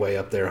should be way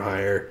up there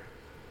higher.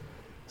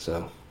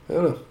 So, I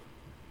don't know.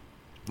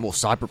 Well,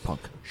 Cyberpunk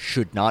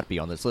should not be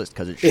on this list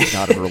because it should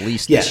not have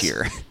released this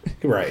year.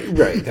 Right.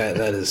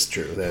 That is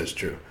true. That is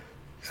true.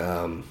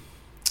 So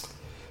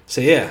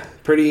yeah,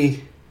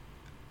 pretty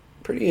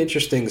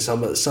interesting.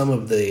 Some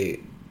of the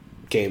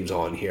games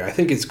on here. I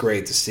think it's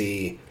great to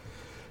see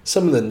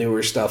some of the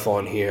newer stuff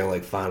on here,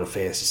 like Final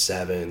Fantasy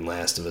VII,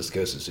 Last of Us,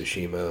 Ghost of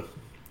Tsushima.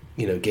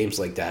 Games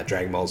like that.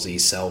 Dragon Ball Z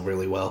sell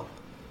really well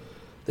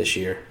this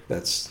year.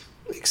 That's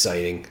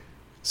exciting.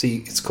 See,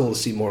 it's cool to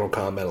see Mortal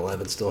Kombat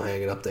 11 still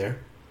hanging up there,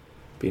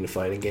 being a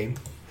fighting game.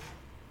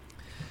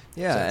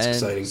 Yeah, so that's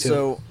exciting too.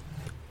 So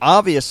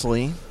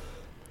obviously,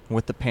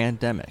 with the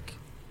pandemic,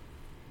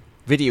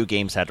 video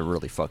games had a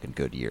really fucking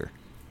good year.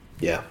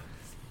 Yeah.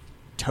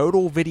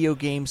 Total video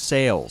game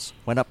sales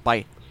went up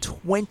by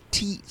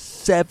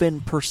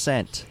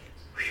 27%.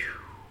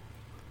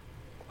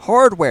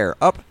 Hardware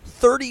up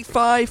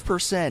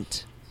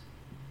 35%.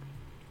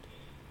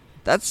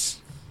 That's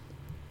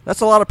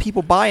a lot of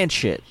people buying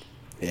shit.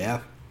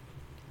 Yeah.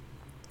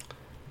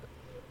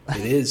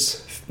 It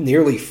is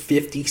nearly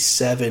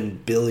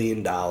 $57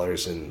 billion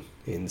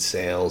in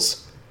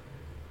sales.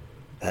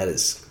 That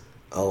is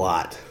a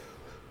lot.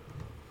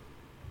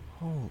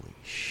 Holy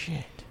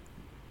shit.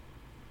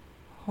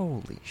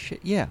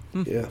 Yeah.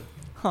 Yeah.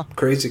 Huh.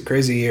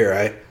 Crazy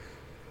year.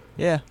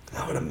 Yeah.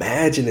 I would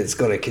imagine it's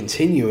going to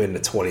continue into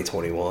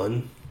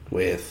 2021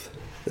 with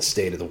the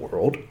state of the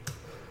world.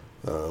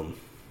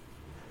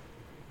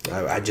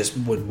 I just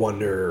would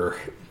wonder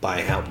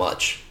by how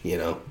much,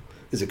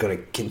 Is it going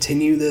to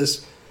continue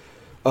this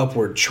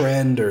upward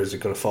trend, or is it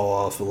going to fall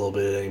off a little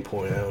bit at any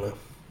point? I don't know.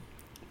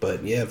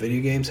 But yeah,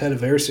 video games had a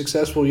very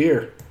successful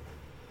year.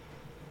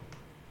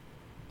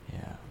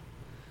 Yeah.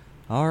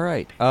 All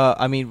right.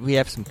 We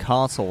have some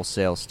console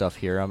sales stuff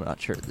here. I'm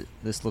not sure.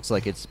 This looks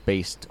like it's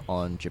based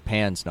on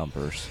Japan's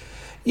numbers.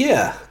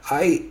 Yeah,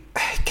 I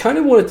kind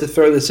of wanted to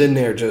throw this in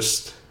there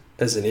just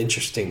as an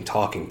interesting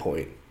talking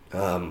point.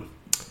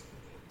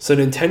 So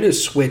Nintendo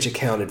Switch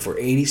accounted for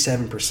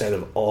 87%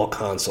 of all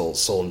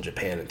consoles sold in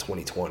Japan in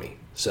 2020.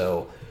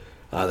 So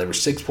there were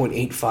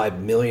 6.85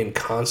 million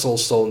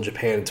consoles sold in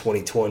Japan in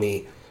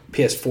 2020.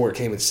 PS4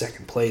 came in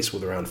second place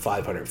with around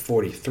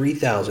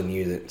 543,000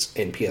 units,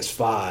 and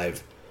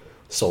PS5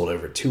 sold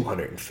over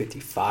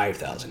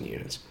 255,000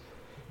 units.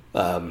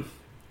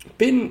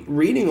 Been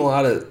reading a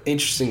lot of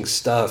interesting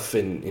stuff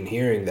and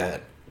hearing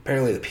that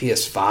apparently the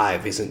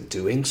PS5 isn't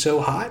doing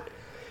so hot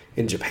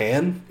in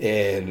Japan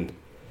and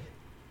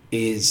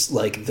is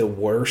like the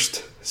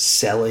worst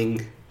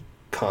selling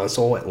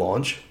console at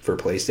launch for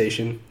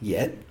PlayStation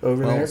yet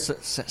over there.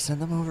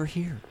 Send them over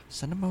here.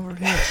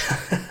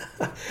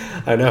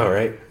 I know,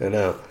 right? I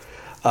know.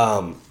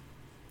 So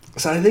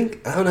I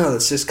don't know,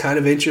 that's just kind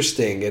of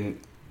interesting. And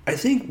I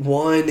think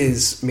one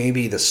is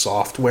maybe the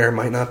software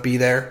might not be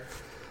there.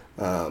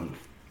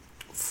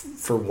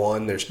 For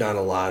one, there's not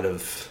a lot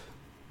of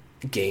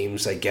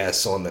games, I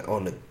guess, on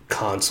the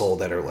console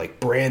that are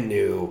like brand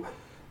new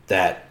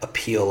that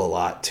appeal a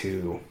lot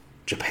to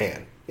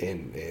Japan.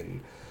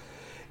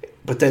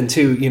 But then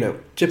too,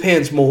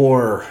 Japan's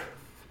more.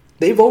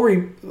 They've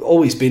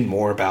always been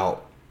more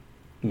about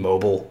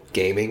mobile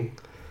gaming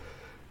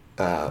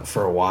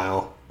for a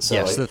while. So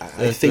yes,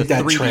 I think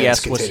that 3DS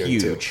trend's was continuing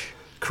huge. Too.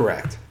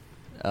 Correct.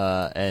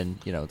 And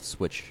the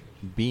Switch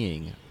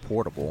being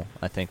portable,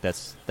 I think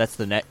that's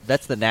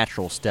the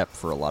natural step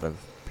for a lot of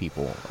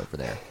people over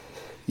there.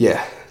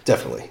 Yeah,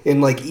 definitely.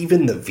 And like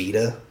even the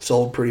Vita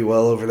sold pretty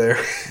well over there,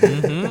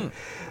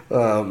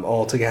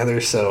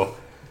 altogether. So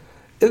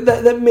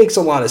that makes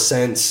a lot of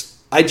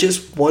sense. I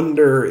just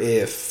wonder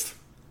if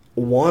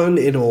one,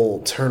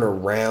 it'll turn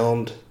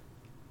around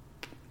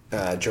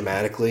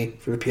dramatically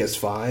for the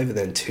PS5, and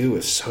then two,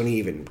 if Sony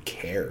even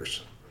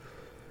cares,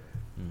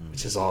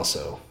 which is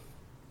also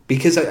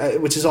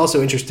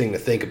interesting to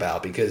think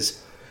about,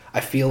 because I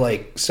feel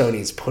like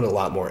Sony's put a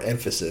lot more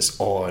emphasis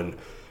on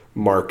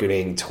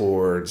marketing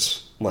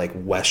towards like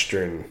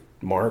Western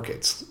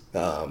markets,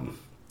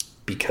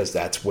 because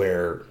that's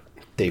where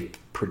they've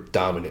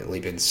predominantly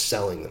been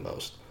selling the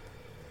most,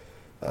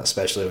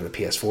 especially over the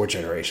PS4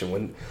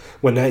 generation.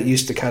 When that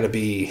used to kind of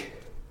be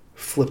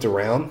flipped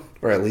around,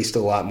 or at least a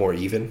lot more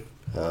even.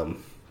 I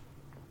don't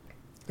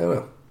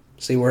know.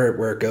 See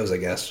where it goes, I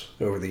guess,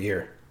 over the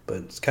year. But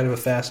it's kind of a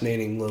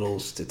fascinating little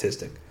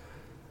statistic.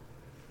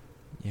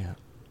 Yeah.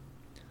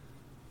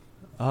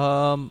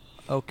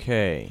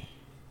 Okay.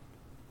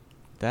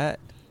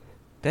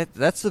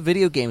 That's the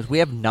video games. We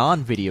have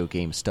non-video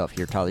game stuff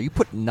here, Tyler. You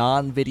put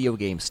non-video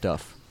game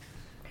stuff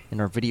in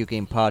our video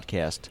game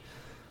podcast.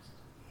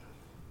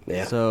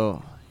 Yeah.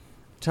 So,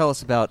 tell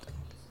us about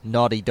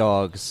Naughty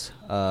Dog's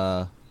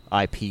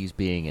IPs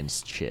being in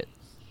shit.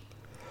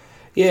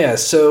 Yeah,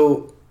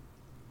 so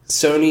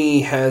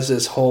Sony has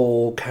this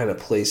whole kind of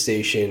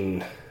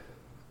PlayStation,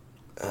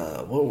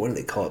 what do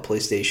they call it?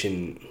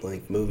 PlayStation,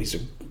 like, movies or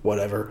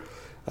whatever,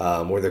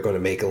 where they're going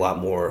to make a lot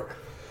more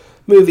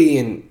movie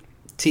and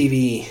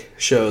TV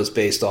shows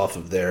based off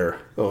of their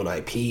own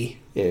IP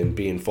and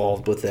be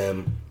involved with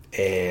them.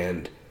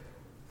 and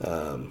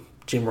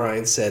Jim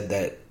Ryan said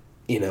that,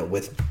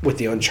 with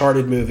the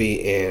Uncharted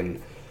movie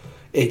and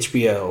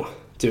HBO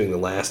doing The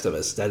Last of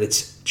Us, that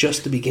it's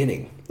just the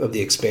beginning of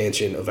the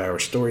expansion of our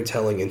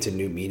storytelling into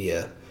new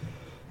media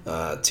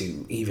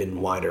to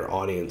even wider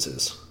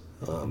audiences.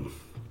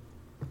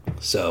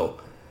 So,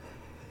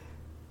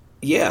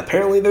 yeah,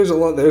 apparently there's a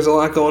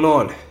lot going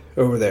on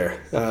over there.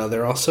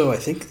 They're also, I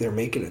think they're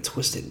making a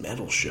Twisted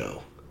Metal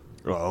show.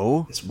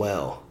 Oh, as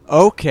well.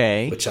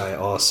 Okay. Which I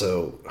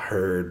also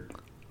heard,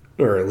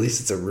 or at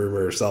least it's a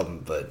rumor or something,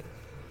 but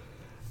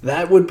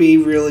that would be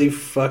really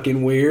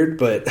fucking weird,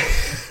 but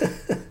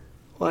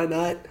why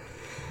not?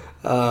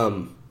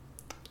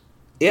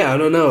 Yeah, I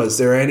don't know. Is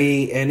there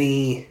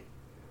any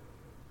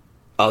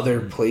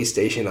other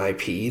PlayStation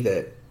IP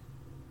that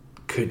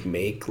could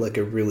make like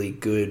a really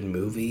good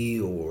movie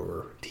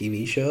or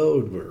TV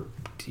show? Or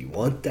do you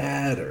want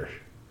that? Or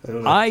I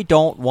don't know. I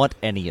don't want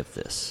any of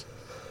this.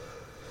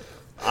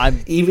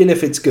 Even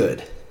if it's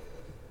good.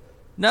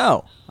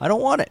 No, I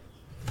don't want it.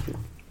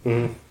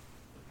 Mm-hmm.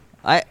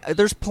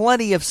 There's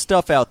plenty of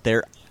stuff out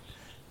there.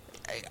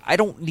 I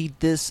don't need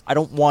this. I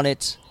don't want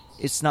it.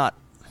 It's not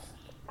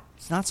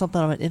something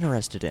I'm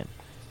interested in.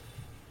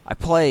 I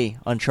play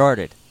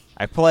Uncharted.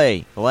 I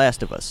play The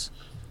Last of Us.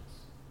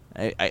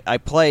 I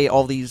play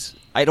all these.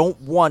 I don't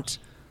want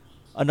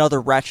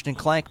another Ratchet and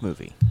Clank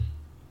movie.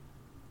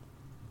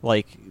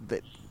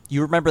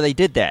 You remember they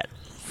did that.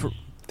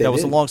 That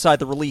was alongside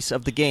the release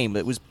of the game.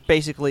 It was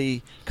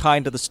basically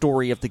kind of the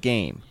story of the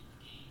game.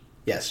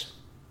 Yes.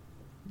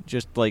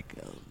 Just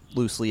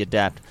loosely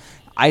adapt.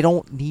 I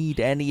don't need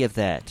any of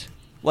that.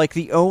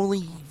 The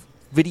only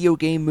video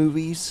game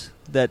movies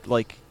that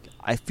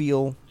I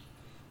feel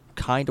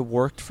kind of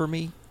worked for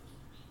me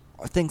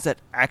are things that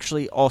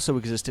actually also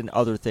exist in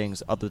other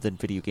things other than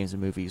video games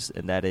and movies,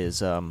 and that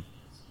is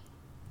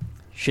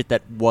shit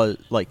that was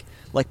like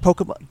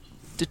Pokemon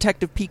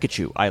Detective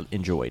Pikachu I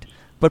enjoyed.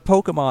 But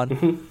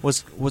Pokemon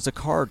was a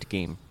card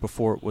game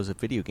before it was a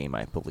video game,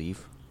 I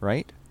believe,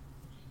 right?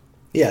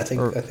 Yeah, I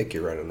think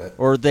you're right on that.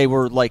 Or they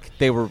were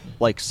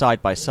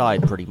side by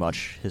side pretty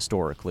much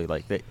historically.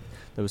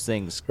 Those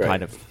things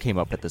kind of came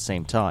up at the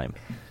same time.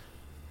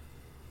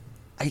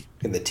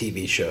 In the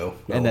TV show.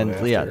 And then the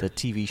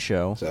TV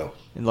show. So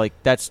and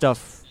that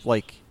stuff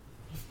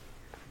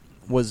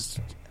was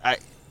I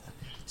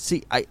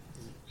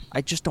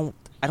just don't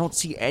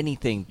see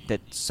anything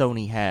that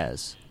Sony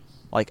has.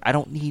 I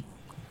don't need.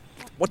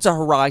 What's a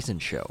Horizon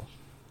show?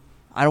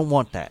 I don't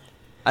want that.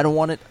 I don't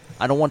want it.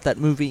 I don't want that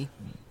movie.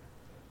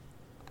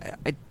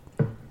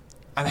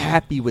 I'm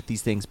happy with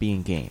these things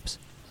being games.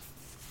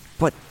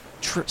 But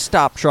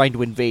stop trying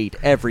to invade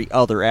every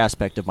other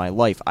aspect of my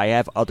life. I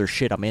have other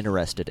shit I'm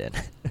interested in.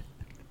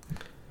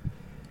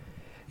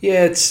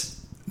 Yeah,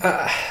 it's...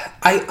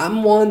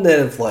 I'm one that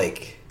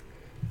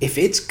if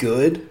it's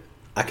good,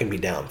 I can be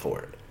down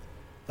for it.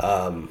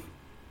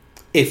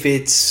 If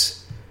it's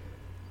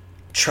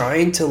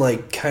trying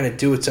to kind of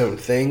do its own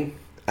thing,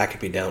 I could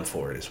be down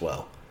for it as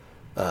well.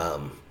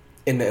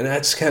 And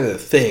that's kind of the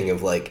thing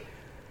of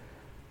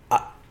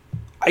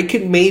I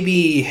could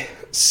maybe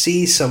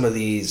see some of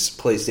these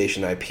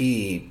PlayStation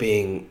IP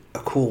being a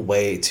cool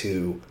way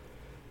to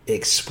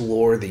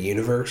explore the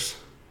universe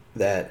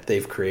that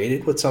they've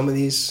created with some of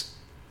these,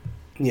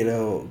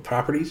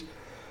 properties.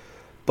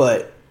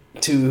 But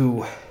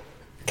to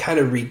kind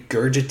of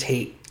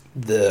regurgitate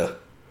the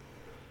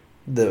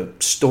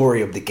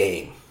story of the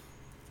game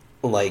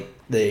like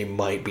they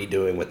might be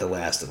doing with The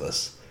Last of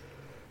Us,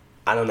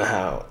 I don't know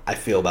how I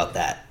feel about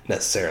that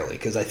necessarily,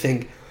 because I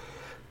think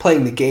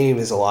playing the game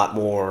is a lot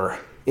more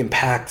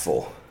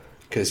impactful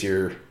because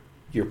you're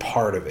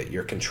part of it,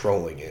 you're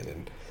controlling it,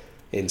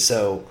 and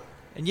so.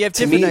 And you have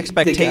different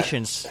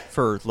expectations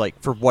for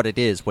what it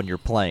is when you're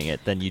playing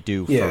it than you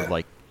do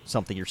for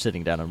something you're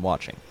sitting down and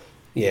watching.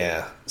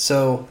 Yeah.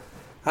 So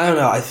I don't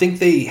know. I think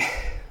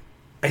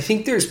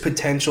there's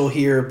potential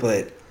here,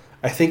 but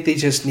I think they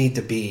just need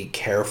to be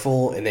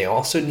careful, and they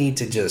also need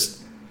to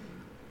just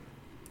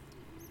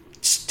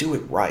do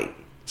it right,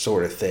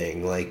 sort of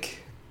thing.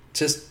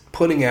 Just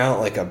putting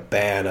out a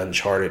bad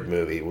Uncharted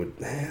movie would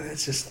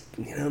that's just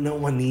no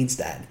one needs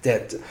that.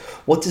 That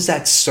what does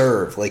that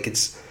serve?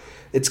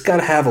 It's got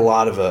to have a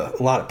lot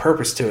of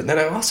purpose to it. And then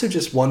I also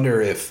just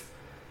wonder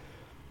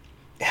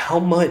how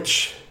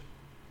much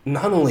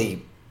not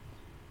only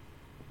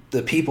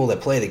the people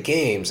that play the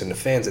games and the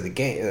fans of the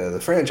game,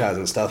 the franchise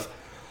and stuff,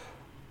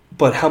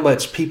 but how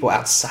much people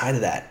outside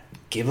of that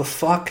give a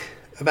fuck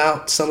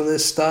about some of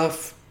this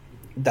stuff.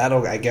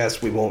 I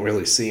guess we won't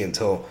really see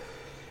until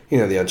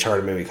the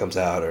Uncharted movie comes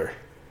out or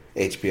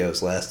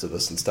HBO's Last of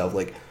Us and stuff.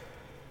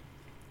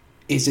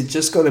 Is it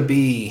just going to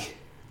be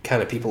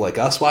kind of people like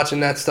us watching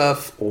that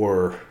stuff,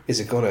 or is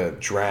it going to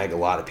drag a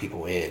lot of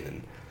people in?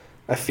 And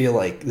I feel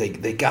like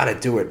they got to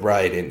do it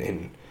right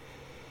and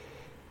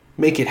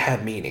make it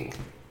have meaning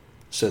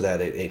so that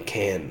it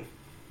can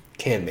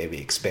maybe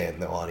expand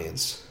the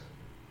audience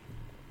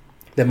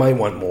that might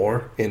want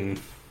more and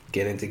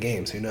get into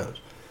games. Who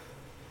knows?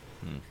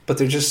 But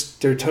they're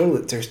just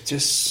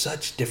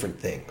such different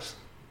things.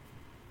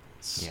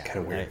 It's kind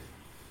of weird.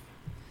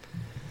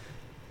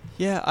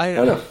 I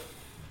don't know.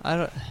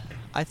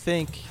 I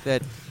think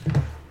that.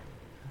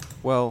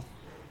 Well,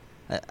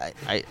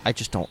 I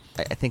just don't.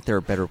 I think there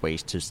are better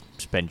ways to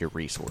spend your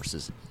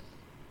resources,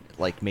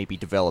 like maybe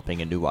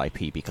developing a new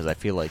IP, because I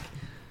feel like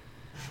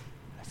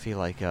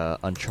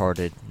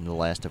Uncharted and The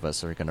Last of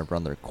Us are going to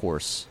run their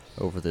course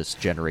over this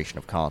generation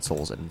of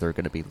consoles, and they're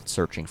going to be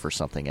searching for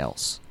something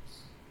else.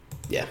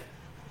 Yeah.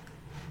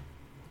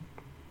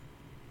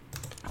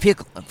 I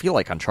feel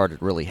like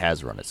Uncharted really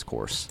has run its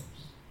course.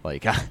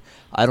 Like,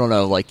 I don't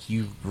know, like,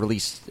 you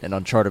release an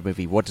Uncharted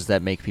movie, what does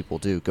that make people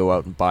do? Go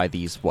out and buy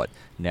these,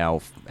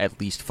 now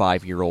at least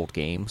 5-year-old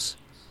games?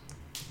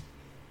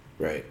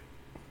 Right.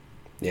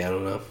 Yeah, I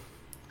don't know.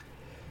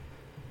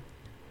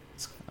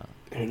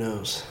 Who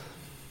knows?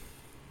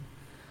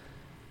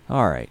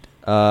 All right.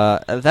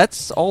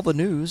 That's all the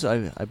news,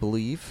 I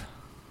believe.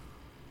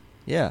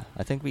 Yeah,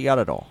 I think we got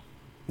it all.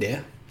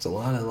 Yeah, it's a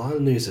lot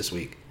of news this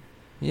week.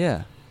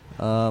 Yeah.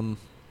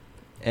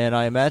 And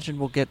I imagine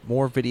we'll get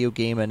more video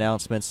game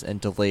announcements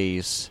and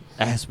delays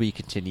as we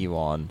continue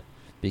on,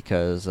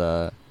 because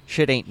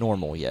shit ain't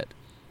normal yet.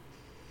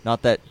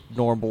 Not that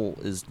normal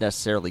is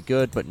necessarily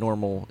good, but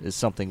normal is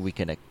something we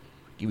can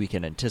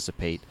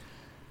anticipate.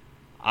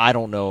 I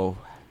don't know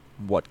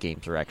what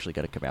games are actually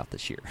going to come out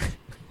this year.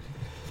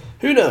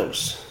 Who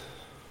knows?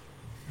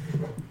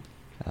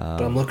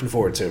 But I'm looking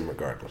forward to them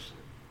regardless.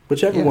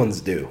 Whichever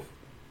ones do.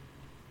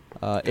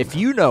 If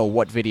you know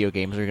what video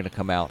games are going to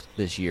come out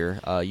this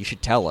year, you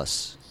should tell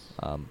us.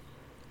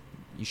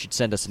 You should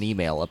send us an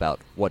email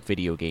about what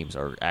video games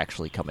are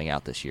actually coming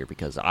out this year,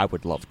 because I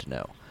would love to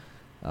know.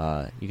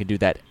 You can do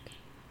that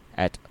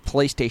at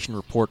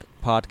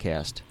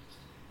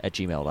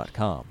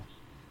PlayStationReportPodcast@gmail.com.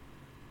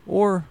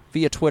 Or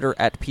via Twitter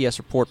at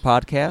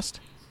PSReportPodcast.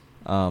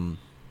 You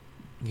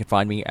can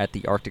find me at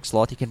the Arctic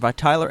Sloth. You can find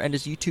Tyler and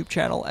his YouTube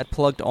channel at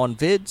Plugged On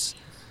Vids.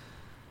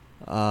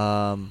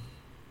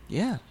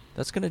 Yeah,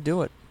 that's going to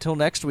do it. Till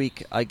next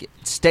week,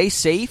 stay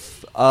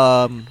safe.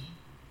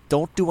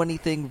 Don't do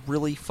anything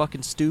really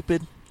fucking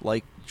stupid,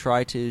 like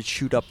try to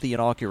shoot up the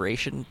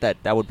inauguration.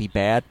 That would be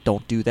bad.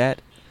 Don't do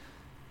that.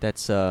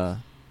 That's,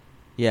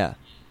 yeah.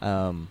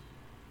 And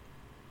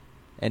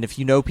if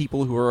you know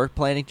people who are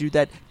planning to do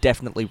that,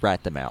 definitely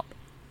rat them out.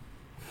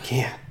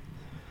 Yeah.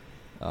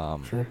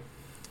 Sure.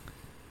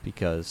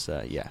 Because,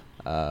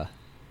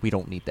 we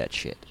don't need that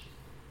shit.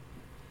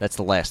 That's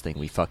the last thing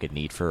we fucking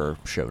need for our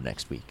show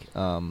next week.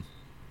 So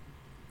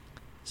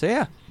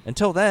yeah,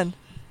 until then,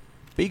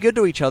 be good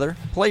to each other,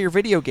 play your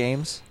video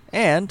games,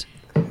 and...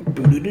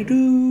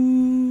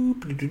 Boo-doo-doo-doo,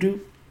 boo-doo-doo-doo.